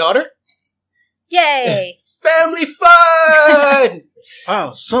together, daughter. Yay! Family fun!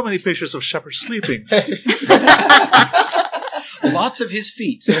 Wow, so many pictures of Shepard sleeping. Lots of his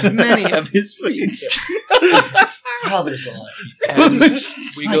feet. Many of his feet. Wow, there's a lot.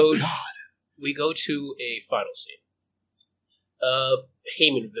 We go to a final scene.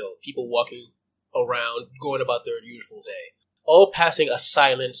 Heymanville, people walking around, going about their usual day, all passing a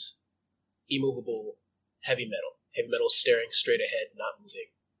silent, immovable heavy metal. Heavy metal staring straight ahead, not moving,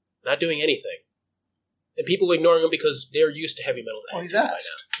 not doing anything. And people ignoring him because they're used to heavy metal's Oh, he's attitudes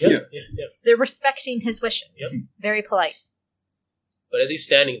asked. by now. Yeah. They're respecting his wishes. Yep. Very polite. But as he's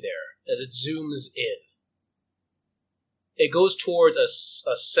standing there, as it zooms in, it goes towards a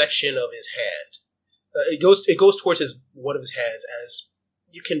section of his hand. It goes towards one of his hands, as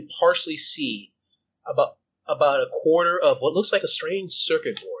you can partially see about a quarter of what looks like a strange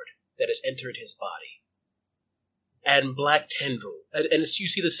circuit board that has entered his body. And black tendril, and you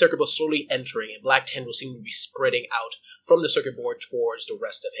see the circuit board slowly entering, and black tendrils seem to be spreading out from the circuit board towards the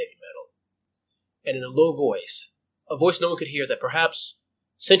rest of heavy metal. And in a low voice, a voice no one could hear that perhaps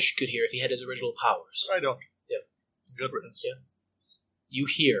Cinch could hear if he had his original powers. I don't. Yeah. Good riddance. Yeah. You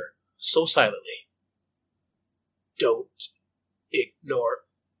hear, so silently, "Don't ignore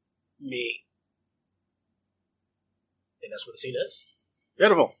me." And that's where the scene ends.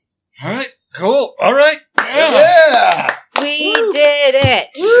 Beautiful. All right, cool. All right. Yeah! We did it.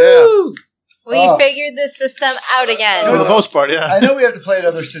 Yeah. We Oh. figured this system out again. For the most part, yeah. I know we have to play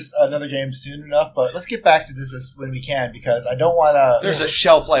another game soon enough, but let's get back to this when we can, because I don't want to... There's a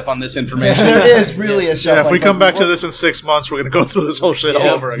shelf life on this information. There is really a show. Yeah, if we come back to this in 6 months, we're going to go through this whole shit all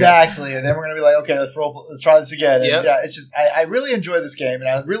over again. Exactly, and then we're going to be like, okay, let's try this again. And Yep. yeah, it's just, I really enjoy this game, and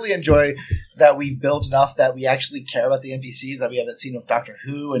I really enjoy that we built enough that we actually care about the NPCs that we haven't seen with Doctor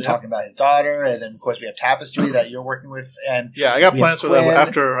Who and talking about his daughter, and then of course we have Tapestry that you're working with, and Yeah, I got We plans have for that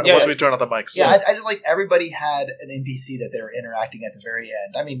Quinn. once we turn on the mics. yeah, I just like everybody had an NPC that they were interacting at the very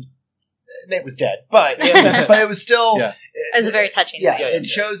end. I mean, Nate was dead, but but it was still Yeah. It was a very touching yeah, scene. it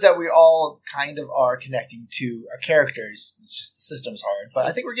shows that we all kind of are connecting to our characters. It's just the system's hard, but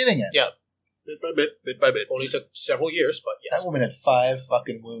I think we're getting it. Yeah. Bit by bit. Only took several years, but yes. That woman had 5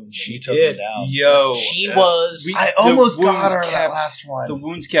 fucking wounds. She and we took did. her down. Yo. She was... I The almost got wounds her that kept- last one. The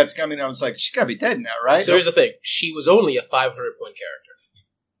wounds kept coming. I was like, she's got to be dead now, right? So here's the thing. She was only a 500-point character.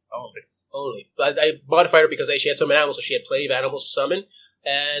 Only. But I modified her because she had some animals, so she had plenty of animals to summon,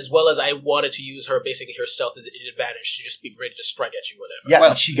 as well as I wanted to use her, basically her stealth as an advantage to just be ready to strike at you whenever. Yeah,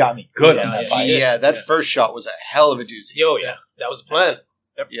 Well, and she got me good yeah, on that yeah, fight. Yeah, that first shot was a hell of a doozy. Yo, yeah. That was the plan.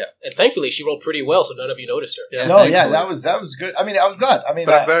 Yep. Yeah. And thankfully, she rolled pretty well, so none of you noticed her. Yeah. No, yeah, thankfully. that was good. I mean, I was glad. I mean,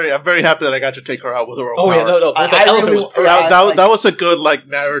 But I'm very happy that I got to take her out with her own Oh, power. yeah, no. I- The I elephant really- was perfect. That was a good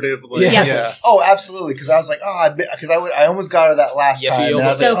narrative. Yeah. oh, absolutely. Because I was like, I almost got her that last Yes, time. you and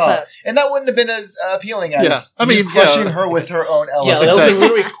I was So like, close. and that wouldn't have been as appealing as Yeah. I mean, crushing yeah. her with her own Yeah, elephant. the elephant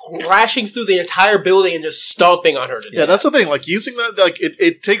literally crashing through the entire building and just stomping on her to Yeah, death. that's the thing. Like using that,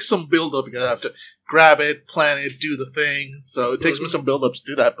 it takes some build up. You have to grab it, plan it, do the thing. So it takes me some build up to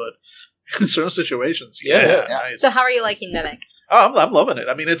do that. But in certain situations, Yeah. nice. So how are you liking Mimic? Oh, I'm loving it.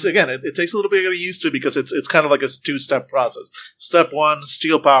 I mean, it's again, it takes a little bit of getting used to because it's kind of like a 2-step process. Step 1,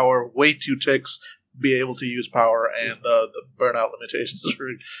 steal power, wait 2 ticks, be able to use power, and the burnout limitations is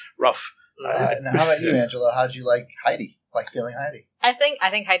really rough. And how about you, Angela? How'd you like Heidi? Like feeling Heidi? I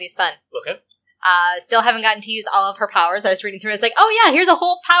think Heidi's fun. Okay. Still haven't gotten to use all of her powers. I was reading through it. It's like, oh yeah, here's a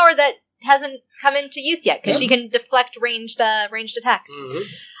whole power that hasn't come into use yet because she can deflect ranged attacks. Mhm.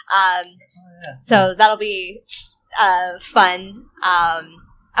 So that'll be fun. I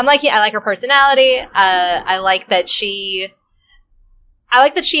like her personality. I like that she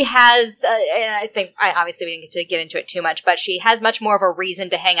has, and I think, obviously we didn't get to get into it too much, but she has much more of a reason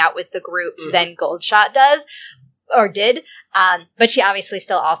to hang out with the group than Goldshot does, or did. But she obviously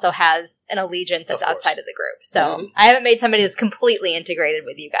still also has an allegiance that's outside of the group. So I haven't made somebody that's completely integrated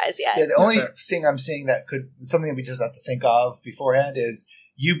with you guys yet. Yeah, the only thing I'm seeing that something that we just have to think of beforehand is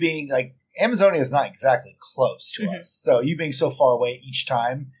you being like, Amazonia is not exactly close to us. So you being so far away each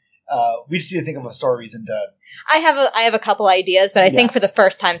time, we just need to think of a story reason to... I have a couple ideas, but I think for the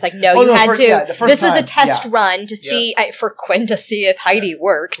first time, it's like, no, Oh, you no, had first- to. yeah, the first This was a time, test yeah. run to see for Quinn to see if Heidi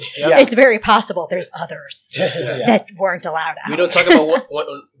worked. Yeah. It's very possible there's others Yeah. that weren't allowed out. We don't talk about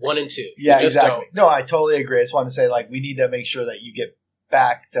one and two. Yeah, We just exactly. No, I totally agree. I just want to say, like, we need to make sure that you get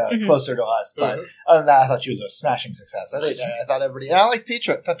back to Mhm. closer to us. But other than that, I thought she was a smashing success. I thought everybody... And I like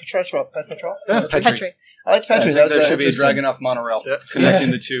Petra. Petra? Yeah, Petri. Petri. I like Petri. I think there should be a Dragonoff monorail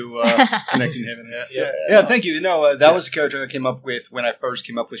connecting the two, connecting him. And, yeah, thank you. No, that was a character I came up with when I first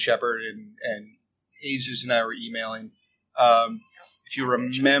came up with Shepard, and Jesus and I were emailing. If you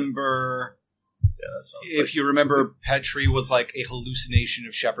remember, you remember, Petri was like a hallucination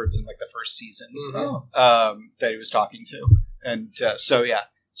of Shepard's in like the first season that he was talking to, And so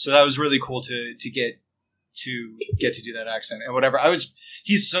that was really cool to get to do that accent and whatever.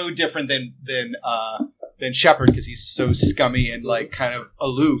 He's so different than Shepard because he's so scummy and like kind of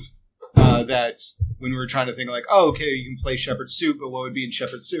aloof. That when we were trying to think like, oh, okay, you can play Shepard's suit, but what would be in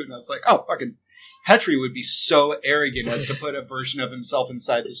Shepard's suit? And I was like, oh, fucking Petrie would be so arrogant as to put a version of himself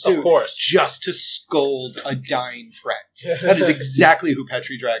inside the suit, of course, just to scold a dying friend. That is exactly who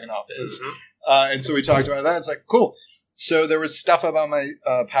Petrie Dragunov is. Mm-hmm. And so we talked about that. It's like, cool. So there was stuff about my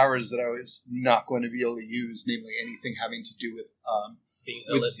powers that I was not going to be able to use, namely anything having to do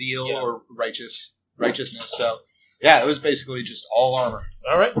with zeal or righteousness. So yeah, it was basically just all armor.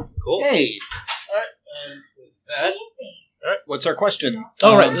 All right, cool. Hey. All right, and with that, all right. What's our question?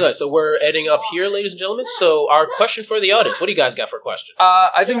 All right, so we're ending up here, ladies and gentlemen. So our question for the audience. What do you guys got for a question?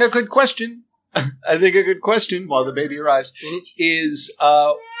 I think a good question. While the baby arrives is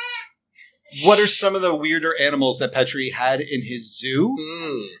what are some of the weirder animals that Petrie had in his zoo,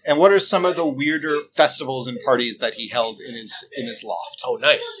 and what are some of the weirder festivals and parties that he held in his loft? Oh,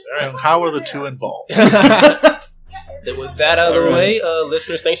 nice. All right. And how are the two involved? Then with that out of the way,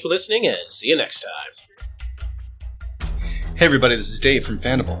 listeners, thanks for listening, and see you next time. Hey everybody, this is Dave from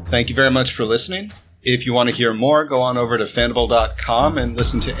Fandible. Thank you very much for listening. If you want to hear more, go on over to fandible.com and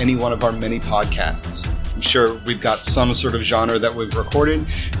listen to any one of our many podcasts. I'm sure we've got some sort of genre that we've recorded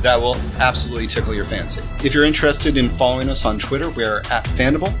that will absolutely tickle your fancy. If you're interested in following us on Twitter, we're at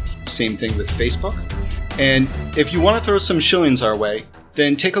Fandible. Same thing with Facebook. And if you want to throw some shillings our way,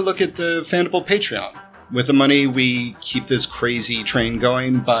 then take a look at the Fandible Patreon. With the money, we keep this crazy train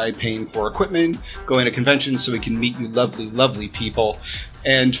going by paying for equipment, going to conventions so we can meet you lovely, lovely people,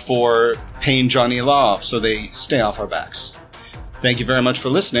 and for paying Johnny Law off so they stay off our backs. Thank you very much for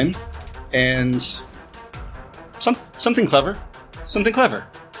listening, and something clever. Something clever.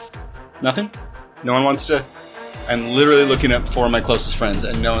 Nothing? No one wants to? I'm literally looking at 4 of my closest friends,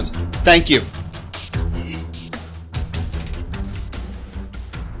 and no one's... Thank you.